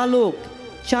Patalok,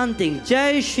 chanting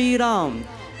Jai Shri Ram,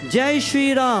 Jai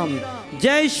Shri Ram,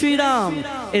 Jai Shri Ram,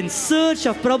 in search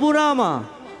of Prabhu Rama,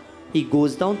 he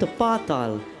goes down to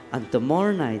Patal. And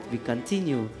tomorrow night we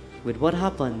continue with what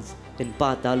happens in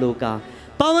Pataloka.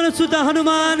 Pavana Sutta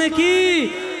Hanuman ki,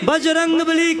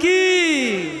 Bajrangabali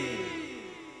ki.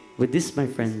 With this, my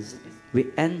friends,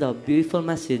 we end our beautiful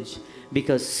message,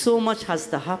 because so much has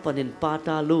to happen in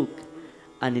Patalok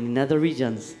and in other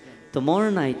regions. Tomorrow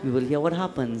night we will hear what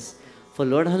happens for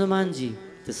Lord Hanumanji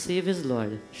to save his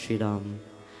Lord Shri Ram.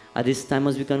 At this time,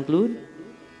 as we conclude,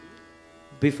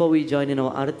 before we join in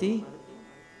our arati,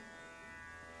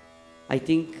 I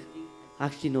think,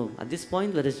 actually no, at this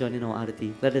point let us join in our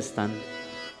arati. Let us stand.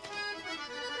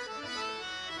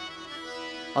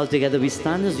 All together we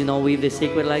stand as we now wave the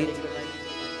sacred light.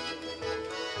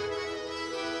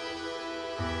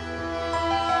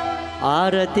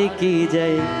 आरती की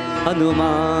जय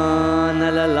हनुमान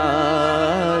लला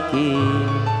की,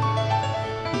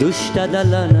 दुष्ट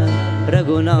दलन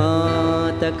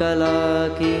रघुनाथ कला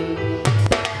की।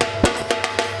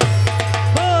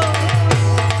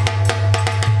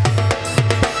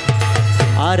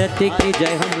 आरती की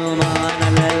जय हनुमान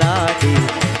लला की,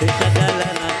 कृष्ण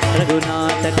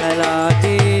रघुनाथ कला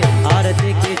की।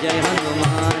 आरती की जय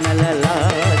हनुमान लला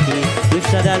की,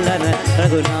 कृष्ण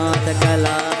रघुनाथ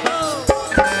कला।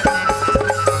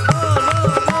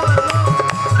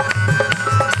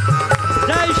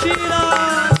 जय श्री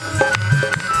राम।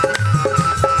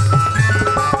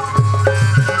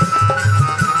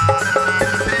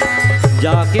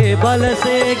 जाके बल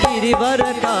से गिरिवर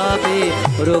कापे,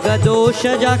 रोग दोष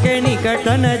जाके निकट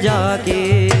न जाके।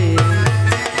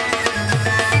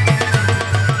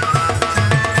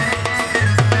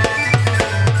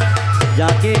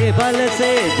 जाके बल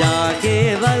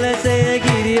से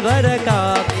गिरिवर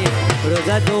कापे, रोग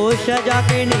दोष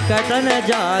जाके निकट न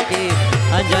जाके।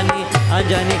 अंजनी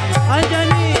अंजनी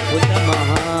अंजनी उत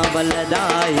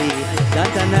महाबलदाई,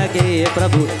 दतन के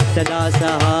प्रभु सदा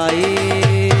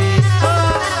सहाई।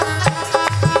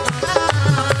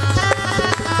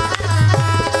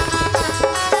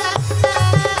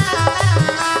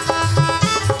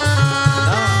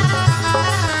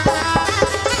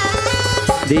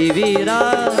 देवीरा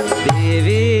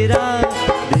देवीरा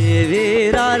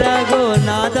देवीरा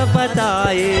रघुनाथ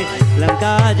पताए,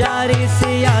 लंका जारी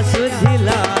सिया सुधि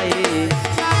लाए।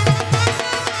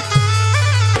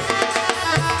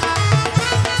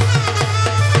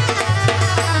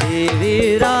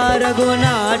 देवीरा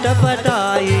रघुनाथ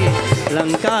पताए,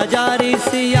 लंका जारी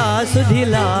सिया सुधि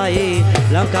लाए।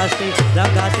 लंका से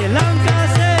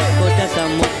कोट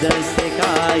समुद्र से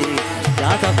काई,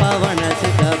 जात पवन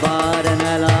सित बार न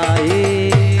लाई।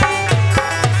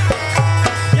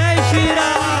 जय श्री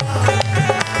राम।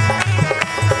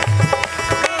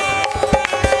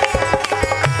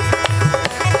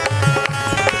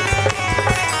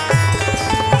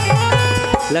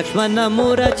 लक्ष्मण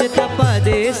मूरचित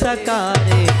पदे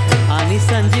सकारे, आनि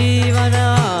संजीवन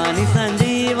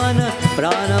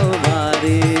प्राण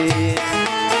उबारे।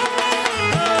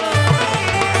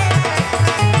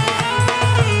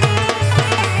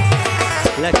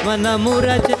 लक्ष्मण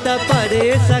मूरचित पदे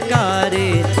सकारे,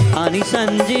 आनि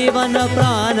संजीवन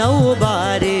प्राण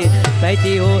उबारे।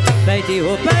 पैती हो पैती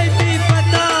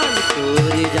पताल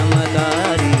सूर्य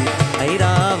जमकारी, ऐ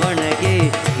रावण के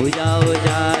भुजा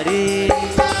उजारी।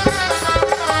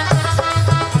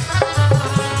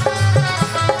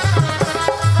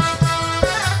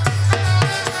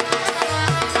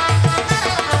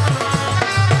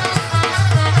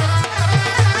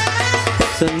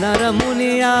 सुनर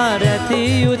मुनि आरती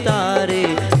उतारे,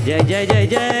 जय जय जय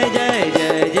जय जय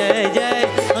जय जय जय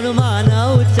हनुमान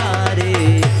उचारे।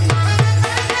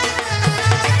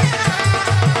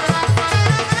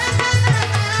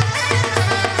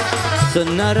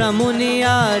 सुनर मुनि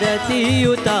आरती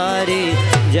उतारे,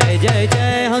 जय जय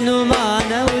जय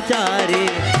हनुमान उचारे।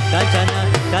 कंचन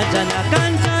कंचन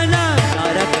कंचन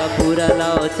तारक पुर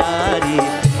लौचारी,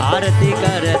 आरती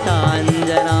करता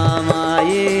अंजना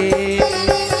माये।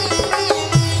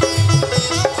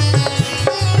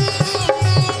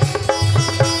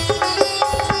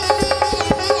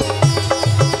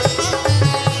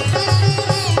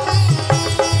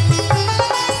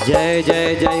 जय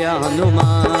जय जय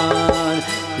हनुमान,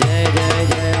 जय जय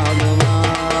जय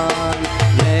हनुमान,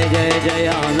 जय जय जय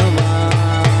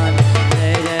हनुमान,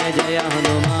 जय जय जय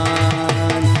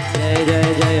हनुमान, जय जय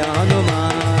जय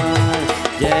हनुमान,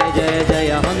 जय जय जय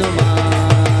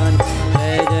हनुमान,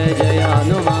 जय जय जय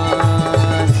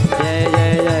हनुमान, जय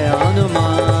जय जय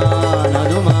हनुमान।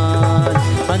 हनुमान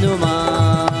हनुमान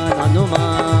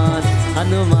हनुमान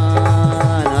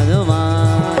हनुमान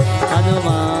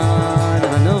हनुमान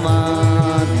हनुमान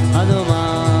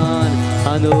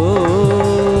हनुमान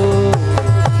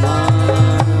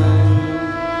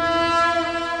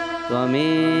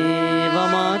त्वमेव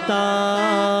माता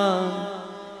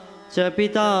च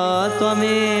पिता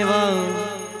त्वमेव,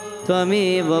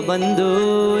 त्वमेव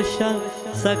बन्धुश्च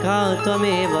सखा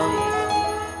त्वमेव।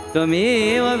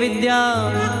 त्वमेव विद्या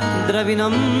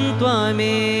द्रविणं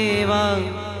त्वमेव,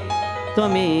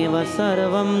 त्वमेव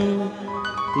सर्वं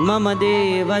मम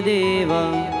देव देव।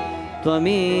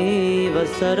 त्वमेव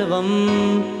सर्वं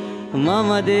मम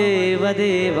देव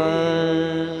देव।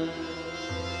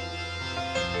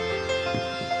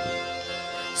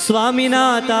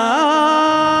 स्वामिनाथा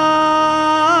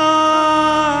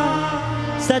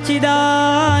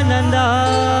सच्चिदानंदा,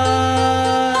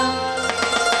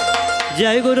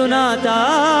 जय गुरुनाथा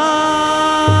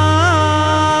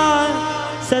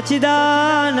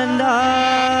सच्चिदानंदा।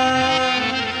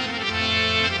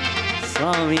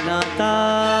 स्वामिनाथा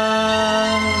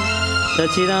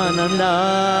सच्चिदानंदा,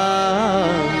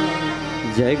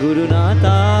 जय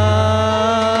Gurunatha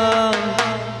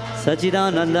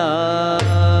Sachchidananda.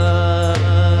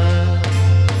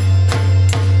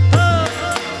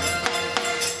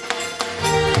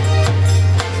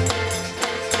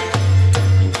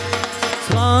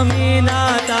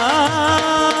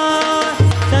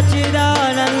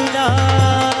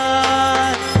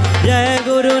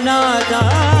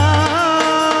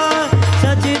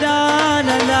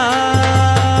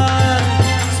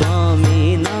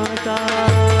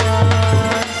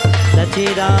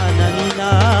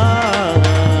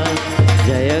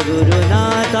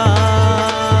 Gurunata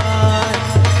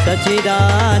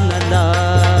Sachidananda.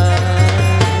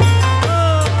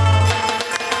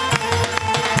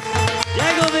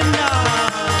 Jai Govinda.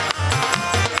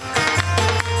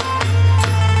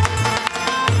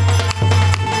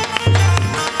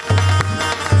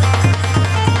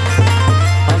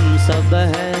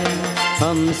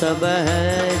 हम सब है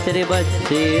तेरे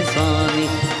बच्चे स्वामी,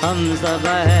 हम सब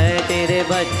है तेरे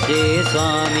बच्चे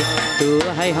स्वामी, तू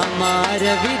है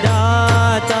हमारा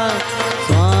विधाता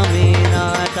स्वामी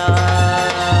नाथा,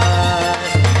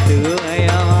 तू है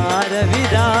हमारा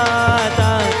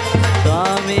विधाता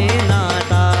स्वामी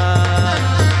नाथा।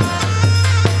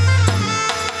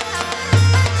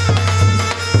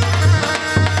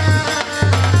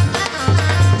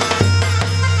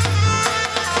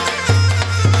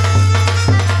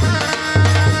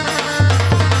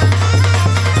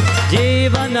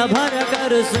 जीवन भर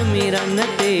कर सुमिरन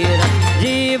तेरा,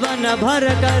 जीवन भर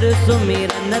कर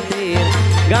सुमिरन तेरा,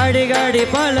 गाड़ी गाड़ी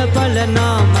पल पल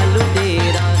नाम लू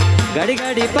तेरा, गाड़ी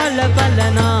गाड़ी पल पल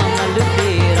नाम लू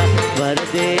तेरा, वर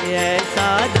दे ऐसा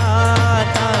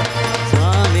दाता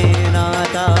स्वामी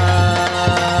नाथा,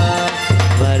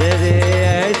 वर दे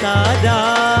ऐसा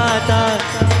दाता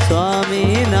स्वामी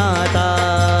नाथा।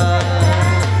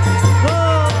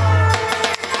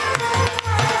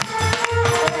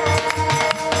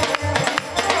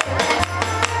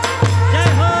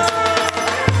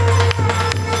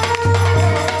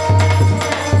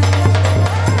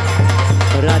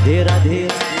 राधे राधे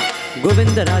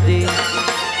गोविंद राधे,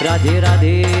 राधे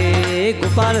राधे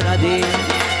गोपाल राधे,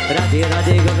 राधे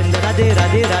राधे गोविंद राधे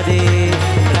राधे राधे,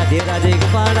 राधे राधे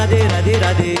गोपाल राधे राधे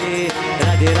राधे,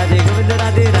 राधे राधे गोविंद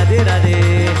राधे राधे राधे,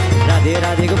 राधे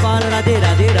राधे गोपाल राधे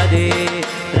राधे राधे,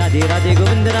 राधे राधे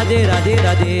गोविंद राधे राधे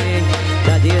राधे,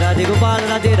 राधे राधे गोपाल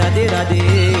राधे राधे राधे,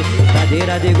 राधे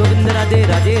राधे गोविंद राधे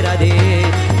राधे राधे,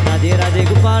 राधे राधे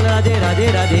गोपाल राधे राधे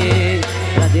राधे,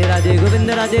 राधे राधे गोविंद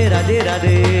राधे राधे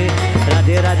राधे,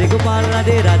 राधे राधे गोपाल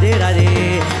राधे राधे राधे।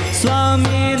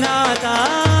 स्वामी नाथा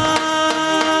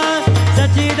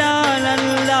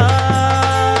सच्चिदानंदा,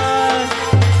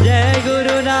 जय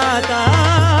गुरुनाथा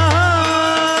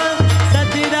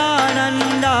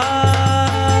सच्चिदानंदा,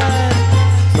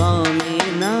 स्वामी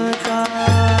नाथा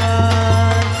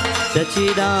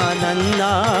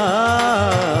सच्चिदानंदा,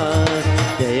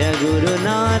 जय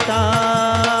गुरुनाथा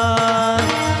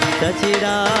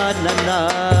सच्चिदानंदा।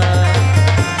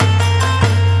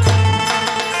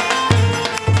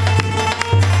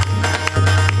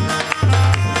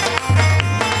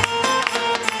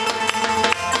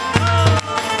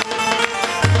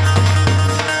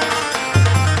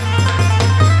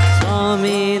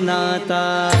 स्वामी नाथा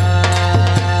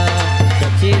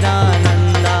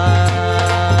सच्चिदानंदा,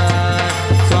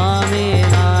 स्वामी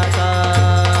नाथा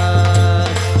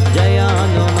जय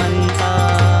हनुमंता,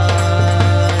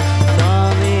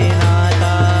 स्वामी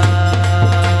नाथा,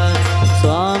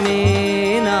 स्वामी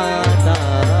नाथा।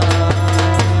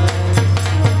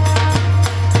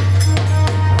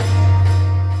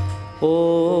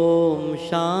 ओम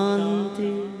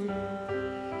शांति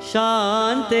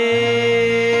शांति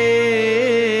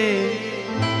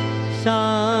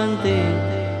शांति,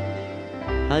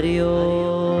 हरि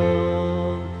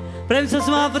ओम। प्रेम से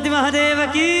समापति महादेव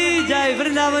की जय,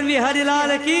 वृंदावन बिहारी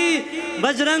लाल की,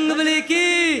 बजरंगबली की,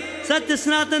 सत्य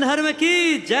सनातन धर्म की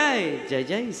जय। जय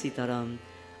जय सीताराम।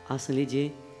 आसन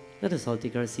लीजिए। Let us all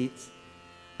take our seats.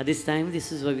 At this time,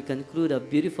 this is where we conclude a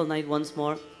beautiful night once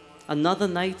more. Another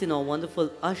night in our wonderful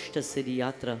Ashta Siddhi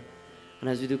Yatra. And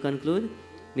as we do conclude,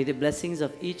 may the blessings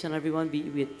of each and everyone be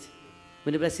with,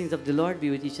 may the blessings of the Lord be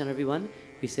with each and everyone.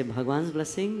 We say Bhagwan's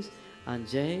blessings and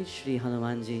Jai Shri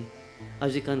Hanumanji.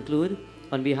 As we conclude,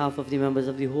 on behalf of the members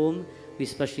of the home, we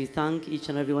especially thank each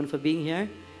and everyone for being here.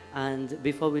 And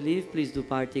before we leave, please do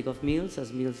partake of meals,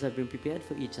 as meals have been prepared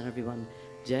for each and everyone.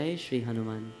 Jai Shri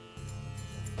Hanuman.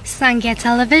 Sankhya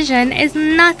Television is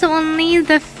not only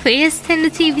the first Hindu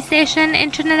TV station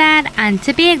in Trinidad and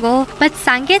Tobago, but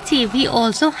Sankhya TV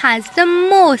also has the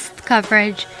most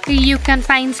coverage. You can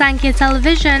find Sankhya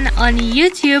Television on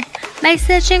YouTube by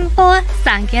searching for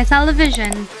Sankhya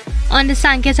Television. On the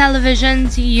Sankhya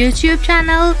Television's YouTube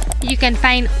channel, you can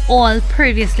find all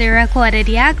previously recorded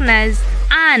yagnas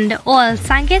and all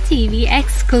Sankhya TV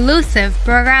exclusive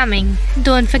programming.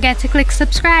 Don't forget to click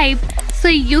subscribe so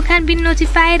you can be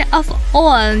notified of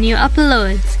all new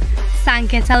uploads.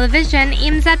 Sankhya Television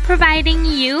aims at providing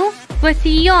you with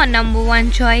your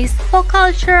 #1 choice for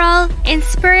cultural,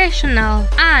 inspirational,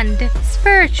 and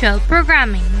spiritual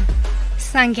programming.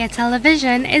 Sankhya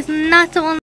Television is not only